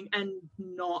something and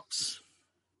not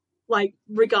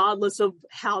regardless of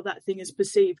how that thing is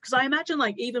perceived? Because I imagine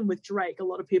even with Drake, a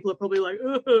lot of people are probably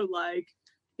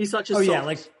he's such a soft,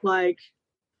 yeah,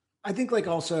 I think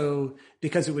also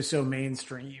because it was so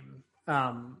mainstream,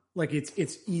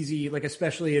 it's easy,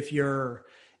 especially if you're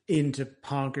into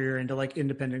punk or you're into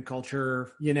independent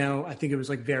culture, I think it was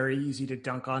very easy to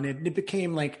dunk on it. And it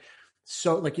became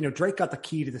so Drake got the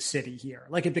key to the city here.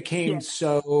 It became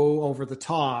so over the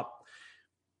top,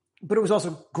 but it was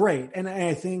also great. And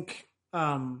I think,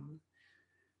 I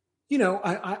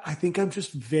think I'm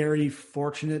just very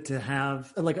fortunate to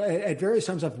have, at various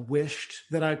times I've wished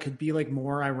that I could be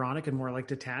more ironic and more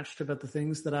detached about the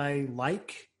things that I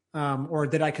like, or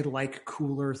that I could like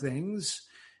cooler things,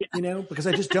 because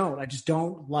I just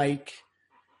don't like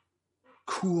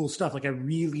cool stuff. I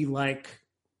really like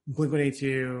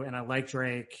Blink-182 and I like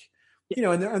Drake,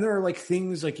 and there are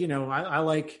things I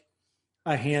like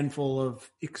a handful of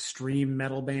extreme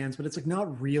metal bands, but it's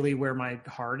not really where my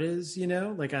heart is,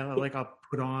 I'll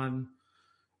put on,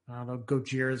 I don't know,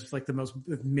 Gojira is the most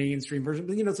mainstream version,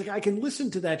 but it's I can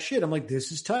listen to that shit. I'm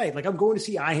this is tight. I'm going to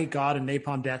see I Hate God and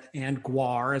Napalm Death and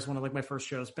Gwar as one of my first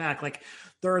shows back.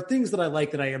 There are things that I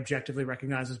like that I objectively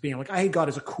recognize as being I Hate God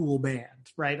is a cool band,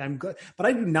 right? I'm good, but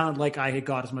I do not like I Hate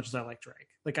God as much as I like Drake.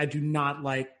 I do not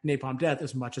like Napalm Death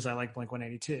as much as I like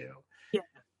Blink-182. Yeah.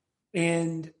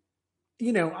 And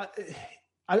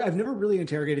I've never really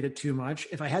interrogated it too much.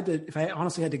 If I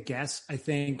honestly had to guess, I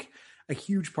think a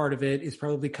huge part of it is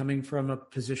probably coming from a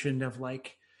position of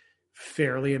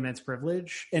fairly immense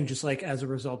privilege and just as a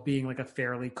result being a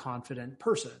fairly confident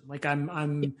person.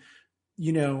 I'm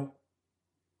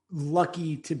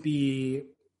lucky to be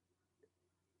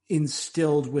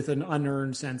instilled with an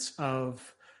unearned sense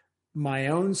of my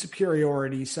own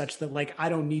superiority such that I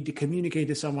don't need to communicate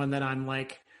to someone that I'm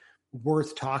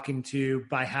worth talking to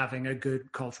by having a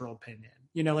good cultural opinion.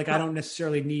 I don't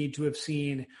necessarily need to have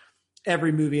seen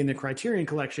every movie in the Criterion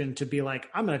Collection to be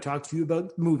I'm going to talk to you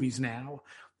about movies now.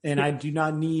 And I do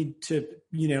not need to,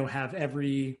 have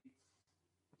every,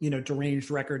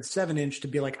 Deranged Records 7-inch to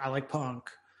be I like punk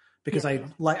because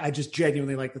I just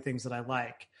genuinely like the things that I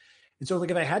like. And so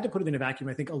if I had to put it in a vacuum,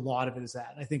 I think a lot of it is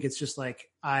that. I think it's just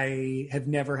I have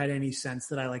never had any sense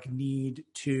that I need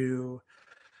to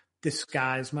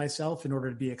disguise myself in order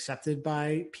to be accepted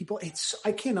by people.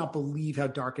 I cannot believe how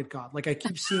dark it got. I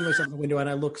keep seeing myself in the window and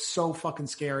I look so fucking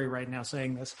scary right now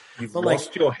saying this. You've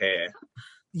lost your hair.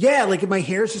 Yeah, my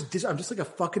hair is just I'm just a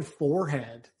fucking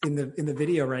forehead in the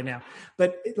video right now.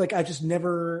 But I just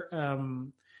never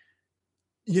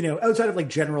outside of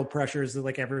general pressures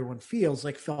that everyone feels,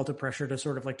 felt a pressure to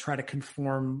sort of try to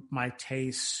conform my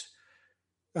tastes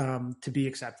to be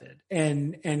accepted.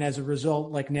 And as a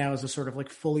result, now as a sort of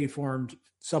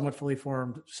somewhat fully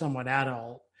formed, somewhat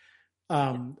adult,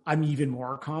 I'm even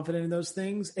more confident in those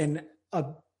things. And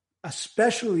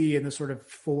especially in the sort of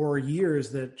 4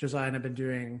 years that Josiah and I have been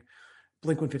doing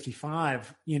Blink-155,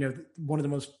 one of the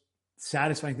most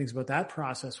satisfying things about that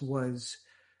process was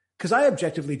because I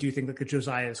objectively do think that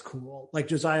Josiah is cool.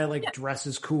 Josiah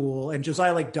dresses cool and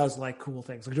Josiah does cool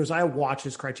things. Josiah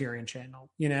watches Criterion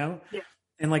Channel, Yeah.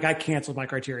 And I canceled my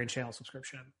Criterion Channel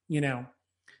subscription,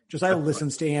 Josiah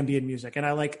listens to ambient music and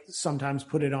I sometimes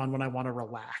put it on when I want to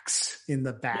relax in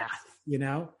the bath,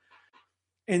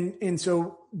 And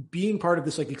so being part of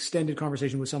this extended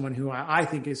conversation with someone who I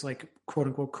think is quote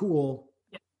unquote cool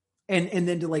And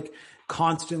then to like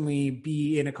constantly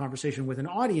be in a conversation with an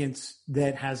audience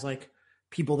that has like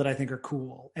people that I think are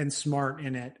cool and smart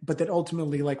in it, but that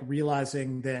ultimately like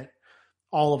realizing that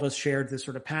all of us shared this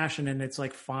sort of passion, and it's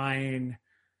like fine.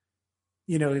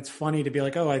 You know, it's funny to be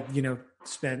like, oh, I,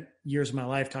 spent years of my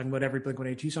life talking about every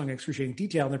Blink-182 song in excruciating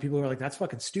detail. And there are people who are like, that's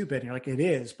fucking stupid. And you're like, it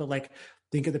is. But like,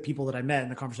 think of the people that I met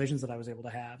and the conversations that I was able to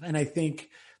have. And I think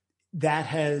that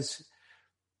has,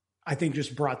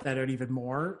 just brought that out even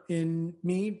more in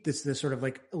me. This sort of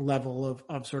like level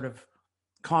of sort of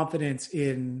confidence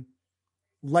in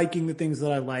liking the things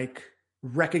that I like,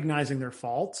 recognizing their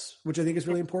faults, which I think is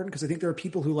really important, because I think there are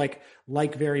people who like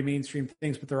very mainstream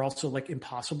things, but they're also like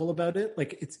impossible about it.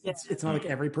 Like it's not like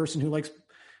every person who likes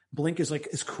Blink is like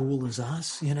as cool as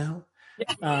us, there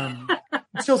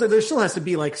still has to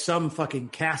be like some fucking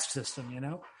caste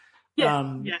system,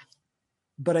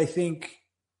 But I think,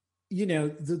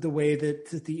 the way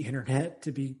that the internet,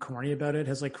 to be corny about it,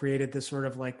 has like created this sort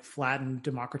of like flattened,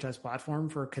 democratized platform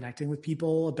for connecting with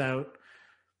people about,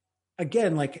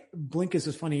 again, like Blink is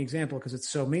a funny example because it's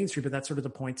so mainstream, but that's sort of the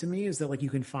point to me, is that like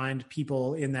you can find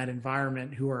people in that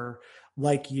environment who are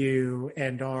like you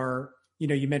and are,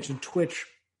 you mentioned Twitch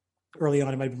early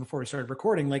on, it might be before we started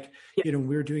recording, like, we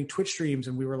were doing Twitch streams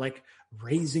and we were like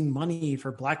raising money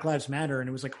for Black Lives Matter. And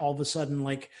it was like all of a sudden,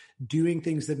 like doing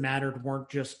things that mattered weren't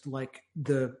just like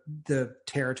the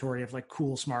territory of like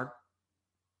cool, smart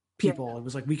people. It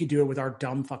was like, we could do it with our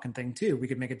dumb fucking thing too. We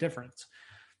could make a difference.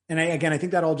 And I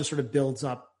think that all just sort of builds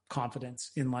up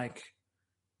confidence in like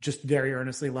just very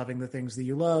earnestly loving the things that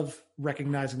you love,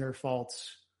 recognizing their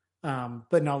faults,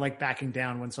 but not like backing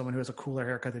down when someone who has a cooler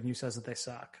haircut than you says that they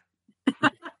suck.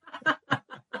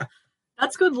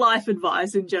 That's good life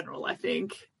advice in general, I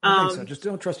think. I think so. Just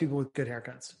don't trust people with good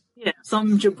haircuts. Yeah,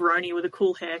 some jabroni with a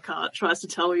cool haircut tries to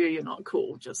tell you you're not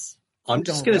cool. I'm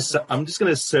just going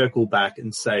to circle back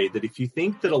and say that if you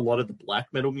think that a lot of the black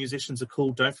metal musicians are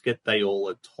cool, don't forget they all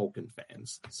are Tolkien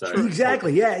fans. So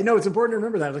exactly, yeah. No, it's important to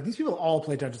remember that. Like these people all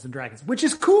play Dungeons and Dragons, which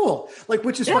is cool. Like,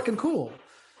 which is fucking cool.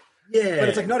 Yeah, but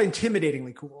it's like not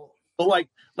intimidatingly cool. Or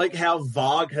like how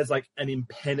Varg has like an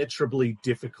impenetrably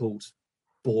difficult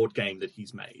board game that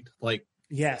he's made. Like,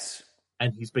 yes,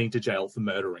 and he's been to jail for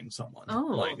murdering someone.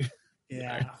 Oh,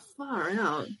 yeah, far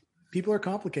out. People are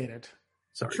complicated.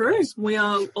 Sorry, true. guys. We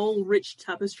are all rich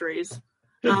tapestries.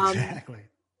 Exactly.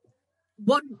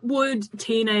 What would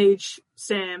teenage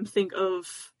Sam think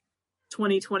of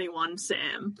 2021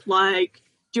 Sam? Like,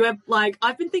 do you have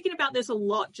I've been thinking about this a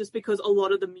lot, just because a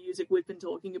lot of the music we've been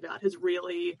talking about has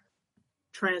really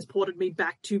transported me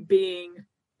back to being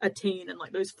a teen and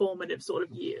like those formative sort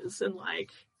of years, and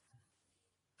like,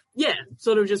 yeah,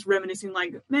 sort of just reminiscing.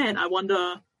 Like, man, I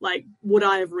wonder, like, would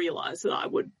I have realized that I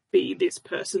would be this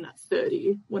person at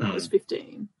 30 when I was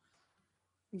 15?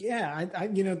 Yeah,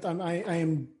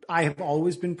 I have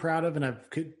always been proud of, and I've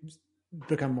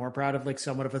become more proud of, like,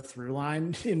 somewhat of a through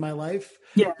line in my life.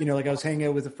 Yeah. Like I was hanging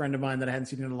out with a friend of mine that I hadn't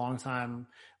seen in a long time,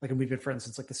 like, and we've been friends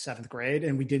since like the 7th grade,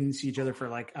 and we didn't see each other for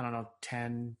like, I don't know,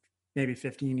 10, maybe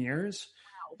 15 years.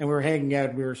 Wow. And we were hanging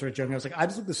out, we were sort of joking. I was like, I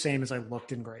just look the same as I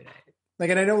looked in grade 8. Like,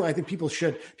 and I think people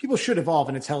should evolve,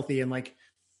 and it's healthy, and like,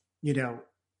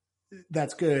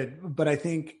 that's good. But I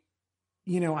think,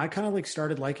 I kind of like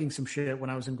started liking some shit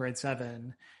when I was in grade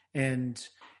 7, and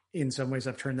in some ways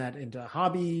I've turned that into a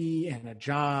hobby and a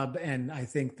job. And I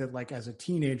think that like as a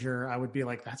teenager, I would be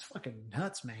like, that's fucking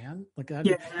nuts, man. Like I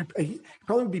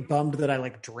probably would be bummed that I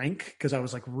like drink, because I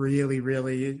was like really,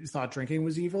 really thought drinking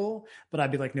was evil. But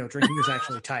I'd be like, no, drinking is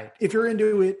actually tight if you're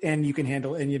into it and you can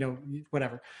handle it, and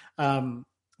whatever.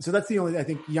 So that's the only, I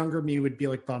think younger me would be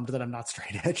like bummed that I'm not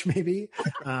straight edge, maybe.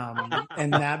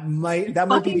 And that might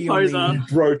be the only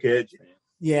broke edge.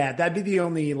 Yeah, that'd be the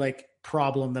only like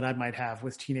problem that I might have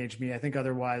with teenage me. I think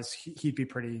otherwise he'd be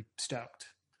pretty stoked.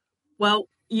 Well,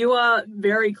 you are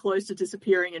very close to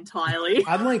disappearing entirely.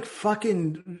 I'm like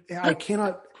fucking, I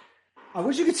cannot, I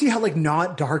wish you could see how like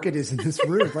not dark it is in this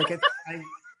room. Like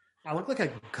I look like a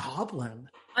goblin.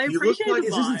 I appreciate it.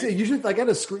 This is insane. Usually I got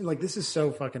a screen, like this is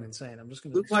so fucking insane. I'm just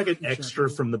going to look like an extra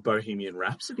from the Bohemian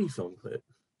Rhapsody film clip.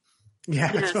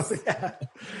 Yeah. Yes. Totally,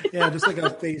 yeah. Just like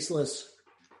a faceless.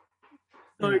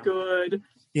 So good.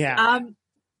 Yeah.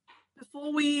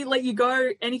 Before we let you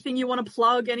go, anything you want to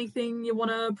plug? Anything you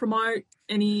want to promote?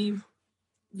 Any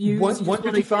views?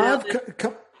 155.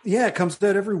 It comes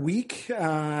out every week.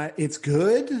 It's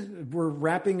good. We're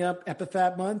wrapping up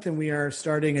Epitaph month, and we are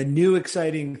starting a new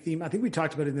exciting theme. I think we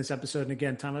talked about it in this episode. And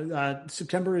again, Tom,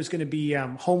 September is going to be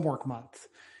homework month.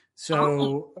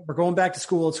 So we're going back to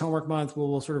school. It's homework month.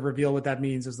 We'll sort of reveal what that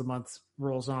means as the month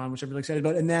rolls on, which I'm really excited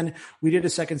about. And then we did a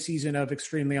second season of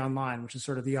Extremely Online, which is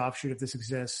sort of the offshoot of This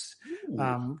Exists,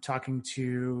 talking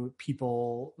to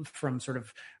people from sort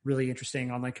of really interesting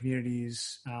online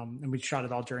communities. And we shot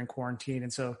it all during quarantine.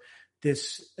 And so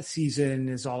this season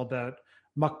is all about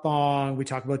mukbang. We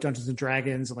talk about Dungeons and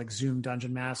Dragons and like Zoom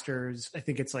Dungeon Masters. I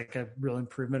think it's like a real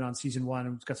improvement on season one.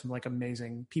 It's got some like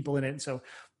amazing people in it. And so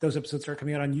those episodes are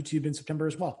coming out on YouTube in September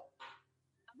as well.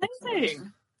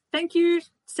 Amazing. Thank you,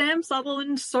 Sam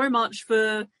Sutherland, so much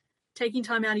for taking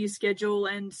time out of your schedule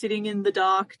and sitting in the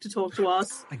dark to talk to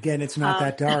us. Again, it's not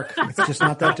that dark. It's just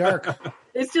not that dark.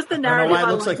 It's just the narrative I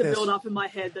like to this. build up in my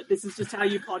head that this is just how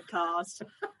you podcast.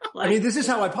 Like, I mean, this is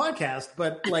how I podcast,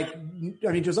 but like,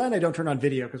 I mean, Josiah and I don't turn on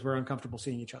video because we're uncomfortable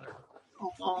seeing each other.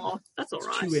 oh, that's all It's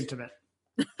right. too intimate.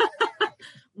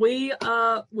 We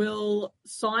will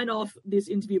sign off this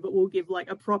interview, but we'll give like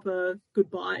a proper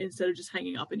goodbye instead of just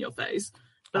hanging up in your face.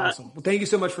 But, Awesome. Well, thank you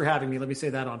so much for having me. Let me say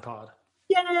that on pod.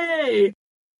 Yay!